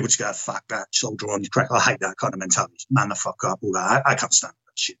 A lot of people just go, "Fuck that, soldier on, you crack." I hate that kind of mentality. Man the fuck up, all that. I can't stand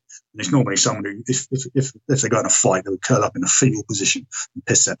that shit. And it's normally someone who, if they go in a fight, they would curl up in a fetal position and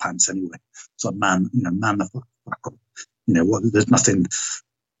piss their pants anyway. It's like, man the fuck up. There's nothing.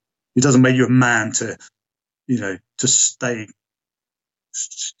 It doesn't make you a man to stay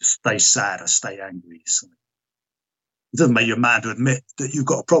sad or stay angry. So it doesn't make you a man to admit that you've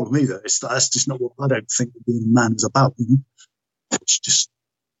got a problem either. That's just not what I don't think that being a man is about. It's just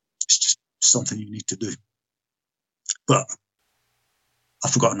something you need to do. But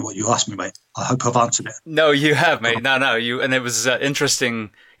I've forgotten what you asked me, mate. I hope I've answered it. No, you have, mate. No, and it was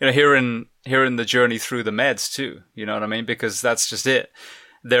interesting, hearing the journey through the meds too. You know what I mean? Because that's just it.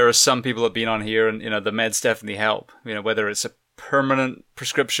 There are some people that have been on here, and the meds definitely help. Whether it's a permanent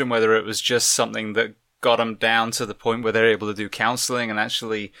prescription, whether it was just something that got them down to the point where they're able to do counseling and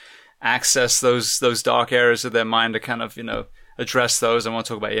actually access those dark areas of their mind to kind of address those. I want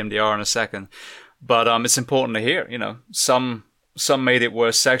to talk about EMDR in a second, but it's important to hear. Some made it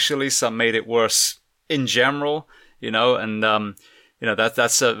worse sexually, some made it worse in general. And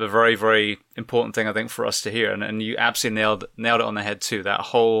that's a very, very important thing I think for us to hear. And you absolutely nailed it on the head too. That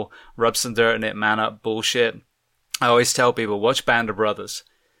whole rub some dirt in it, man up bullshit. I always tell people, watch Band of Brothers.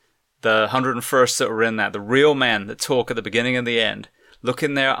 The 101st that were in that, the real men that talk at the beginning and the end. Look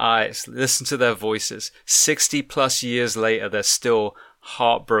in their eyes, listen to their voices. 60 plus years later, they're still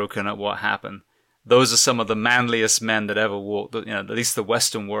heartbroken at what happened. Those are some of the manliest men that ever walked, at least the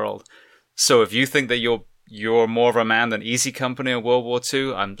Western world. So if you think that you're more of a man than Easy Company in World War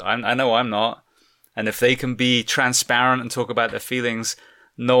II, I know I'm not. And if they can be transparent and talk about their feelings,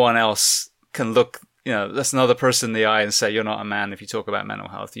 no one else can look, that's another person in the eye and say, you're not a man if you talk about mental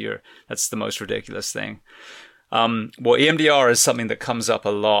health. That's the most ridiculous thing. Well, EMDR is something that comes up a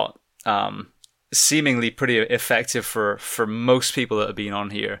lot, seemingly pretty effective for most people that have been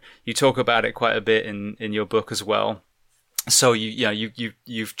on here. You talk about it quite a bit in your book as well. So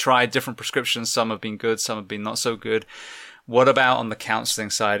you've tried different prescriptions. Some have been good, some have been not so good. What about on the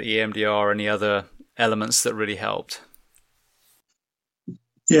counseling side, EMDR, any other elements that really helped?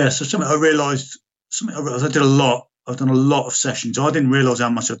 Yeah, so something I realised, I've done a lot of sessions. I didn't realise how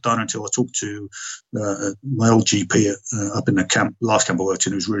much I'd done until I talked to my old GP up in the last camp I worked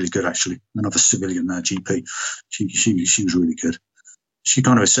in, who was really good, actually. Another civilian GP. She was really good. She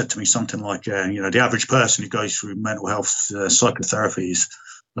kind of said to me something like, the average person who goes through mental health psychotherapy is,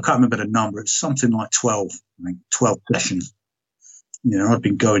 I can't remember the number, it's something like 12 sessions. I've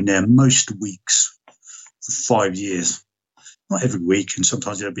been going there most weeks for 5 years. Not every week, and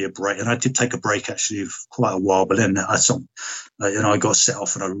sometimes there'd be a break. And I did take a break actually for quite a while, but then I got set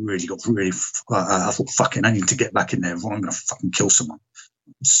off, and I thought, fucking, I need to get back in there. I'm going to fucking kill someone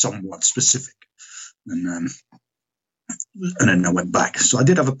specific, and then I went back. So I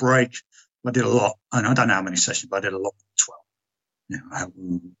did have a break. I did a lot, and I don't know how many sessions, but I did a lot. 12. I have a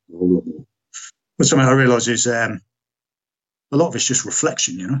lot more. But something I realised is a lot of it's just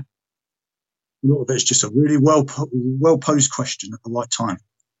reflection. A lot of it is just a really well posed question at the right time.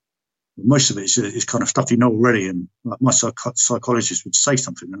 Most of it is kind of stuff you know already, and like my psychologist would say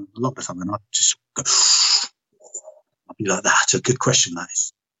something, and a lot of the time, and I'd just go, I'd be like, "That's a good question. That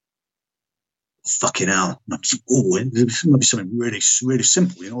is fucking hell." And I'm just, it might be something really, really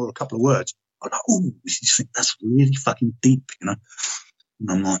simple, or a couple of words. I'm like, "Oh, you think that's really fucking deep," And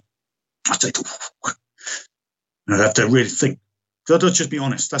I'm like, I take, and I'd have to really think. I'll just be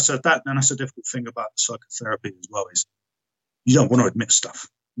honest. That's a difficult thing about psychotherapy as well, is you don't want to admit stuff.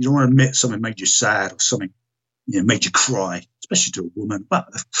 You don't want to admit something made you sad or something made you cry, especially to a woman. Well,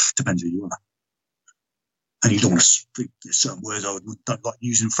 it depends who you are. And you don't want to speak certain words I don't like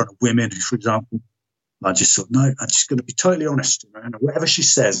using in front of women, for example. I just thought, no, I'm just going to be totally honest. And whatever she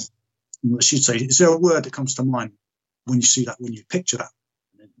says, what she'd say, is there a word that comes to mind when you see that, when you picture that?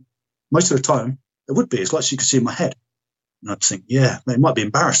 Most of the time, it would be. It's like she could see in my head. And I'd think, yeah, it might be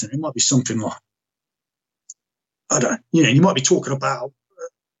embarrassing. It might be something like, I don't know, you might be talking about,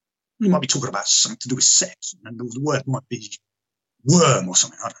 we might be talking about something to do with sex, and the word might be worm or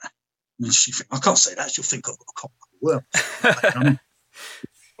something. I don't know. And she think, I can't say that. She'll think I've got a cock like a worm.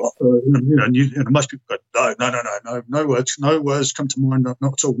 Most people go, no words come to mind, not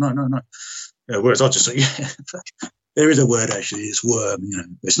at all. No. Whereas I just say, yeah, there is a word actually. It's worm.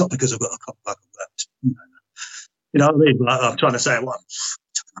 It's not because I've got a cock like a worm. You know what I mean? Like, I'm trying to say, well,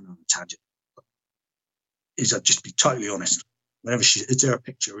 I'm on a tangent. Is I'd just be totally honest. Whenever is there a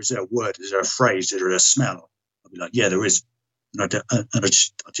picture? Is there a word? Is there a phrase? Is there a smell? I'll be like, yeah, there is. And I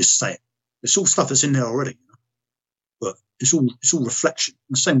just say it. It's all stuff that's in there already, but it's all reflection.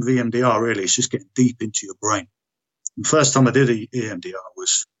 And the same with EMDR, really. It's just getting deep into your brain. And the first time I did EMDR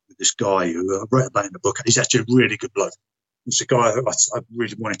was with this guy who I wrote about in the book. He's actually a really good bloke. It's a guy who I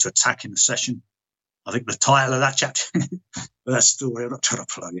really wanted to attack in the session. I think the title of that chapter, that story, I'm not trying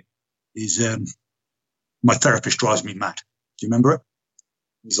to plug it, is My Therapist Drives Me Mad. Do you remember it?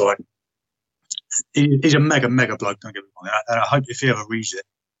 He's like, he's a mega bloke, don't get me wrong. And I hope if he ever reads it,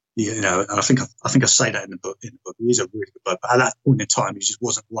 and I think I say that in the book. He is a really good bloke. But at that point in time, he just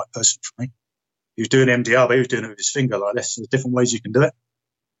wasn't the right person for me. He was doing MDR, but he was doing it with his finger like this. There's different ways you can do it.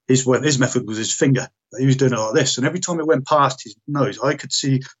 His method was his finger, but he was doing it like this. And every time it went past his nose, I could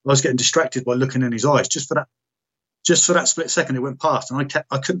see I was getting distracted by looking in his eyes. Just for that split second, it went past, and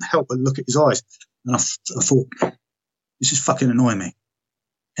I couldn't help but look at his eyes. And I thought, this is fucking annoying me.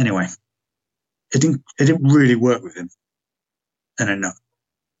 Anyway, it didn't really work with him. And then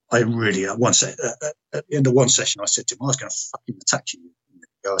I really, at the end of one session, I said to him, I was going to fucking attack you.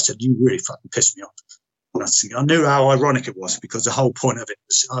 I said, you really fucking pissed me off. And I knew how ironic it was, because the whole point of it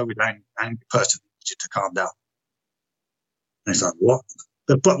was I was an angry person who needed to calm down. And he's like, what?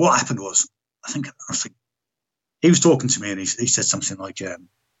 But what happened was, I think he was talking to me, and he said something like,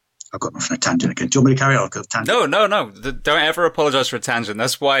 I've got nothing, a tangent again. Do you want me to carry on? No. Don't ever apologize for a tangent.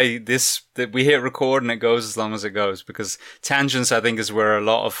 That's why we hit record and it goes as long as it goes, because tangents, I think, is where a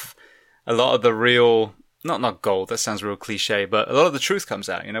lot of the real, not gold, that sounds real cliche, but a lot of the truth comes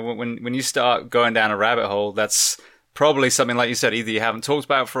out. When you start going down a rabbit hole, that's probably something, like you said, either you haven't talked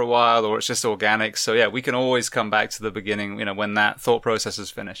about for a while or it's just organic. So yeah, we can always come back to the beginning, when that thought process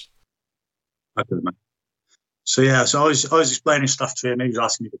is finished. Okay, man. So I was explaining stuff to him. He was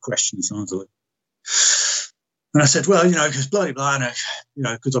asking me the questions, and I was like, and I said, well, because bloody blah,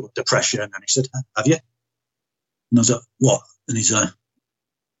 because I've got depression. And he said, have you? And I was like, what? And he's like,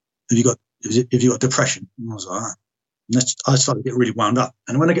 have you got depression? And I was like, and I started to get really wound up.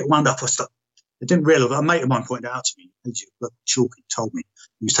 And when I get wound up, I didn't realise. A mate of mine pointed out to me, Chalky told me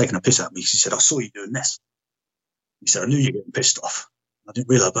he was taking a piss at me. He said, I saw you doing this. He said, I knew you were getting pissed off. I didn't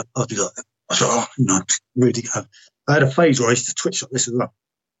realise, but I'd be like, I thought, really. I had a phase where I used to twitch like this as well.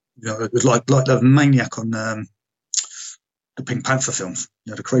 It was like the maniac on the Pink Panther films.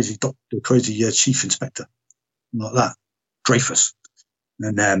 The crazy chief inspector, like that, Dreyfus.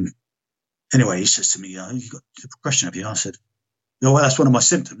 And anyway, he says to me, "You got depression, have you?" I said, well, that's one of my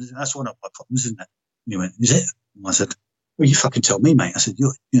symptoms. That's one of my problems, isn't it? And he went, "Is it?" And I said, "Well, you fucking tell me, mate." I said,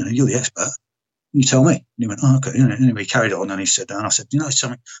 "You're the expert. You tell me." And he went, "Oh, okay." Anyway, he carried on, and he said, and I said,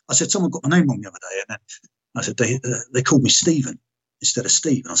 something? I said, someone got my name wrong the other day. And then I said, they called me Stephen instead of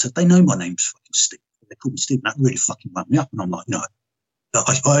Steve. And I said, they know my name's fucking Steve. They called me Stephen. That really fucking wound me up. And I'm like, no.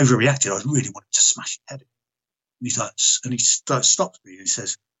 I overreacted. I really wanted to smash his head in. And he's like, and he stops me and he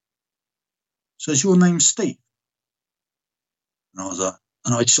says, "So is your name Steve?" And I was like,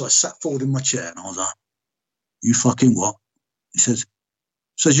 and I sort of sat forward in my chair, and I was like, "You fucking what?" He says,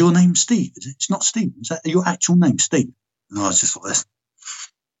 "So is your name Steve? Is it? It's not Steve. Is that your actual name, Steve?" And I was just like this.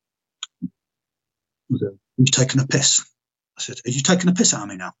 "Are you taking a piss?" I said, "Are you taking a piss out of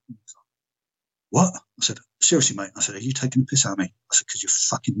me now?" He was like, "What?" I said, "Seriously, mate." I said, "Are you taking a piss out of me?" I said, "Because you're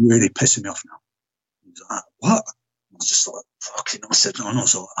fucking really pissing me off now." He was like, "What?" I was just like, fucking, I said, and I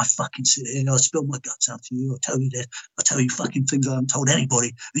was like, I fucking sit here, I spill my guts out to you, I tell you this, I tell you fucking things I haven't told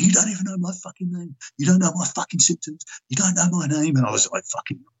anybody, and you don't even know my fucking name, you don't know my fucking symptoms, you don't know my name. And I was like,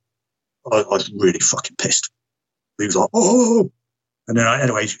 I was really fucking pissed. He was like, oh, and then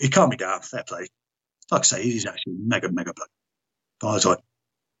anyway, he calmed me down, fair play. Like I say, he's actually mega bloke. But I was like,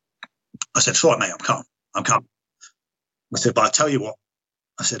 I said, "It's right, mate, I'm calm. I said, but I tell you what,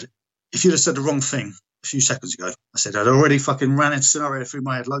 I said, if you'd have said the wrong thing a few seconds ago, I said, I'd already fucking ran a scenario through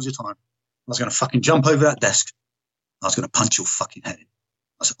my head loads of time. I was going to fucking jump over that desk. I was going to punch your fucking head in."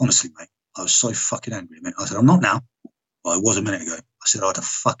 I said, honestly, mate, I was so fucking angry, mate. I said, I'm not now, but I was a minute ago. I said, I'd have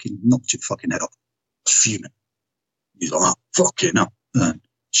fucking knocked your fucking head off. I was fuming. He's like, "Oh, fucking hell."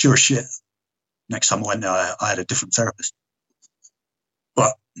 Sure as shit. Next time I went there, I had a different therapist.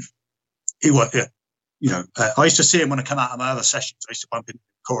 But he was, I used to see him when I come out of my other sessions. I used to bump into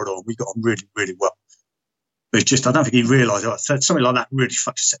him corridor. We got on really, really well. But it's just, I don't think he realised it. Something like that really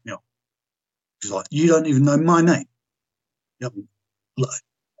fucking set me off. He's like, you don't even know my name. You know, like,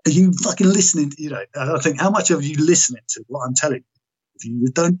 are you fucking listening? You know, I think, how much of you listening to what I'm telling you? If you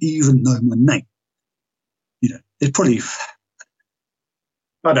don't even know my name, you know, it's probably,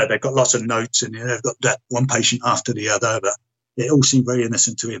 I know they've got lots of notes and, you know, they've got that one patient after the other, but it all seemed very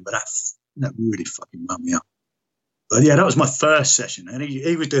innocent to him. But that really fucking wound me up. But yeah, that was my first session. And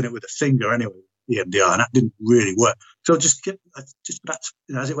he was doing it with a finger anyway, EMDR, and that didn't really work. So you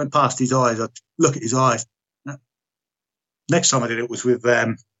know, as it went past his eyes, I'd look at his eyes. Next time I did it was with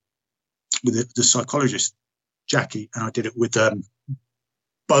the psychologist, Jackie, and I did it with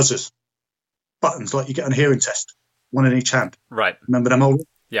buzzers, buttons like you get on a hearing test, one in each hand. Right. Remember them old?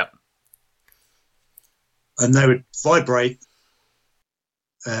 Yeah. And they would vibrate.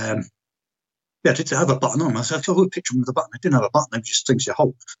 Yeah, did they have a button on? I said, I would picture them with a button. They didn't have a button. They were just things you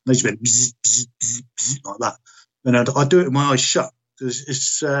hold. They just went bzz, bzz, bzz, bzz, like that. And I do it with my eyes shut.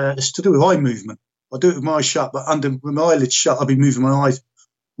 It's to do with eye movement. I do it with my eyes shut, but with my eyelids shut, I'll be moving my eyes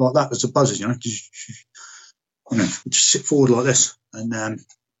like that as the buzzers, you know. Just sit forward like this. And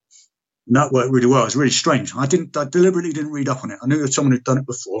that worked really well. It was really strange. I deliberately didn't read up on it. I knew that someone had done it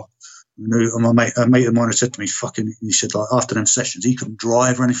before. I knew a mate of mine had said to me, he said, like, after them sessions, he couldn't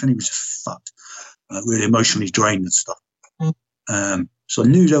drive or anything. He was just fucked, really emotionally drained and stuff. So I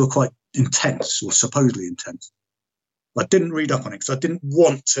knew they were quite intense, or supposedly intense. But I didn't read up on it because I didn't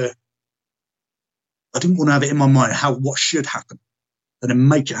want to have it in my mind what should happen and then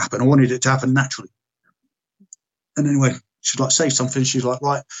make it happen. I wanted it to happen naturally. And anyway, she'd like say something. She's like,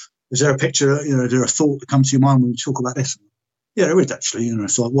 right, is there a picture, you know, is there a thought that comes to your mind when you talk about this? Yeah, there is actually. You know,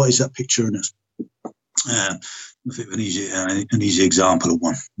 it's like, what is that picture? And it's an easy example of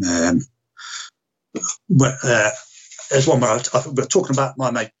one. There's one where I was talking about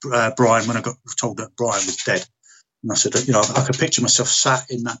my mate Brian when I got told that Brian was dead. And I said, you know, I could picture myself sat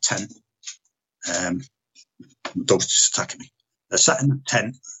in that tent. The dog's just attacking me. I sat in that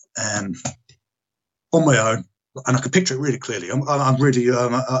tent on my own, and I could picture it really clearly. I'm a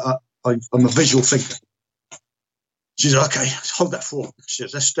visual thinker. She said, okay, hold that thought. She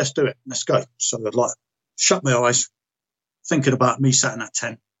said, let's do it. Let's go. So I'd like shut my eyes, thinking about me sat in that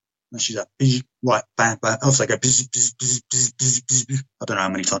tent. And she's like, right, bang, bang. Off I go, bzz, bzz, bzz, bzz, bzz, bzz. I don't know how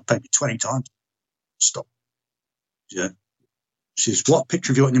many times, maybe 20 times. Stop. Yeah. She says, what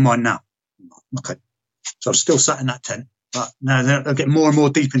picture have you got in your mind now? Okay. So I'm still sat in that tent, but now I get more and more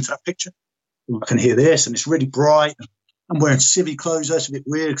deep into that picture. I can hear this, and it's really bright. I'm wearing civvy clothes. That's a bit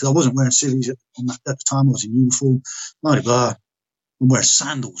weird because I wasn't wearing civvies at the time. I was in uniform. I'm wearing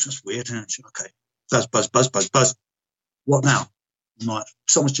sandals. That's weird. Isn't it? Okay. Buzz, buzz, buzz, buzz, buzz. What now? I'm like,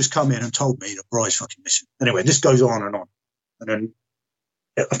 someone's just come in and told me that Brian's fucking missing. Anyway, this goes on. And then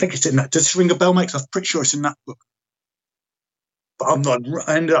I think it's in that. Does this ring a bell, mate? 'Cause I'm pretty sure it's in that book. But I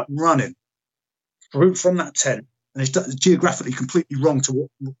ended up running from that tent, and it's geographically completely wrong to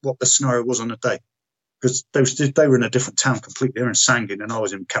what the scenario was on the day, because they were in a different town completely. They were in Sangin, and I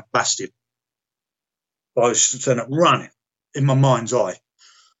was in Camp Bastion. But I was ended up running in my mind's eye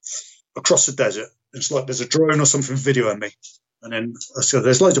across the desert. It's like there's a drone or something videoing me, and then so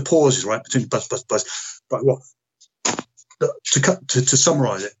there's loads of pauses right between buzz, buzz, buzz. But what to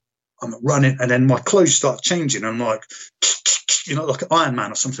summarize it, I'm running, and then my clothes start changing. I'm like, you know, like an Iron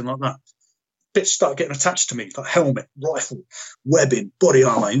Man or something like that. Bits start getting attached to me, like helmet, rifle, webbing, body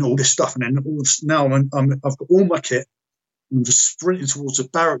armor, all this stuff. And then now I've got all my kit, and I'm just sprinting towards the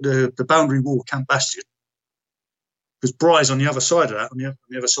boundary wall, Camp Bastion. Because Brian's on the other side of that, on the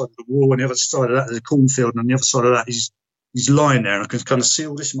other side of the wall, on the other side of that, there's a cornfield, and on the other side of that, he's lying there, and I can kind of see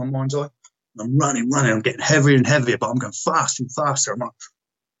all this in my mind's eye. And I'm running, I'm getting heavier and heavier, but I'm going faster and faster. I'm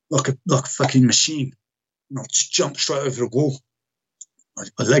like a fucking machine. And I'll just jump straight over the wall.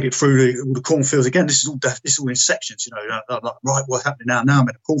 I leg it through all the cornfields again. This is all in sections, you know. I'm like, right, what's happening now? Now I'm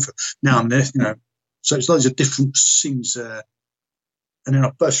in a cornfield. Now I'm there, you know. So it's loads of different scenes. And then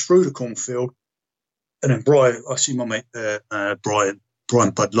I burst through the cornfield, and then Brian, I see my mate Brian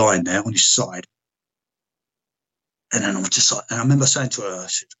Budd lying there on his side. And then I'm just like, and I remember saying to her, I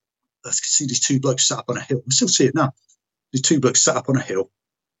said, I can see these two blokes sat up on a hill. I still see it now. These two blokes sat up on a hill,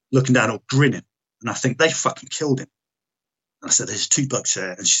 looking down, all grinning. And I think they fucking killed him. And I said, there's two blokes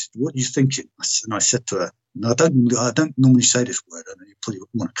there. And she said, what are you thinking? And I said to her, no, I don't normally say this word. I know you probably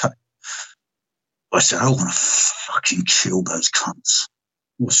want to cut it. I said, I want to fucking kill those cunts.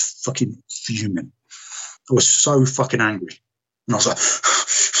 I was fucking fuming. I was so fucking angry. And I was like,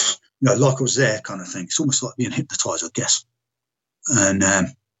 you know, like I was there kind of thing. It's almost like being hypnotized, I guess. And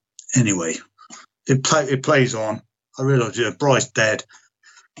anyway, it plays on. I realised, Brian's dead.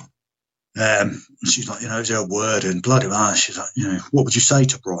 She's like, is there a word? And bloody hell, she's like, what would you say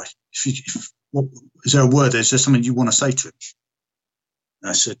to Bryce? Is there a word? Is there something you want to say to him? And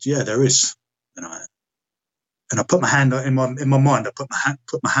I said, yeah, there is. And I put my hand in my mind. I put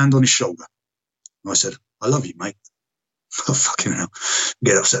my hand on his shoulder. And I said, I love you, mate. Oh, fucking hell.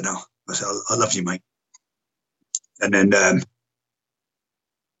 Get upset now. I said, I love you, mate. And then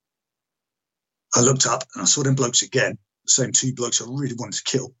I looked up and I saw them blokes again, the same two blokes I really wanted to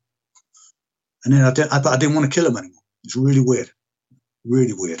kill. And then I didn't want to kill them anymore. It's really weird.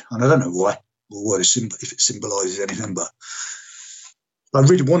 Really weird. And I don't know why, or if it symbolises anything, but I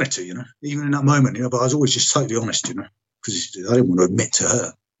really wanted to, even in that moment, but I was always just totally honest, because I didn't want to admit to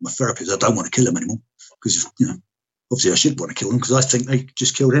her, my therapist, I don't want to kill him anymore, because, obviously I should want to kill him because I think they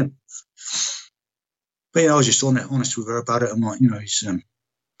just killed him. But, I was just honest with her about it. I'm like, he's,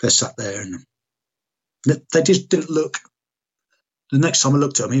 they're sat there and they just didn't look. The next time I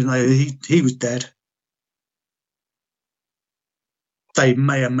looked at him, even though he was dead, they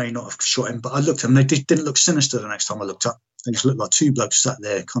may or may not have shot him, but I looked at them, they didn't look sinister the next time I looked up. They just looked like two blokes sat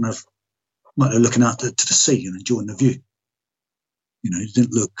there, kind of like they're looking out to the sea and enjoying the view. They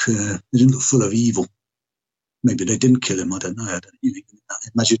didn't look full of evil. Maybe they didn't kill him. I don't know.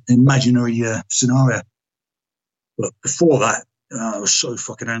 Imaginary scenario. But before that, I was so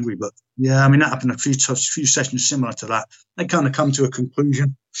fucking angry. But yeah, that happened a few sessions similar to that. They kind of come to a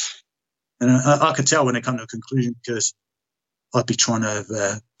conclusion, and I could tell when they come to a conclusion because I'd be trying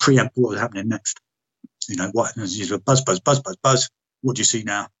to preempt what was happening next. What? Buzz, buzz, buzz, buzz, buzz. What do you see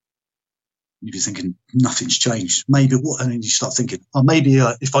now? You'd be thinking nothing's changed. Maybe what? And then you start thinking, maybe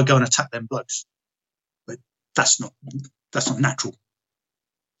if I go and attack them blokes, but that's not natural.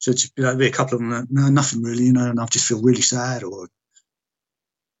 So it's be a couple of them. No, nothing really, and I just feel really sad,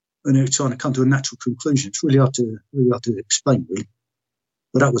 and they're trying to come to a natural conclusion. It's really hard to explain, really.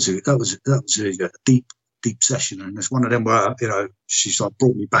 But that was a deep session, and it's one of them where she's like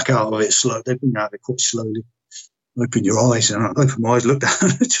brought me back out of it slow. They bring me out of it quite slowly. Open your eyes, and I open my eyes, look down,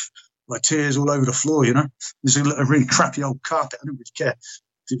 like tears all over the floor. There's a really crappy old carpet. I didn't really care.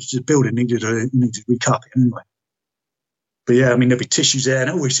 It was the building needed recarpet anyway. But yeah, there'd be tissues there, and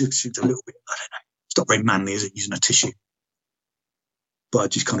it always seems a little bit, I don't know. It's not very manly, is it, using a tissue? But I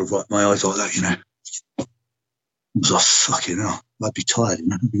just kind of wiped my eyes like that, I was like, fucking hell, I'd be tired,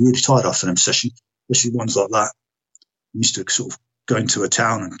 I'd be really tired after them sessions, especially ones like that. I used to sort of go into a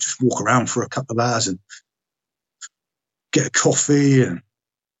town and just walk around for a couple of hours and get a coffee, and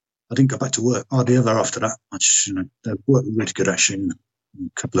I didn't go back to work hardly ever after that. I just, they worked really good actually, and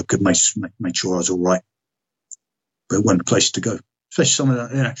a couple of good mates made sure I was all right. But it wasn't a place to go. Especially some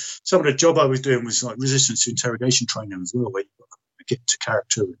of the job I was doing was like resistance to interrogation training as well, where you've got to get into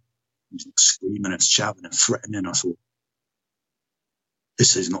character and screaming and shouting and threatening. I thought,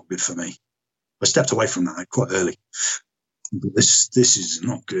 this is not good for me. I stepped away from that quite early. But this is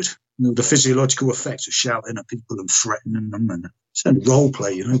not good. The physiological effects of shouting at people and threatening them, and it's a role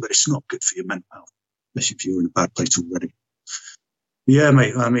play, but it's not good for your mental health, especially if you're in a bad place already. Yeah,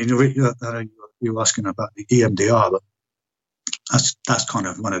 mate. You were asking about the EMDR, but that's kind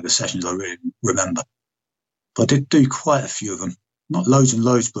of one of the sessions I really remember. But I did do quite a few of them, not loads and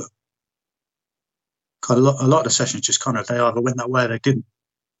loads, but kind of a lot of the sessions just kind of, they either went that way or they didn't.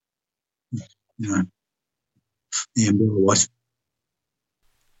 EMDR wise.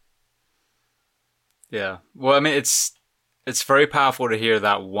 Yeah. Well, it's very powerful to hear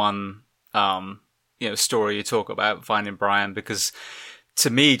that one, story you talk about finding Brian, because to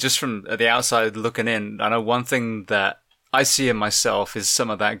me, just from the outside looking in, I know one thing that I see in myself is some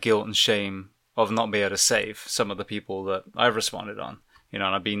of that guilt and shame of not being able to save some of the people that I've responded on. And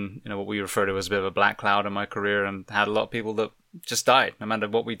I've been, what we refer to as a bit of a black cloud in my career, and had a lot of people that just died. No matter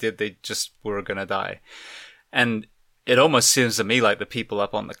what we did, they just were going to die. And it almost seems to me like the people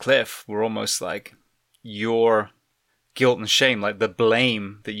up on the cliff were almost like your guilt and shame, like the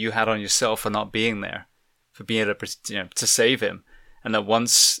blame that you had on yourself for not being there, for being able to save him. And that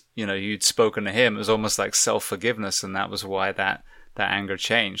once, you'd spoken to him, it was almost like self-forgiveness, and that was why that anger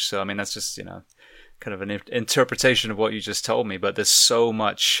changed. So, that's just, kind of an interpretation of what you just told me, but there's so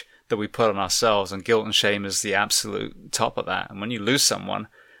much that we put on ourselves, and guilt and shame is the absolute top of that. And when you lose someone,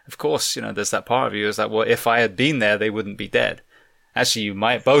 of course, there's that part of you is like, well, if I had been there, they wouldn't be dead. Actually, you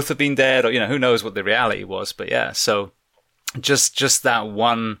might both have been dead, or, who knows what the reality was. But yeah, so just that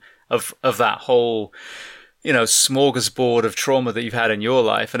one of that whole, smorgasbord of trauma that you've had in your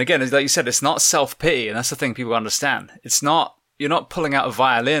life. And again, like you said, it's not self-pity. And that's the thing people understand. It's not, you're not pulling out a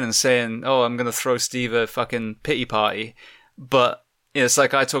violin and saying, oh, I'm going to throw Steve a fucking pity party. But it's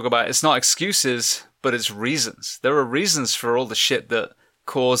like I talk about, it's not excuses, but it's reasons. There are reasons for all the shit that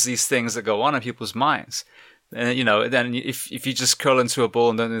cause these things that go on in people's minds. And, you know, then if you just curl into a ball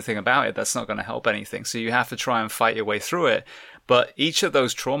and don't do anything about it, that's not going to help anything. So you have to try and fight your way through it. But each of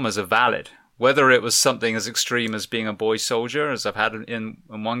those traumas are valid. Whether it was something as extreme as being a boy soldier, as I've had in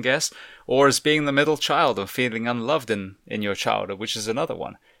one guest, or as being the middle child or feeling unloved in your childhood, which is another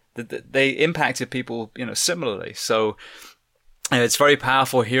one. They impacted people, you know, similarly. So it's very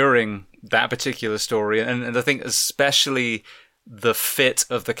powerful hearing that particular story. And I think especially the fit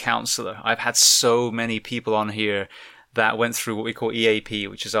of the counselor. I've had so many people on here that went through what we call EAP,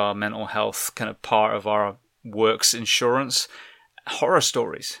 which is our mental health kind of part of our works insurance. Horror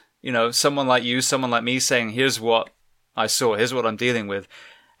stories. You know, someone like you, someone like me saying, here's what I saw, here's what I'm dealing with.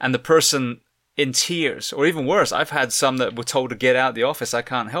 And the person in tears, or even worse, I've had some that were told to get out of the office, I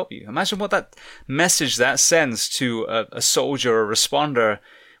can't help you. Imagine what that message that sends to a soldier or a responder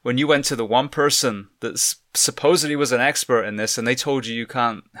when you went to the one person that supposedly was an expert in this and they told you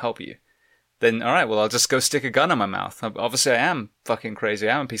can't help you. Then, all right, well, I'll just go stick a gun in my mouth. Obviously, I am fucking crazy.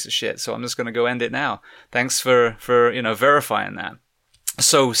 I am a piece of shit, so I'm just going to go end it now. Thanks for you know, verifying that.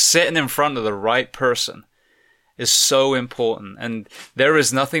 So sitting in front of the right person is so important. And there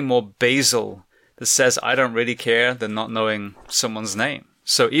is nothing more basal that says, I don't really care, than not knowing someone's name.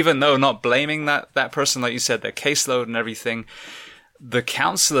 So even though not blaming that person, like you said, their caseload and everything, the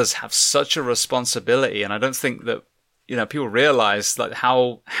counselors have such a responsibility. And I don't think that, you know, people realize like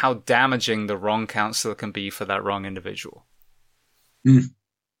how damaging the wrong counselor can be for that wrong individual.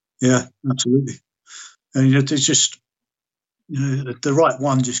 Yeah, absolutely. And you know, it's just, you know, the right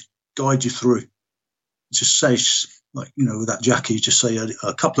one just guides you through. Just say, like, you know, with that Jackie, just say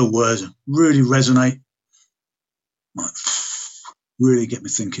a couple of words that really resonate, like, really get me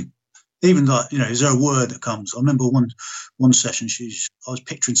thinking. Even like, you know, is there a word that comes? I remember one session, I was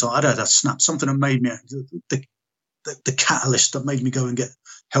picturing something, I'd had a snap, something that made me, the catalyst that made me go and get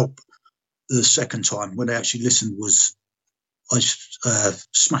help the second time when they actually listened was, I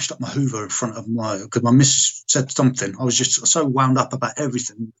smashed up my Hoover in front of because my missus said something. I was just so wound up about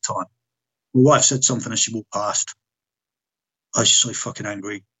everything at the time. My wife said something as she walked past. I was just so fucking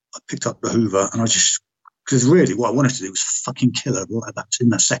angry. I picked up the Hoover and because really what I wanted to do was fucking kill her right in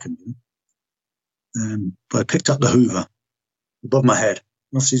that second. You know? But I picked up the Hoover above my head.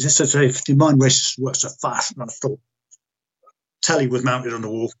 And obviously, just as if your mind races works so fast, and I thought, telly was mounted on the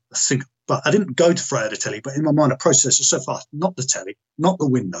wall. But I didn't go to throw out the telly, but in my mind I processed it so fast, not the telly, not the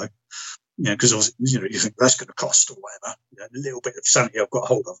window, you know, because you know, you think that's going to cost or whatever, you know, the little bit of sanity I've got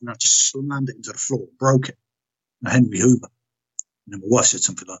hold of, and I just slammed it into the floor, broke it, a Henry Hoover. And then my wife said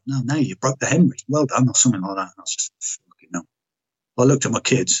something like, no, you broke the Henry, well done, or something like that. And I was just, fucking no. I looked at my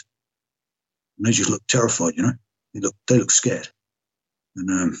kids, and they just looked terrified, you know, they looked scared.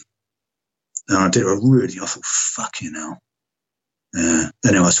 And I thought, fucking hell.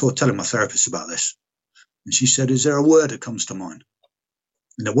 Anyway, I started telling my therapist about this, and she said, is there a word that comes to mind?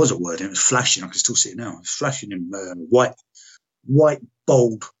 And there was a word, and it was flashing. I can still see it now. It was flashing in white,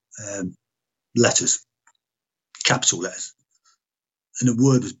 bold letters, capital letters. And the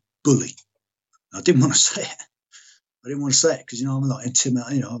word was bully. And I didn't want to say it. I didn't want to say it because, you know, I'm like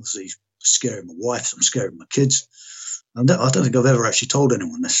intimidated. You know, obviously scaring my wife, I'm scaring my kids. I don't think I've ever actually told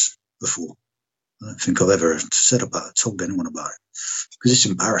anyone this before. I don't think I've ever told anyone about it because it's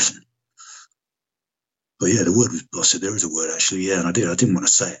embarrassing. But yeah, the word was, I said, there is a word actually, yeah, and I didn't want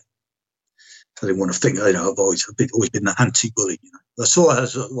to say it. I didn't want to think, you know, I've always been the anti-bully, you know. That's all I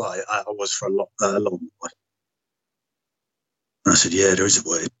was for a long while. And I said, yeah, there is a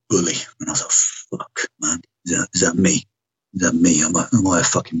word, bully. And I was like, fuck, man, is that me? Is that me? Am I a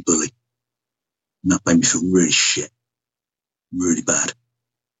fucking bully? And that made me feel really shit, really bad.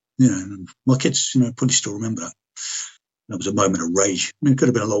 You know, and my kids, you know, probably still remember that. That was a moment of rage. I mean, it could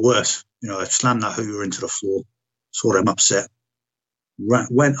have been a lot worse. You know, I slammed that Hoover into the floor, saw them upset,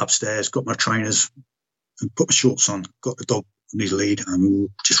 went upstairs, got my trainers and put my shorts on, got the dog on his lead and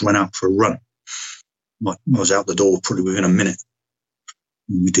just ran out for a run. I was out the door probably within a minute.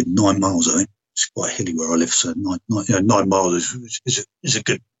 We did 9 miles, I think. It's quite hilly where I live, so 9 miles is a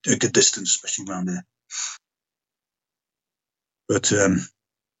good distance, especially around there. But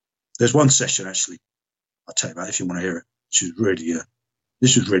there's one session actually I'll tell you about if you want to hear it. Which is really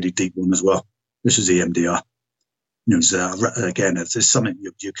this was really deep one as well. This is EMDR. You know, again, there's something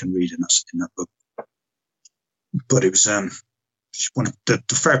you can read in that book. But it was the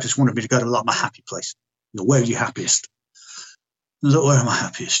therapist wanted me to go to like my happy place. You know, where are you happiest? I was like, where am I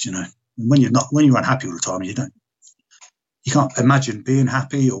happiest? You know, and when you're unhappy all the time, you can't imagine being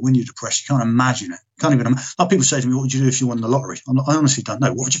happy, or when you're depressed, you can't imagine it. You can't even. Like people say to me, "What would you do if you won the lottery?" I honestly don't know.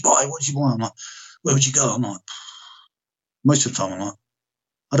 What would you buy? What would you buy? I'm like, where would you go? I'm like, most of the time, I'm like,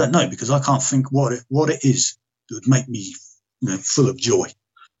 I don't know, because I can't think what it is that would make me, full of joy.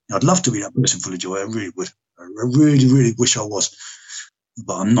 I'd love to be that person full of joy. I really would. I really, really wish I was,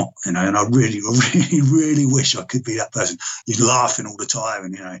 but I'm not, and I really, really, really wish I could be that person who's laughing all the time.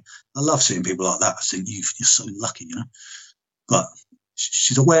 And, I love seeing people like that. I think you're so lucky, But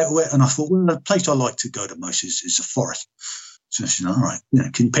she's aware, and I thought, well, the place I like to go the most is the forest. So she's all right.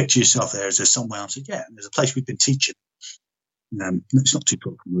 Can you picture yourself there? Is there somewhere? I said, yeah. There's a place we've been teaching. It's not too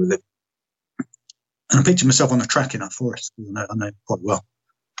far from where we live. And I pictured myself on the track in that forest. I know it quite well.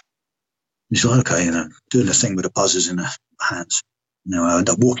 He's like, okay, doing the thing with the buzzers in the hands. I end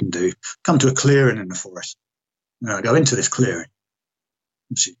up walking come to a clearing in the forest. I go into this clearing.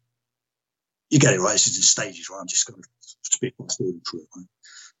 You get it right. This is in stages, right? I'm just going to speak my story through it, right?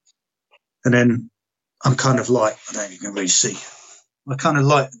 And then I'm kind of like, I don't even really see. I kind of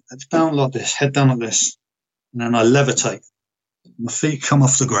like, it's down like this, head down like this. And then I levitate. My feet come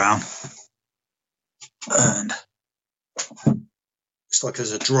off the ground. And it's like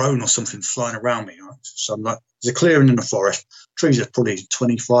there's a drone or something flying around me, right? So I'm like, there's a clearing in the forest. Trees are probably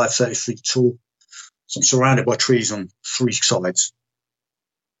 25, 30 feet tall. So I'm surrounded by trees on 3 sides.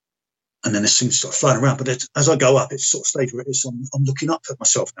 And then this thing starts flying around. But as I go up, it sort of stays where it is. I'm looking up at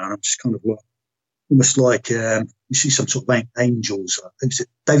myself now, and I'm just kind of like, almost like you see some sort of angels.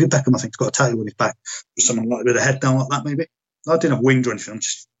 David Beckham, I think, has got a tattoo on his back with someone like with a head down like that, maybe. I didn't have wings or anything. I'm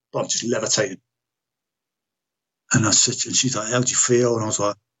just levitating. And I said, and she's like, how do you feel? And I was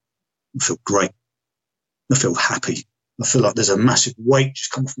like, I feel great. I feel happy. I feel like there's a massive weight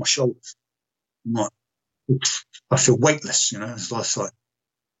just come off my shoulders. I feel weightless, It's like,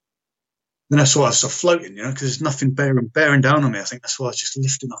 then that's why I was sort of floating, because there's nothing bearing down on me. I think that's why I was just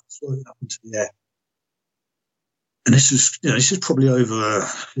lifting up, floating up into the air. And this is probably over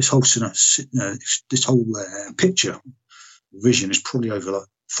this whole, this whole picture, vision is probably over like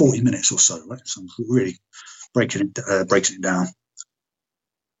 40 minutes or so, right? So I'm really breaking it down.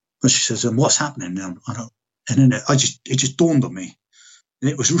 And she says, what's happening now? And then it just dawned on me. And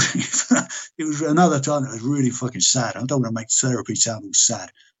it was really, it was another time that was really fucking sad. I don't want to make therapy sound all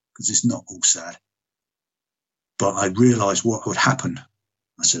sad, because it's not all sad. But I realised what would happen.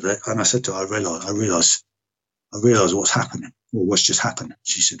 I said to her, I realised what's happening, or what's just happened.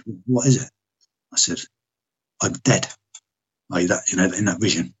 She said, what is it? I said, I'm dead. Like that, in that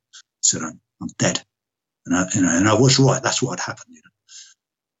vision. I said, I'm dead. And I was right. That's what had happened.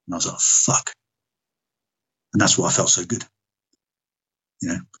 And I was like, fuck. And that's why I felt so good.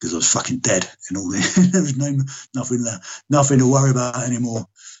 Because I was fucking dead and all that. There was nothing to worry about anymore.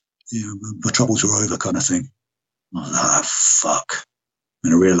 My troubles were over, kind of thing. I was like, fuck.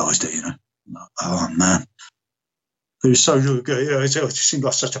 And I realised it, Like, oh man. It was so good. It just seemed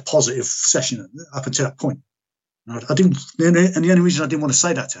like such a positive session up until that point. I didn't, and the only reason I didn't want to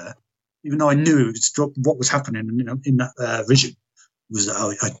say that to her, even though I knew what was happening, in that vision, was that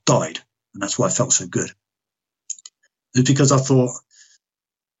I died, and that's why I felt so good. It's because I thought,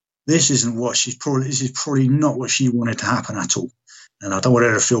 this is probably not what she wanted to happen at all, and I don't want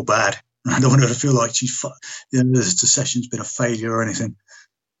her to feel bad, and I don't want her to feel like the session's been a failure or anything.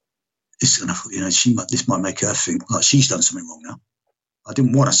 It's gonna, this might make her think like she's done something wrong now. I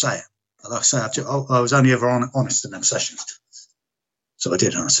didn't want to say it. Like I say, I was only ever honest in them sessions. So I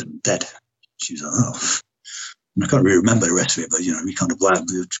did, and I said, I'm dead. She was like, oh. And I can't really remember the rest of it, but, we kind of,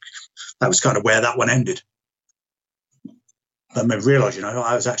 that was kind of where that one ended. But I realised,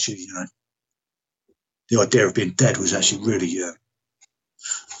 I was actually, the idea of being dead was actually really,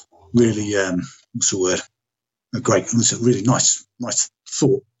 what's the word? It was a really nice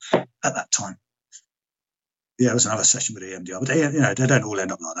thought at that time. Yeah, it was another session with EMDR, but they don't all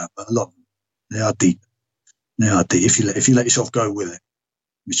end up like that. But a lot of them, they are deep. They are deep if you let yourself go with it,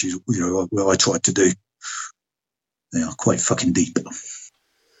 which is what I tried to do. They are quite fucking deep.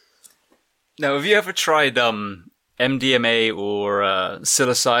 Now, have you ever tried MDMA or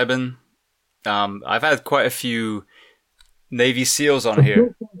psilocybin? I've had quite a few Navy SEALs on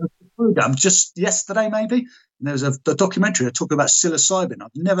here. Just yesterday, maybe, and there was a documentary talking about psilocybin. I've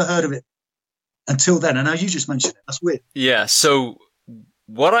never heard of it until then, and now you just mentioned it. That's weird. Yeah. So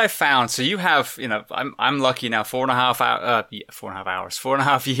what I found, so you have, I'm lucky now,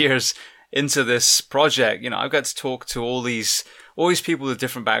 4.5 years into this project. I've got to talk to all these people with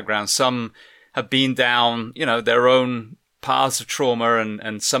different backgrounds. Some have been down, their own paths of trauma,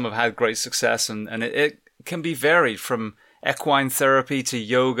 and some have had great success, and it can be varied from equine therapy to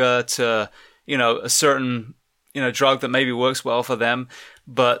yoga to, a certain, drug that maybe works well for them.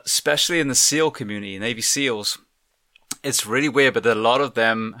 But especially in the SEAL community, Navy SEALs, it's really weird, but a lot of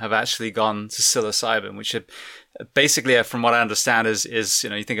them have actually gone to psilocybin, which basically, from what I understand, is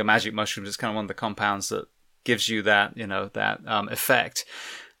you think of magic mushrooms, it's kind of one of the compounds that gives you that effect.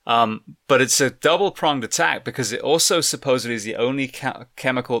 But it's a double-pronged attack because it also supposedly is the only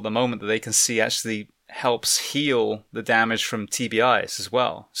chemical at the moment that they can see actually helps heal the damage from TBIs as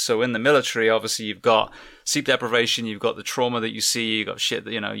well. So in the military, obviously, you've got sleep deprivation, you've got the trauma that you see, you've got shit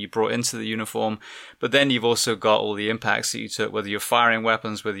that, you brought into the uniform, but then you've also got all the impacts that you took, whether you're firing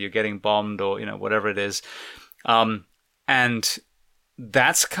weapons, whether you're getting bombed or, whatever it is. And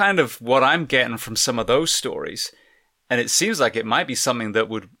that's kind of what I'm getting from some of those stories. And it seems like it might be something that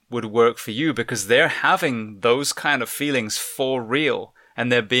would work for you because they're having those kind of feelings for real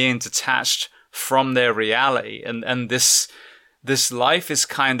and they're being detached from their reality. And this life is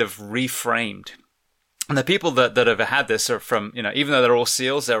kind of reframed. And the people that have had this are from, even though they're all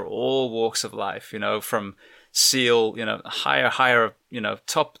SEALs, they're all walks of life, from SEAL, higher,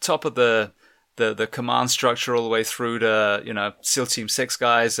 top of the command structure all the way through to, SEAL Team 6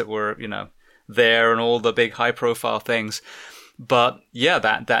 guys that were, there and all the big high profile things. But yeah,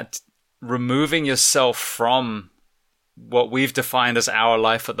 that removing yourself from what we've defined as our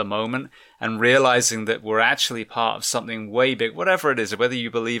life at the moment and realizing that we're actually part of something way big, whatever it is, whether you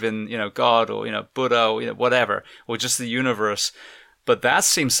believe in, God or, Buddha or, whatever, or just the universe. But that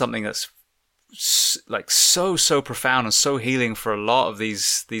seems something that's like so profound and so healing for a lot of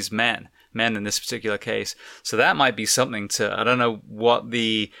these men in this particular case. So that might be something I don't know what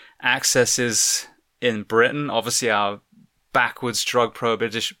the access is in Britain. Obviously our backwards drug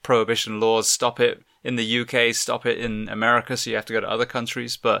prohibition laws stop it in the UK, stop it in America, so you have to go to other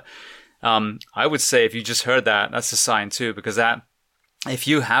countries. But I would say if you just heard that, that's a sign too, because that if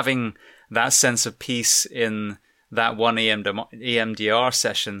you having that sense of peace in that one EMDR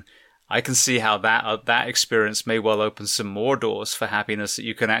session, I can see how that experience may well open some more doors for happiness that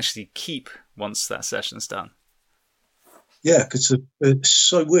you can actually keep once that session's done. Yeah, because it's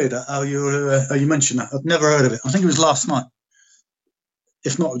so weird how you mentioned that. I've never heard of it. I think it was last night,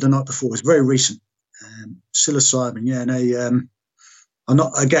 if not the night before. It's very recent. Psilocybin, yeah, and I'm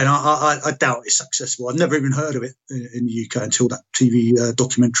not. Again, I doubt it's accessible. I've never even heard of it in the UK until that TV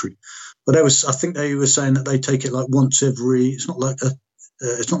documentary. But I think they were saying that they take it like once every. It's not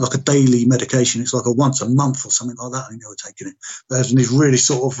like a daily medication. It's like a once a month or something like that. I think they were taking it. But having these really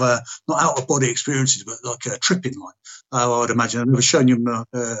sort of not out of body experiences, but like tripping, like I would imagine. And they were showing them.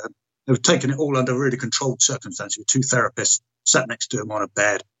 They were taking it all under really controlled circumstances with two therapists sat next to them on a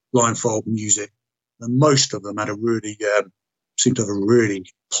bed, blindfold, music. And most of them had seemed to have a really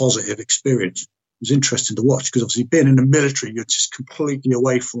positive experience. It was interesting to watch because obviously being in the military, you're just completely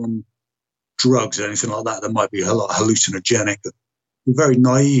away from drugs or anything like that. That might be a lot hallucinogenic. You're very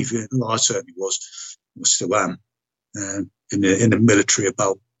naive. I certainly was. I still am in the military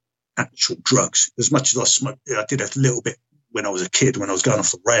about actual drugs. As much as I smoked, I did a little bit when I was a kid, when I was going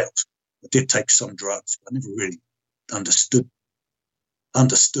off the rails. I did take some drugs. But I never really understood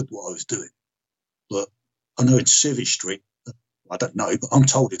what I was doing. But I know in Civvy Street, I don't know, but I'm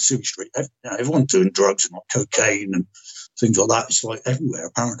told in Civvy Street, everyone's doing drugs and like cocaine and things like that. It's like everywhere,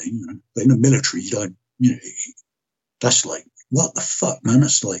 apparently, But in the military, you don't, that's like, what the fuck, man?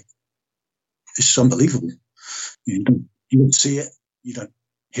 That's like, it's unbelievable. You don't see it. You don't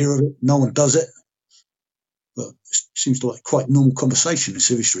hear of it. No one does it. But it seems like quite normal conversation in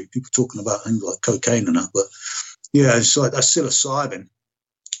Civvy Street. People talking about things like cocaine and that. But yeah, it's like that psilocybin.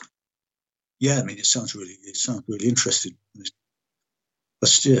 Yeah, I mean, it sounds really interesting.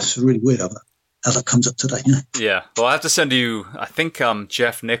 It's really weird how that comes up today. Yeah. Well, I have to send you, I think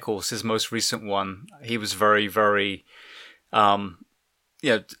Jeff Nichols, his most recent one, he was very, very,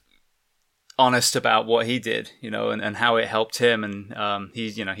 honest about what he did, and how it helped him. And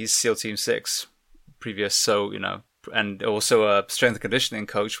he's SEAL Team 6 previous, so, and also a strength and conditioning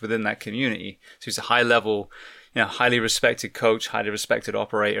coach within that community. So he's a high level, highly respected coach, highly respected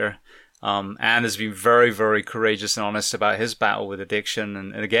operator. And has been very, very courageous and honest about his battle with addiction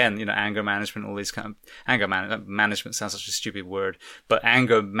and again, anger management, all these kind of management sounds such a stupid word, but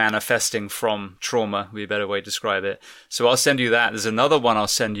anger manifesting from trauma would be a better way to describe it. So I'll send you that. There's another one I'll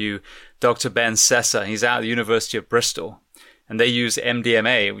send you, Dr. Ben Sessa. He's out of the University of Bristol and they use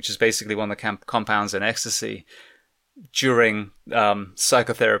MDMA, which is basically one of the compounds in ecstasy during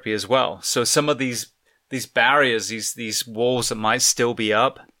psychotherapy as well. So some of these barriers, these walls that might still be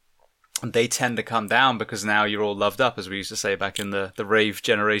up, they tend to come down because now you're all loved up, as we used to say back in the rave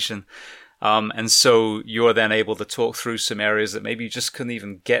generation. And so you're then able to talk through some areas that maybe you just couldn't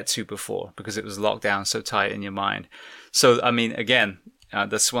even get to before because it was locked down so tight in your mind. So, I mean, again,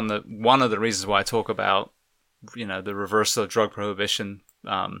 that's one of the reasons why I talk about, the reversal of drug prohibition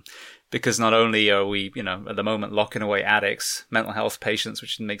Because not only are we, at the moment locking away addicts, mental health patients,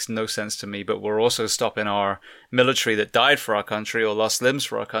 which makes no sense to me, but we're also stopping our military that died for our country or lost limbs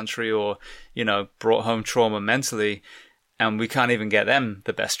for our country or, brought home trauma mentally, and we can't even get them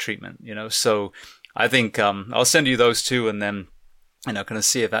the best treatment, So I think I'll send you those two and then, kind of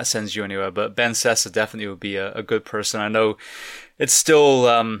see if that sends you anywhere. But Ben Sessa definitely would be a good person. I know it's still,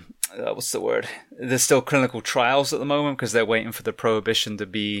 what's the word? There's still clinical trials at the moment because they're waiting for the prohibition to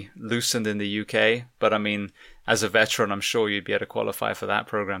be loosened in the UK. But I mean, as a veteran, I'm sure you'd be able to qualify for that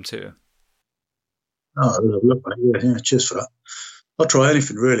program too. Oh, look, yeah, cheers for that. I'll try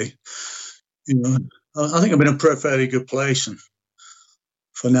anything really. I think I'm in a fairly good place, and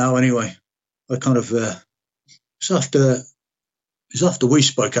for now anyway. I kind of it's after we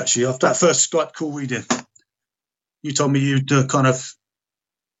spoke, actually, after that first Skype call we did. You told me you'd kind of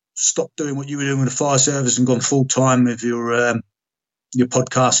stopped doing what you were doing with the fire service and gone full time with your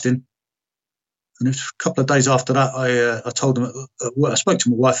podcasting. And a couple of days after that, I told them, I spoke to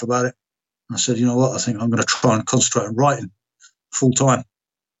my wife about it. I said, you know what, I think I'm going to try and concentrate on writing full time.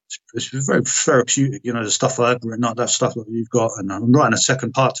 It's very therapeutic, the stuff I've written, not that stuff that you've got. And I'm writing a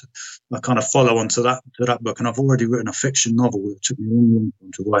second part I kind of follow on to that book. And I've already written a fiction novel that took me a long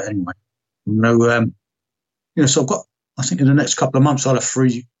time to write anyway. So I've got, I think in the next couple of months, I'll have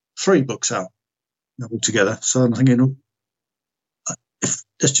three books out altogether. So I'm thinking,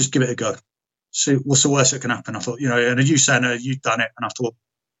 let's just give it a go. See what's the worst that can happen. I thought, and you saying you've done it. And I thought,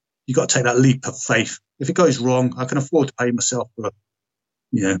 you've got to take that leap of faith. If it goes wrong, I can afford to pay myself for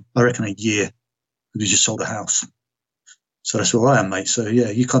I reckon a year because we just sold a house. So that's where I am, mate. So yeah,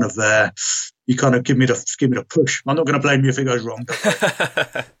 you kind of give me the push. I'm not going to blame you if it goes wrong.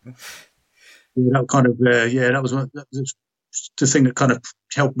 That was the thing that kind of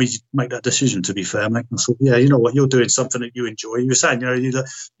helped me make that decision. To be fair, mate, I thought, you know what, you're doing something that you enjoy. You were saying,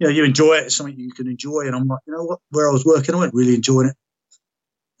 you enjoy it. It's something you can enjoy, and I'm like, you know what, where I was working, I wasn't really enjoying it.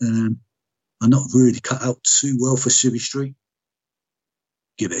 I'm not really cut out too well for Civvy Street.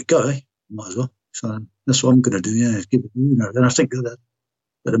 Give it a go, might as well. So that's what I'm going to do. Yeah, give it. And I think that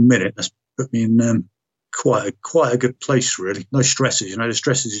at a minute that's put me in quite a good place. Really, no stresses. The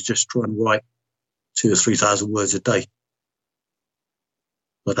stresses is just trying to write 2,000 or 3,000 words a day.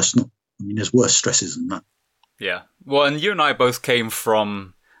 But that's not. I mean, there's worse stresses than that. Yeah. Well, and you and I both came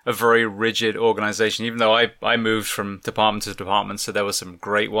from a very rigid organization. Even though I moved from department to department, so there were some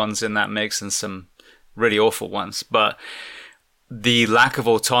great ones in that mix and some really awful ones, but the lack of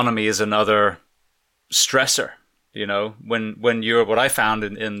autonomy is another stressor. What I found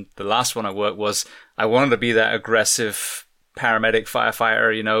in the last one I worked was I wanted to be that aggressive paramedic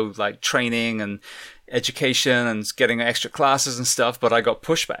firefighter, like training and education and getting extra classes and stuff, but I got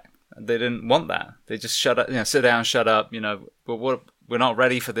pushback. They didn't want that. They just shut up, sit down, shut up, but we're not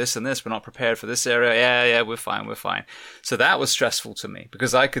ready for this and this. We're not prepared for this area. Yeah, we're fine. So that was stressful to me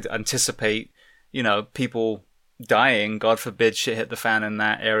because I could anticipate, people dying, God forbid shit hit the fan in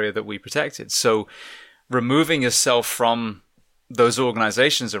that area that we protected. So removing yourself from those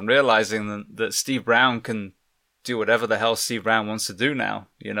organizations and realizing that Steve Brown can do whatever the hell Steve Brown wants to do now,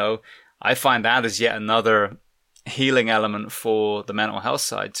 I find that as yet another healing element for the mental health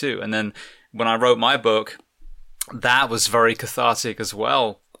side too. And then when I wrote my book, that was very cathartic as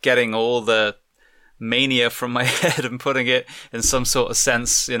well, getting all the mania from my head and putting it in some sort of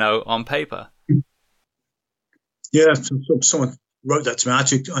sense, on paper. Yeah, someone wrote that to me. I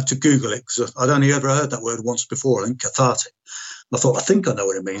had to Google it because I'd only ever heard that word once before, I think, cathartic. I thought, I think I know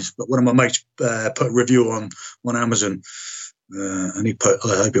what it means. But one of my mates put a review on Amazon and he put,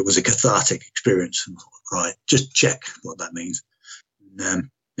 I hope it was a cathartic experience. And I thought, right, just check what that means. And,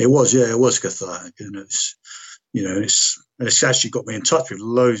 it was cathartic. And it's actually got me in touch with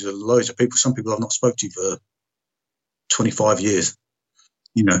loads of people. Some people I've not spoken to for 25 years,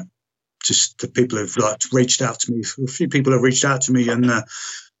 just the people who've reached out to me. A few people have reached out to me and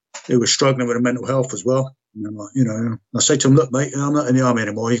who were struggling with mental health as well. And I'm like, I say to them, look, mate, I'm not in the army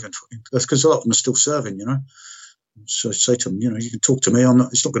anymore. That's because a lot of them are still serving, So I say to them, you can talk to me.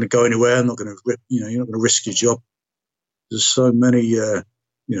 It's not going to go anywhere. I'm not going to, you're not going to risk your job. There's so many,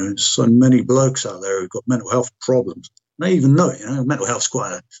 so many blokes out there who've got mental health problems. And they even know it. Mental health's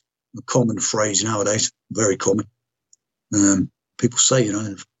quite a common phrase nowadays, very common. People say,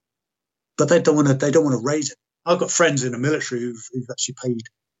 but they don't want to raise it. I've got friends in the military who've actually paid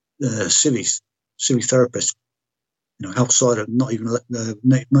civvy therapists, outside of not even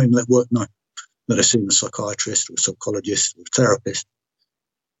let work know that they're seeing a psychiatrist or a psychologist or a therapist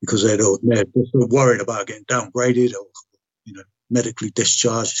because they're worried about getting downgraded or medically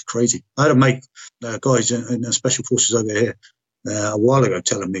discharged. It's crazy. I had a mate, guys in the special forces over here. a while ago,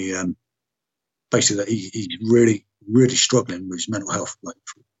 telling me basically that he's really, really struggling with his mental health, like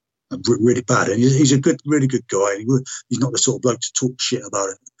really bad. And he's a really good guy. He's not the sort of bloke to talk shit about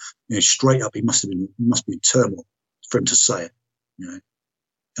it. You know, straight up, he must be in turmoil for him to say it. You know,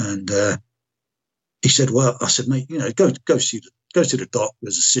 and he said, "Well," I said, "Mate, you know, go to the doc.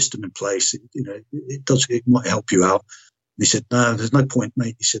 There's a system in place. It might help you out." And he said, "No, there's no point,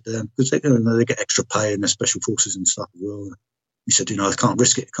 mate." He said, "Because they get extra pay in the special forces and stuff as well." He said, "I can't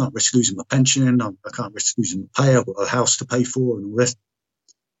risk it. I can't risk losing my pension. I can't risk losing the pay. I've got a house to pay for and all this."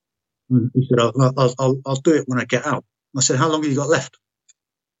 And he said, I'll do it when I get out." I said, "How long have you got left?"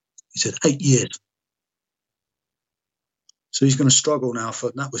 He said, 8 years. So he's going to struggle now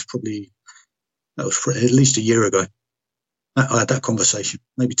that was at least a year ago. I had that conversation,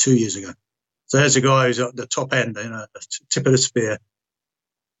 maybe 2 years ago. So there's a guy who's at the top end, the tip of the spear.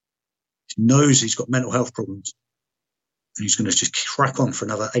 He knows he's got mental health problems. And he's going to just crack on for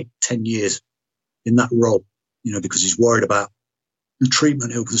another 8-10 years in that role, because he's worried about the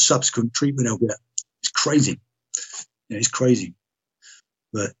treatment, the subsequent treatment he'll get. It's crazy. It's crazy.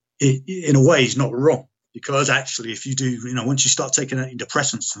 But in a way, he's not wrong, because actually, if you do, once you start taking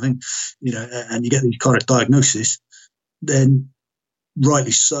antidepressants, and you get these kind of diagnosis, then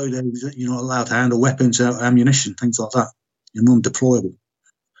rightly so, then you're not allowed to handle weapons, ammunition, things like that. You're non-deployable.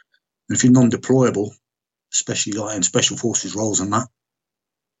 And if you're non-deployable, especially like in special forces roles and that,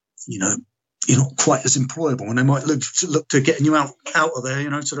 you're not quite as employable, and they might look to getting you out of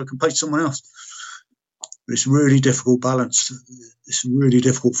there, so they can pay someone else. But it's really difficult balance. It's really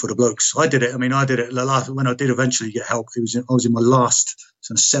difficult for the blokes. I did it. I did it when I did eventually get help. I was in my last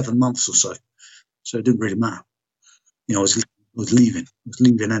 7 months or so, so it didn't really matter. I was leaving. I was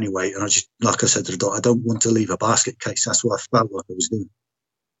leaving anyway, and I just, like I said to the doctor, I don't want to leave a basket case. That's what I felt like I was doing.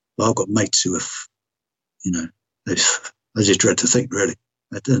 But I've got mates who have, I just dread to think, really.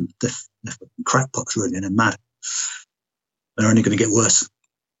 They're crackpots, really, and they're mad. They're only going to get worse.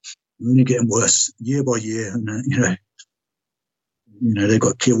 They're only getting worse year by year, and they've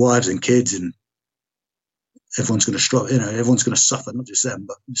got wives and kids, and everyone's going to struggle. Everyone's going to suffer, not just them,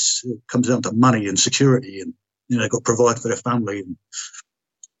 but it comes down to money and security, and they've got to provide for their family, and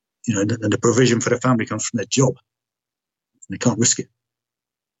and the provision for their family comes from their job. And they can't risk it.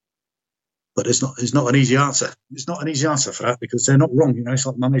 But it's not an easy answer. It's not an easy answer for that, because they're not wrong. It's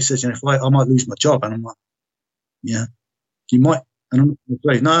like Mummy says, if I might lose my job, and I'm like, yeah, you might. And I'm going to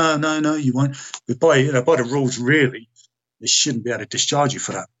say, no, you won't. But by the rules, really, they shouldn't be able to discharge you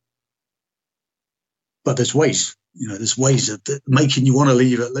for that. But there's ways. There's ways of making you want to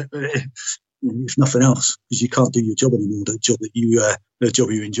leave it, if nothing else, because you can't do your job anymore. The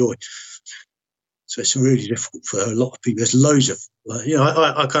job you enjoy. So it's really difficult for a lot of people. There's loads of,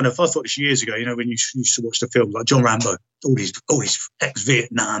 I thought this years ago, when you used to watch the films like John Rambo, all these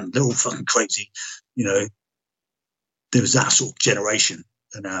ex-Vietnam, they're all fucking crazy. There was that sort of generation.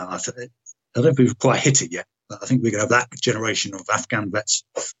 And I don't think we've quite hit it yet, but I think we're going to have that generation of Afghan vets,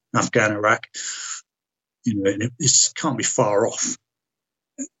 Afghan Iraq. And it can't be far off.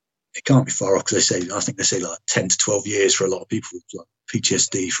 It can't be far off, because I think they say like 10 to 12 years for a lot of people, like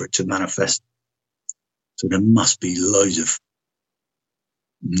PTSD, for it to manifest. So there must be loads of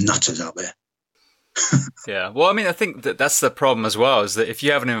nutters out there. Yeah. Well, I think that's the problem as well, is that if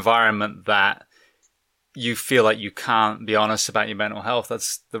you have an environment that you feel like you can't be honest about your mental health,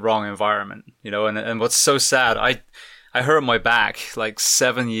 that's the wrong environment, and what's so sad, I hurt my back like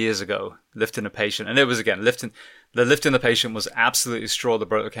 7 years ago lifting a patient, and it was, again, lifting the patient was absolutely straw that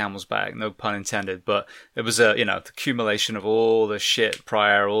broke the camel's back, no pun intended, but it was the accumulation of all the shit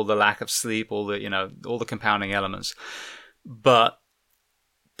prior, all the lack of sleep, all the compounding elements. But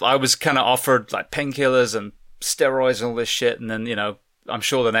I was kind of offered like painkillers and steroids and all this shit, and then, I'm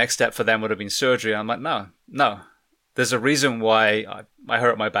sure the next step for them would have been surgery. I'm like, no. There's a reason why I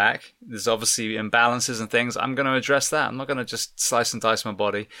hurt my back. There's obviously imbalances and things. I'm going to address that. I'm not going to just slice and dice my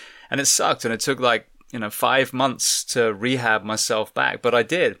body. And it sucked, and it took 5 months to rehab myself back, but I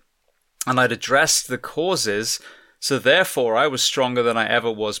did. And I'd addressed the causes, so therefore I was stronger than I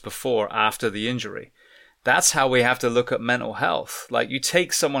ever was before after the injury. That's how we have to look at mental health. Like, you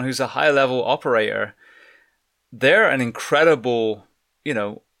take someone who's a high-level operator, they're an incredible,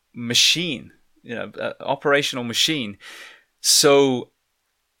 machine, operational machine. So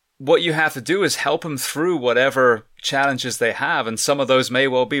what you have to do is help them through whatever challenges they have, and some of those may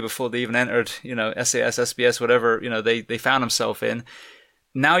well be before they even entered, SAS, SBS, whatever, they found themselves in.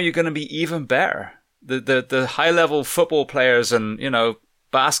 Now you're going to be even better. The high level football players and,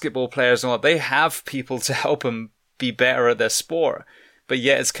 basketball players and all, they have people to help them be better at their sport. But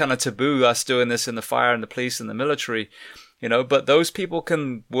yet it's kind of taboo, us doing this in the fire and the police and the military. but those people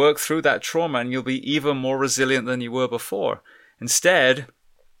can work through that trauma and you'll be even more resilient than you were before. Instead,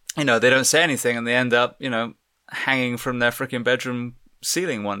 they don't say anything and they end up, hanging from their freaking bedroom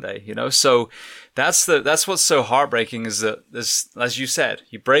ceiling one day, So that's what's so heartbreaking, is that as you said,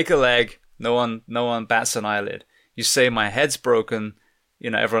 you break a leg, no one bats an eyelid. You say my head's broken,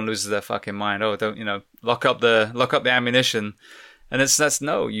 everyone loses their fucking mind. Oh, don't, lock up the ammunition. And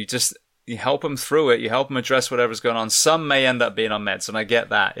you help them through it. You help them address whatever's going on. Some may end up being on meds, and I get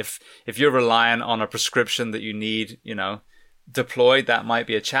that. If you're reliant on a prescription that you need, deployed, that might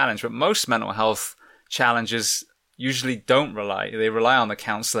be a challenge. But most mental health challenges usually don't rely. They rely on the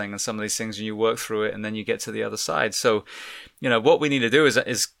counseling and some of these things, and you work through it, and then you get to the other side. So, what we need to do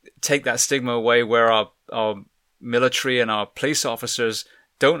is take that stigma away, where our military and our police officers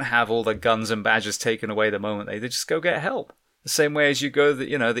don't have all the guns and badges taken away the moment they just go get help. The same way as you go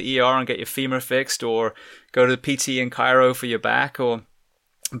to the ER and get your femur fixed, or go to the PT in Cairo for your back,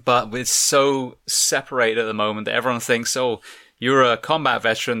 but it's so separated at the moment that everyone thinks, oh, you're a combat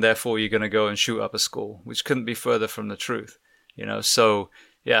veteran, therefore you're going to go and shoot up a school, which couldn't be further from the truth, So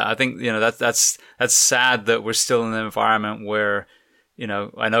yeah, I think that's sad that we're still in an environment where,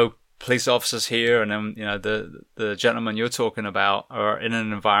 I know police officers here, and then the gentleman you're talking about are in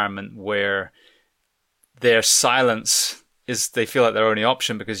an environment where their silence is, they feel like their only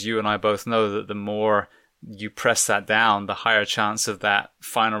option, because you and I both know that the more you press that down, the higher chance of that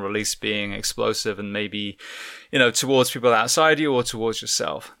final release being explosive and maybe, towards people outside you or towards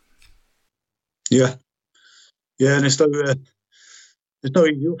yourself. Yeah. Yeah. And there's no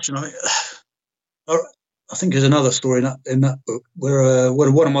easy option. I think there's another story in that book where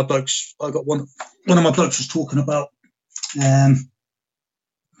one of my blokes, one of my blokes was talking about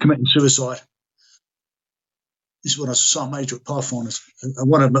committing suicide. This is when I was a sergeant major at Pathfinders. And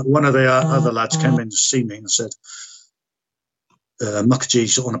one of the other lads came in to see me and said,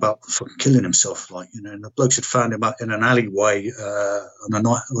 Mukherjee's on about fucking killing himself, and the blokes had found him in an alleyway on a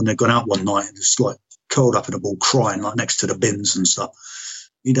night when they'd gone out one night, and just curled up in a ball crying, next to the bins and stuff.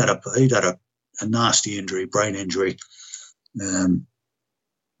 He'd had a nasty injury, brain injury.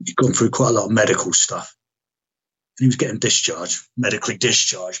 He'd gone through quite a lot of medical stuff, and he was getting medically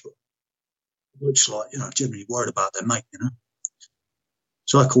discharged, but it looks generally worried about their mate,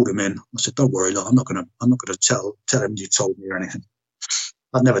 So I called him in. I said, "Don't worry, I'm not gonna tell him you told me or anything.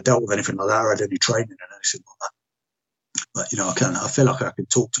 I've never dealt with anything like that, or had any training and anything like that. But I feel like I can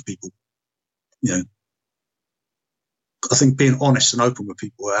talk to people. I think being honest and open with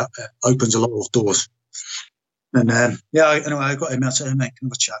people opens a lot of doors. And anyway, I got him out. I said, "Hey, mate, can I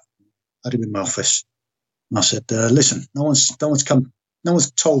have a chat?" I had him in my office, and I said, "Listen, no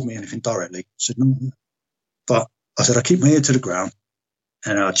one's told me anything directly." I said, "No," but I said, "I keep my ear to the ground."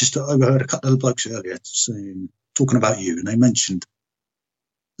 And I just overheard a couple of blokes earlier talking about you, and they mentioned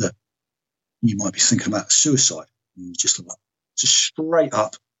that you might be thinking about suicide. And just straight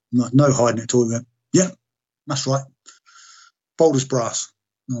up, no hiding it at all. He went, "Yeah, that's right. Bold as brass."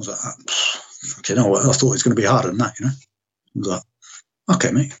 And I was like, "Okay, no, I thought it was going to be harder than that, I was like,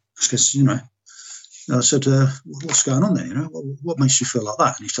 "Okay, mate." Because, I said, "What's going on there? What makes you feel like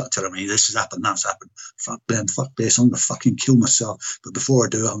that?" And he started telling me, "This has happened, that's happened. Fuck them, fuck this. I'm going to fucking kill myself. But before I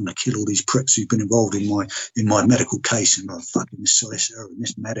do it, I'm going to kill all these pricks who've been involved in my medical case, and fucking this solicitor and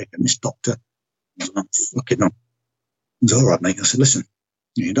this medic and this doctor." I was like, "Fucking no." He was all right, mate. I said, "Listen,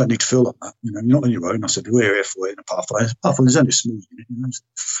 you don't need to feel like that. You're not on your own." I said, "We're here for you in a Pathfinder. Pathfinder's only a small unit,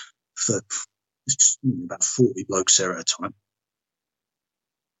 it's about 40 blokes there at a time."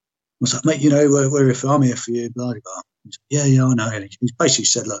 I was like, "Mate, we're here for, I'm here for you, blah, blah, blah." He said, yeah, I know. And he basically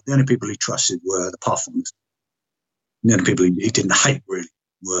said, look, the only people he trusted were the Pathfinders. And the only people he didn't hate, really,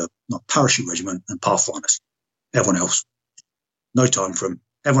 were not Parachute Regiment and Pathfinders. Everyone else. No time for him.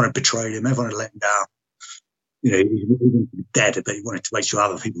 Everyone had betrayed him. Everyone had let him down. He wanted to be dead, but he wanted to make sure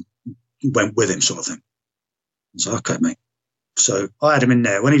other people went with him, sort of thing. I was like, "Okay, mate." So I had him in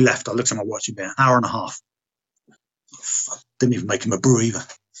there. When he left, I looked at my watch, he'd been an hour and a half. Didn't even make him a brew either.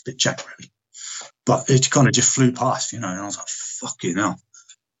 It's a bit jack, really. But it kind of just flew past, and I was like, "Fucking hell."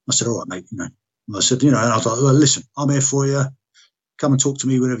 I said, "All right, mate," And I said, and I was like, "Well, listen, I'm here for you. Come and talk to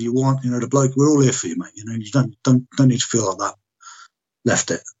me whenever you want. The bloke, we're all here for you, mate. You don't need to feel like that." Left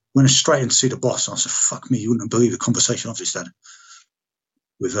it. Went straight in to see the boss. And I said, "Fuck me, you wouldn't believe the conversation I've just had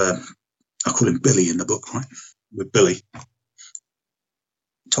with, I call him Billy in the book, right? With Billy."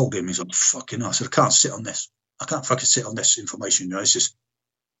 Told him, he's like, "Fucking hell." I said, "I can't sit on this. I can't fucking sit on this information. It's just,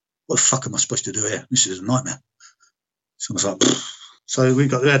 what the fuck am I supposed to do here? This is a nightmare." So I was like, Pfft. So we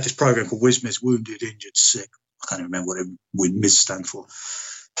had this program called WISMIS, Wounded, Injured, Sick. I can't even remember what WISMIS stands for.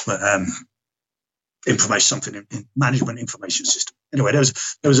 But something in management information system. Anyway, there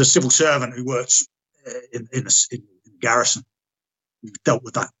was a civil servant who worked in garrison who dealt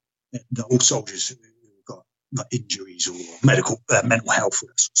with that. All soldiers who got like, injuries or mental health.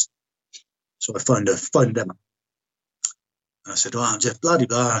 So I phoned them up. And I said, "Oh, I'm just bloody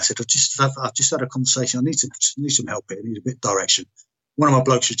blah." I said, "I've just had a conversation. I need some help here. I need a bit of direction. One of my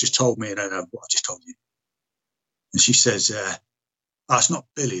blokes has just told me, and I don't know what I just told you." And she says, "Oh, it's not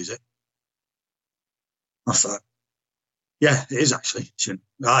Billy, is it?" I thought, "Yeah, it is actually." She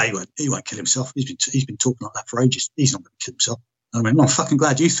went, he won't kill himself. He's been talking like that for ages. He's not going to kill himself. And I went, "Well, I'm fucking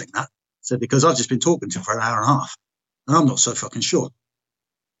glad you think that." I said, "Because I've just been talking to him for an hour and a half, and I'm not so fucking sure."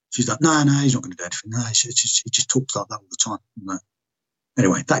 She's like, no, he's not going to do anything. No, he just talks like that all the time. No.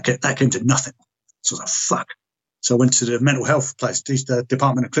 Anyway, that came to nothing. So I was like, fuck. So I went to the mental health place, the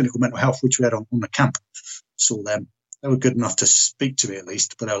Department of Clinical Mental Health, which we had on the camp. Saw them. They were good enough to speak to me at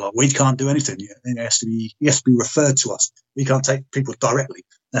least, but they were like, "We can't do anything. He has to be referred to us. We can't take people directly.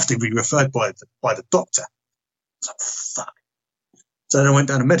 They have to be referred by the doctor." I was like, fuck. So then I went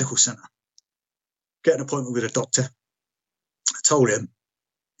down to medical centre, get an appointment with a doctor. I told him.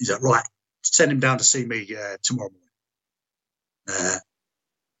 He's like, "Right, send him down to see me tomorrow morning.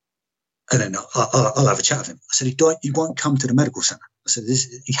 And then I'll have a chat with him." I said, he won't come to the medical centre. I said,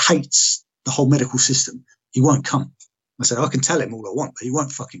 he hates the whole medical system. He won't come. I said, "I can tell him all I want, but he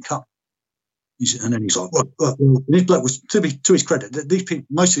won't fucking come." And then he's like, well, this bloke was, to his credit,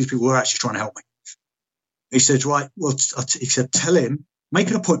 most of these people were actually trying to help me. He said, "Right, well," he said, "tell him,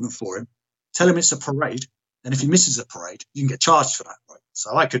 make an appointment for him, tell him it's a parade, and if he misses a parade, you can get charged for that." Right?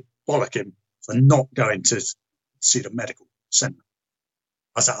 So I could bollock him for not going to see the medical centre.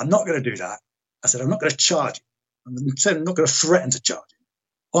 I said, "I'm not going to do that." I said, "I'm not going to charge him. I'm not going to threaten to charge him.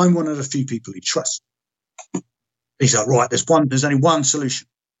 I'm one of the few people he trusts." He's like, "Right, there's only one solution."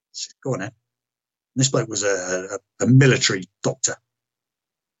 I said, "Go on then." And this bloke was a military doctor.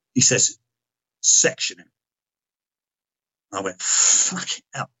 He says, "Section him." I went, "Fucking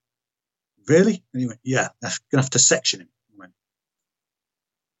hell. Really?" And he went, "Yeah, that's going to have to section him."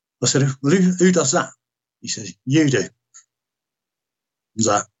 I said, "Well, who does that?" He says, "You do." I was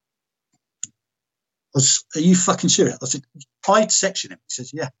like, "Are you fucking serious?" I said, "I'd section him." He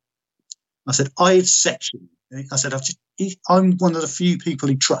says, "Yeah." I said, "I'd section him." I said, "I'm one of the few people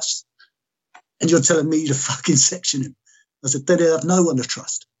he trusts. And you're telling me to fucking section him." I said, "Then he'll have no one to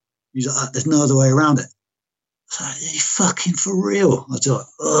trust." He's like, "There's no other way around it." I said, "Are you fucking for real?" I was like,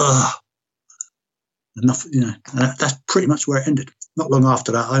 ugh. Enough, that's pretty much where it ended. Not long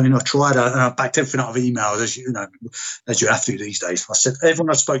after that, I tried, I backed everything out of emails, as you have to these days. I said, everyone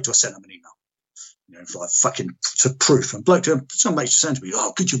I spoke to, I sent them an email, for like fucking to proof. And some mates just saying to me,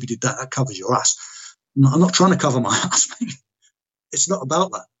 "Oh, good job you did that. That covers your ass." I'm not trying to cover my ass, mate. It's not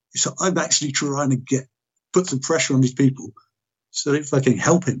about that. I'm actually trying to put some pressure on these people so they fucking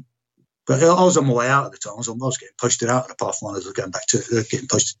help him. But I was on my way out at the time. I was getting posted out of the Pathfinders. I was going back to getting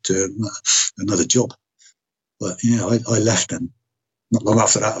posted to another job. But I left, and not long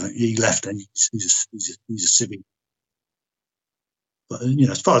after that, I think he left, and he's a civvy. But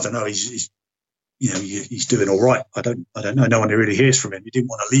as far as I know, he's doing all right. I don't know. No one really hears from him. He didn't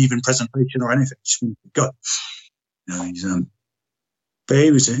want to leave in presentation or anything. He just wanted to go. But he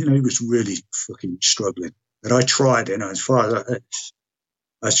was really fucking struggling. But I tried, as far as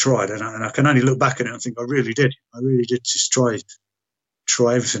I tried, and I can only look back at it and think I really did. I really did just try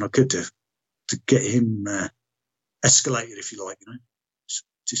everything I could to get him escalated, if you like.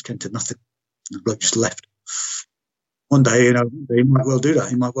 Just came to nothing. The bloke just left. One day, he might well do that.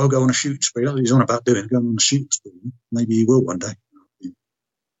 He might well go on a shooting spree. He's on about going on a shooting spree. Maybe he will one day.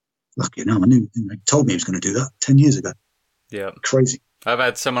 Lucky I knew. He told me he was going to do that 10 years ago. Yeah, crazy. I've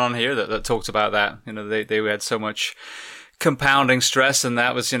had someone on here that talked about that. They had so much compounding stress, and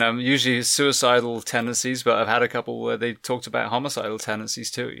that was usually suicidal tendencies. But I've had a couple where they talked about homicidal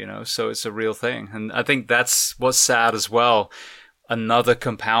tendencies too. So it's a real thing, and I think that's what's sad as well. Another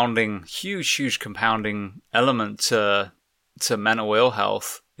compounding, huge compounding element to mental ill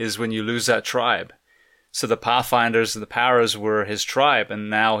health is when you lose that tribe. So the Pathfinders and the Paras were his tribe, and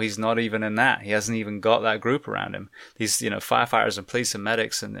now he's not even in that. He hasn't even got that group around him. These, firefighters and police and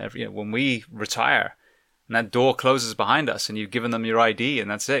medics, and when we retire, and that door closes behind us, and you've given them your ID, and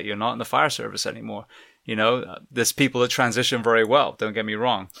that's it. You're not in the fire service anymore. There's people that transition very well. Don't get me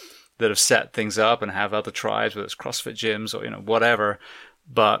wrong, that have set things up and have other tribes, whether it's CrossFit gyms or whatever.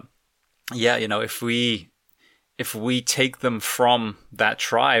 But yeah, if we take them from that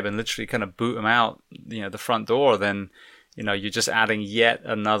tribe and literally kind of boot them out, the front door, then, you're just adding yet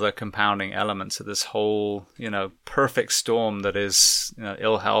another compounding element to this whole, perfect storm that is,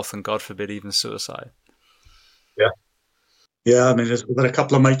 ill health and, God forbid, even suicide. Yeah. Yeah, I mean, we've had a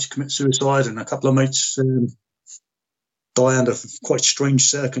couple of mates commit suicide and a couple of mates die under quite strange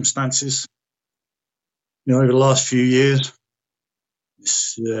circumstances. Over the last few years,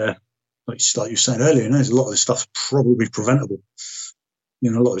 it's, like you were saying earlier, there's a lot of this stuff's probably preventable. A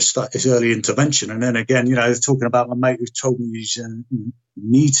lot of this stuff is early intervention. And then again, talking about my mate who told me he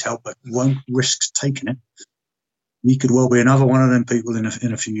needs help but won't risk taking it. He could well be another one of them people in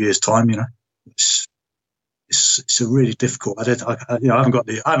a few years' time. It's a really difficult. I haven't got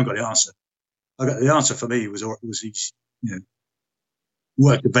the answer. The answer for me was he's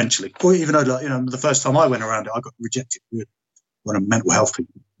worked eventually. Or even though the first time I went around it, I got rejected. One of mental health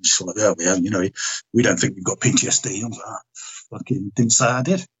people, just like, we don't think you've got PTSD. I was like, fucking didn't say I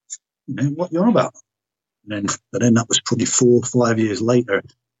did. What you're on about? But then that was probably 4 or 5 years later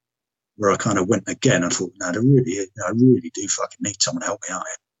where I kind of went again. I thought, no, I really do fucking need someone to help me out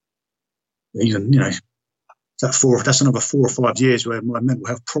here. Even that's another 4 or 5 years where my mental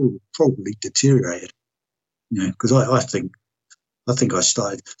health probably deteriorated. Because I think I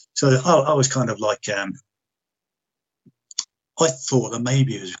started. So I was kind of like. I thought that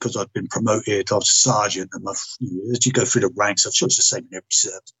maybe it was because I'd been promoted. I was a sergeant, and as you go through the ranks, I'm sure it's the same in every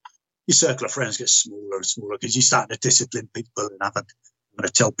service. Your circle of friends gets smaller and smaller because you're starting to discipline people and having to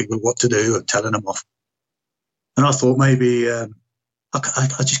tell people what to do and telling them off. And I thought maybe I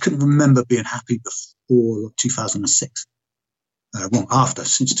just couldn't remember being happy before 2006.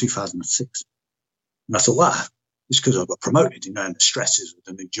 Since 2006, and I thought, it's because I got promoted, and the stresses with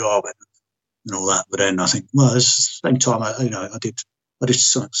the new job and all that. But then I think, at the same time, I did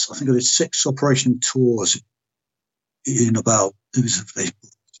 6 operation tours in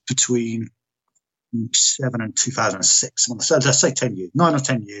between 7 and 2006. So let's say 10 years, 9 or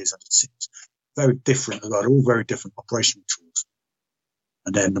 10 years. I did 6 very different, all very different operation tours.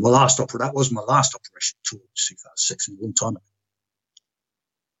 And then that was my last operation tour, 2006, a long time ago.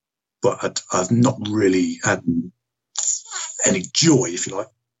 But I've not really had any joy, if you like,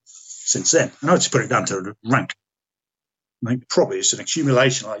 since then. And I just put it down to the rank. I mean, probably it's an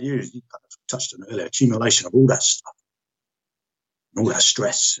accumulation, like you kind of touched on it earlier, accumulation of all that stuff, and all that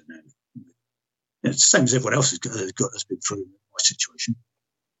stress. And then, it's the same as everyone else has been through my situation.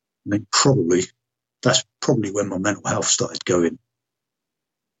 I think that's probably when my mental health started going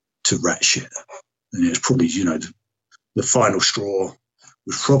to rat shit. And it was probably, the final straw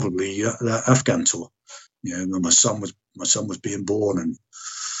was probably that Afghan tour. When my son was being born, and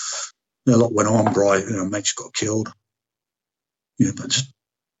a lot went on. Bright, mates got killed. But at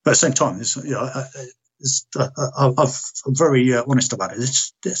the same time, I'm very honest about it.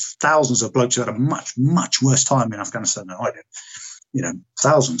 There's thousands of blokes who had a much, much worse time in Afghanistan than I did.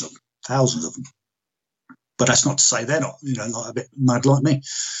 Thousands of them. But that's not to say they're not, like a bit mad like me.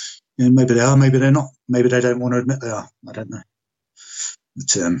 Maybe they are, maybe they're not. Maybe they don't want to admit they are. I don't know.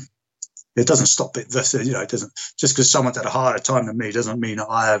 But it doesn't stop it. It doesn't, just because someone's had a harder time than me doesn't mean that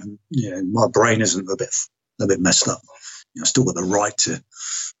I have, my brain isn't a bit messed up. I've still got the right to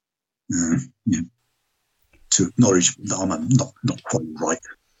acknowledge that I'm not quite right.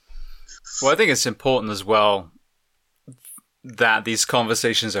 Well, I think it's important as well that these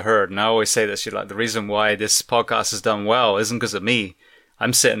conversations are heard. And I always say this, the reason why this podcast has done well isn't because of me.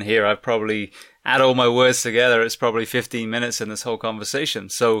 I'm sitting here, I've probably add all my words together, it's probably 15 minutes in this whole conversation.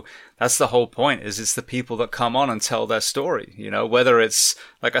 So that's the whole point, is it's the people that come on and tell their story, whether it's,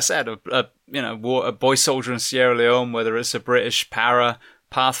 like I said, a boy soldier in Sierra Leone, whether it's a British para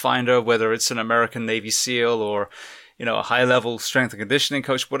pathfinder, whether it's an American Navy SEAL or, a high level strength and conditioning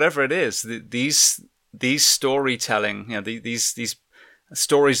coach, whatever it is, these storytelling, these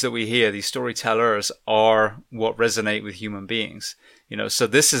stories that we hear, these storytellers are what resonate with human beings. So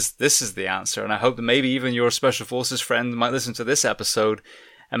this is the answer. And I hope that maybe even your Special Forces friend might listen to this episode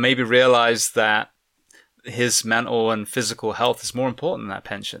and maybe realize that his mental and physical health is more important than that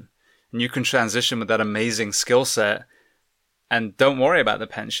pension. And you can transition with that amazing skill set and don't worry about the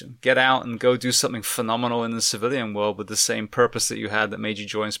pension. Get out and go do something phenomenal in the civilian world with the same purpose that you had that made you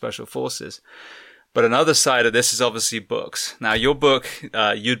join Special Forces. But another side of this is obviously books. Now, your book,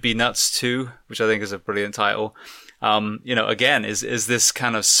 You'd Be Nuts Too, which I think is a brilliant title, again, is this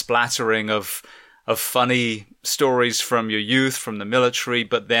kind of splattering of funny stories from your youth, from the military,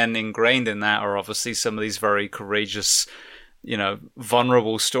 but then ingrained in that are obviously some of these very courageous,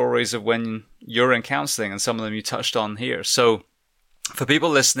 vulnerable stories of when you're in counseling, and some of them you touched on here. So for people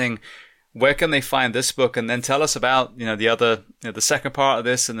listening, where can they find this book? And then tell us about, the other, the second part of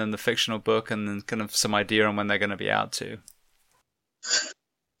this, and then the fictional book, and then kind of some idea on when they're going to be out too.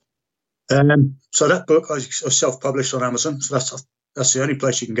 So that book I self-published on Amazon. So that's the only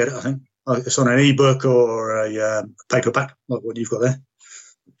place you can get it, I think. It's on an ebook or a paperback, like what you've got there.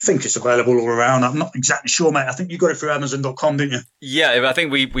 I think it's available all around. I'm not exactly sure, mate. I think you got it through Amazon.com, didn't you? Yeah, I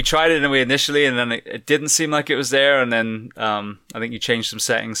think we tried it initially, and then it didn't seem like it was there, and then I think you changed some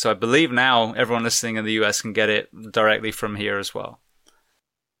settings. So I believe now everyone listening in the US can get it directly from here as well.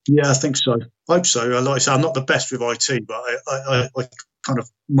 Yeah, I think so. I hope so. Like I say, I'm not the best with IT, but I kind of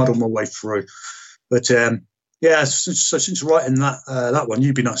muddle my way through. But yeah, since writing that one,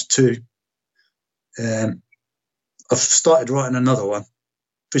 You'd Be Nuts 2, I've started writing another one,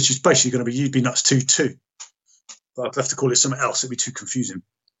 which is basically going to be You'd Be Nuts 2. But I'd have to call it something else. It'd be too confusing.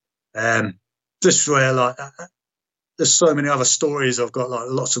 This is where, like, there's so many other stories I've got, like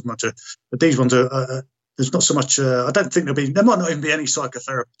lots of them, but these ones are, there's not so much, I don't think there might not even be any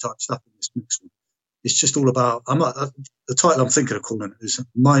psychotherapy type stuff in this next one. It's just all about, the title I'm thinking of calling it is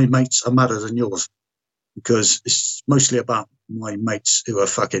My Mates Are Madder Than Yours, because it's mostly about my mates who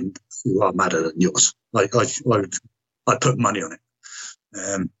are madder than yours. Like, I put money on it.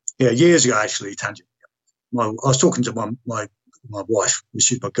 Yeah, years ago, actually, tangent. I was talking to my wife,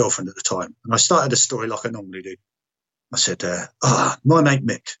 she was my girlfriend at the time, and I started a story like I normally do. I said, my mate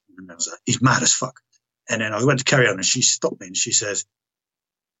Mick, and I was like, he's mad as fuck. And then I went to carry on, and she stopped me and she says,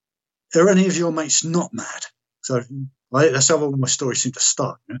 are any of your mates not mad? So that's how all my stories seem to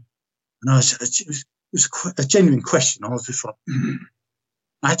start. You know? And it was a genuine question. I was just like,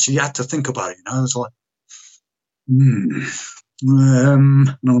 I actually had to think about it. You know? I was like, and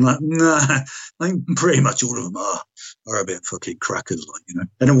I'm like, nah, I think pretty much all of them are a bit fucking crackers, like, you know.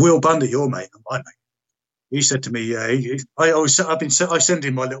 And then Will Bundy, your mate, and my mate, he said to me, I send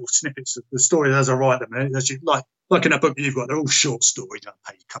him my little snippets of the story as I write them. Like in that book you've got, they're all short stories, a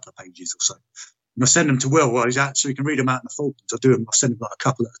couple of pages or so. And I send them to Will while he's out, so he can read them out in the Falklands. I send him like a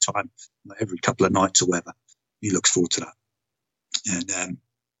couple at a time, like every couple of nights or whatever. He looks forward to that. And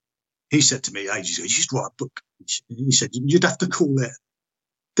he said to me ages ago, you should write a book. He said, you'd have to call it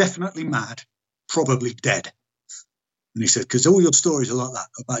Definitely Mad, Probably Dead. And he said, because all your stories are like that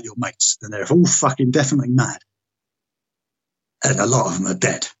about your mates, and they're all fucking definitely mad. And a lot of them are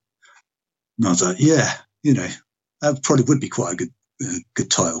dead. And I was like, yeah, you know, that probably would be quite a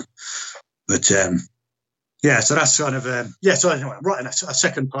good title. But yeah, so that's kind of, so anyway, I'm writing a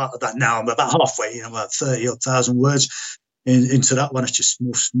second part of that now. I'm about halfway, about 30,000 words into that one. It's just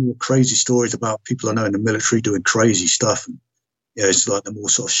more crazy stories about people I know in the military doing crazy stuff. And, it's like the more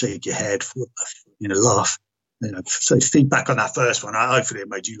sort of shake your head, laugh. So feedback on that first one, hopefully it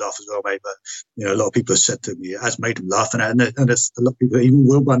made you laugh as well, mate. But a lot of people have said to me it has made them laugh, and there's a lot of people, even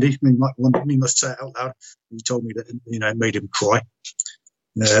Will Bundy, he might want me to say it out loud. He told me that it made him cry.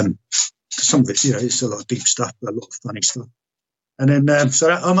 Some of it, it's a lot of deep stuff, but a lot of funny stuff. And then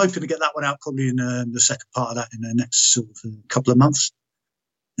I'm hoping to get that one out probably in the second part of that in the next sort of couple of months.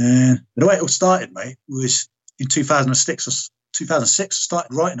 And the way it all started, mate, was in 2006. I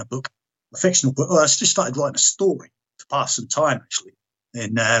started writing a book. A fictional book. Well, I just started writing a story to pass some time, actually,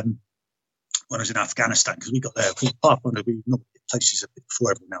 when I was in Afghanistan, because we got there. Pathfinder, we normally get places a bit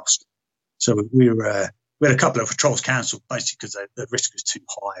before everyone else. So we had a couple of patrols cancelled, basically because the risk was too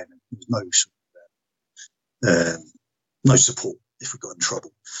high and there was no support if we got in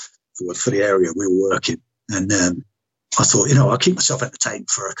trouble for the area we were working. And I thought, I'll keep myself entertained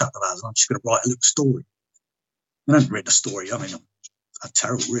for a couple of hours. I'm just going to write a little story. And I haven't written a story. I mean, I'm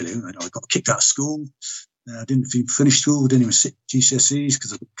terrible, really. I got kicked out of school. I didn't even finish school. Didn't even sit GCSEs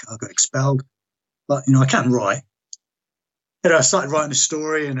because I got expelled. But, I can write. I started writing a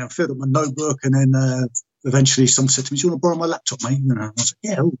story and I filled up my notebook. And then eventually someone said to me, do you want to borrow my laptop, mate? I was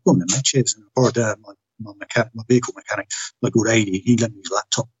like, yeah, go on then, mate. Cheers. And I borrowed my vehicle mechanic, like called Adi. He lent me his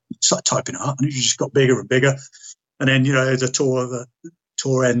laptop. Started typing it up and it just got bigger and bigger. And then, the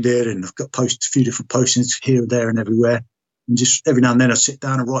tour ended and I've got a few different postings here and there and everywhere. And just every now and then I sit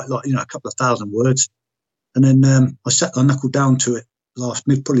down and write a couple of thousand words. And then I knuckled down to it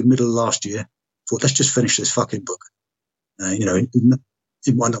probably middle of last year. Thought, let's just finish this fucking book.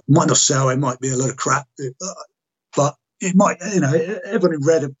 It might not sell. It might be a load of crap, but it might, everyone who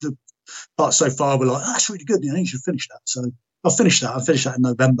read the part so far were like, that's really good. You should finish that. So I finished that. I finished that in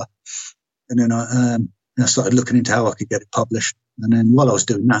November. And then I started looking into how I could get it published. And then while I was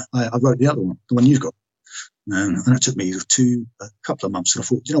doing that, I wrote the other one, the one you've got. And it took me a couple of months. And I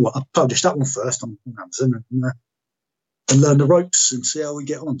thought, I'll publish that one first on Amazon and learn the ropes and see how we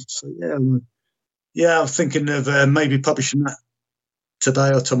get on. So, I'm thinking of maybe publishing that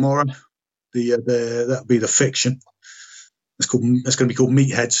today or tomorrow. That would be the fiction. It's going to be called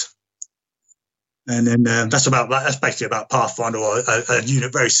Meatheads. And then that's basically about Pathfinder, or a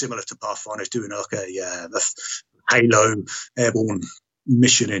unit very similar to Pathfinder, doing like a Halo airborne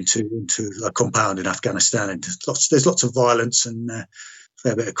mission into a compound in Afghanistan. And there's lots of violence and a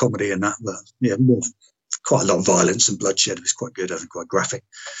fair bit of comedy in that, but yeah, quite a lot of violence and bloodshed. It's quite good and quite graphic.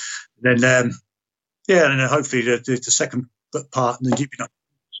 And then and then hopefully the second part, and then keep to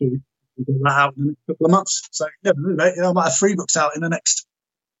get that out in the next couple of months. So never know, mate. I might have 3 books out in the next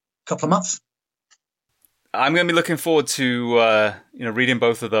couple of months. I'm going to be looking forward to reading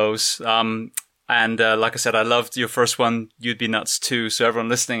both of those. And like I said, I loved your first one, You'd Be Nuts too. So everyone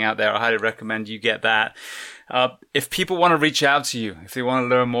listening out there, I highly recommend you get that. If people want to reach out to you, if they want to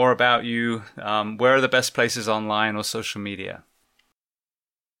learn more about you, where are the best places online or social media?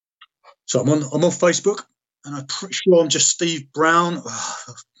 So I'm on Facebook, and I'm pretty sure I'm just Steve Brown.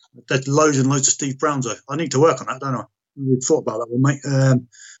 There's loads and loads of Steve Browns. I need to work on that, don't I? We've thought about that one, mate.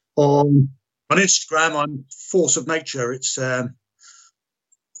 On Instagram, I'm Force of Nature. It's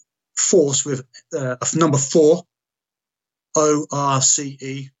Force with number 4, ORCE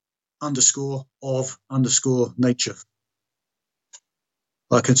 _of _nature.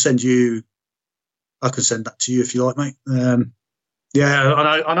 I can send that to you if you like, mate. I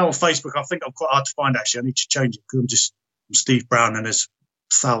know on Facebook, I think I'm quite hard to find, actually. I need to change it because I'm Steve Brown, and there's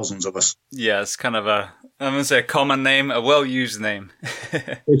thousands of us. Yeah, it's kind of I'm going to say a common name, a well-used name.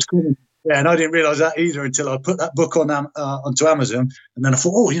 It's common. Yeah, and I didn't realise that either until I put that book onto Amazon, and then I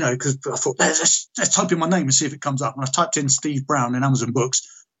thought, because I thought let's type in my name and see if it comes up. And I typed in Steve Brown in Amazon Books,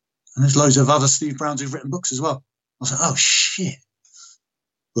 and there's loads of other Steve Browns who've written books as well. I was like, oh shit!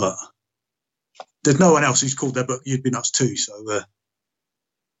 But there's no one else who's called their book You'd Be Nuts too. So, but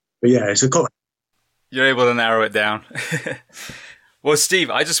yeah, it's a comment. You're able to narrow it down. Well, Steve,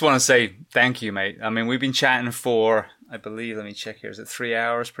 I just want to say thank you, mate. I mean, we've been chatting for, I believe, let me check here. Is it 3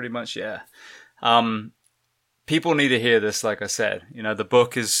 hours pretty much? Yeah. People need to hear this, like I said. The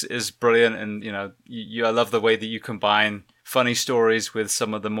book is brilliant, and, I love the way that you combine funny stories with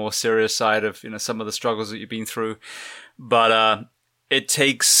some of the more serious side of, some of the struggles that you've been through. But it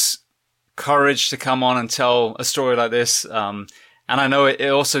takes courage to come on and tell a story like this. And I know it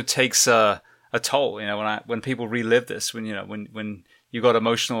also takes a toll, when people relive this, when you got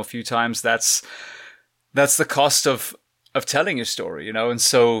emotional a few times, that's the cost of telling your story, and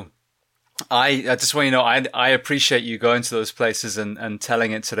so I just want you to know, I appreciate you going to those places and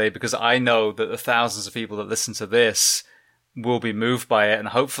telling it today, because I know that the thousands of people that listen to this will be moved by it, and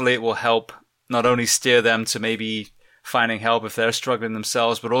hopefully it will help not only steer them to maybe finding help if they're struggling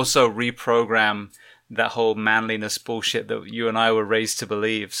themselves, but also reprogram that whole manliness bullshit that you and I were raised to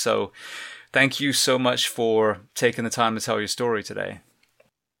believe. So thank you so much for taking the time to tell your story today.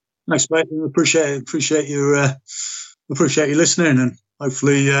 Thanks, mate. I appreciate you listening, and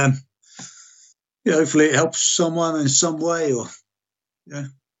hopefully, hopefully it helps someone in some way, or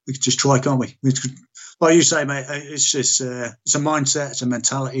we could just try, can't we? Like you say, mate, it's just it's a mindset, it's a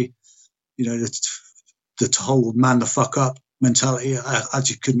mentality. The whole man the fuck up mentality. I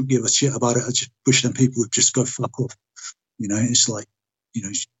just couldn't give a shit about it. I just wish them people would just go fuck off. It's like,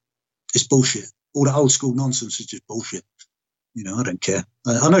 it's bullshit. All the old school nonsense is just bullshit. I don't care.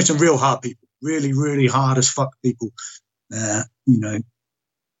 I know some real hard people, really, really hard as fuck people, and they're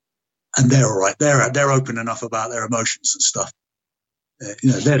all right. They're open enough about their emotions and stuff.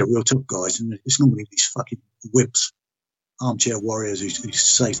 They're the real tough guys, and it's normally these fucking wimps, armchair warriors who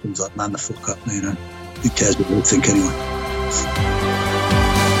say things like "man the fuck up." Who cares what they think anyway?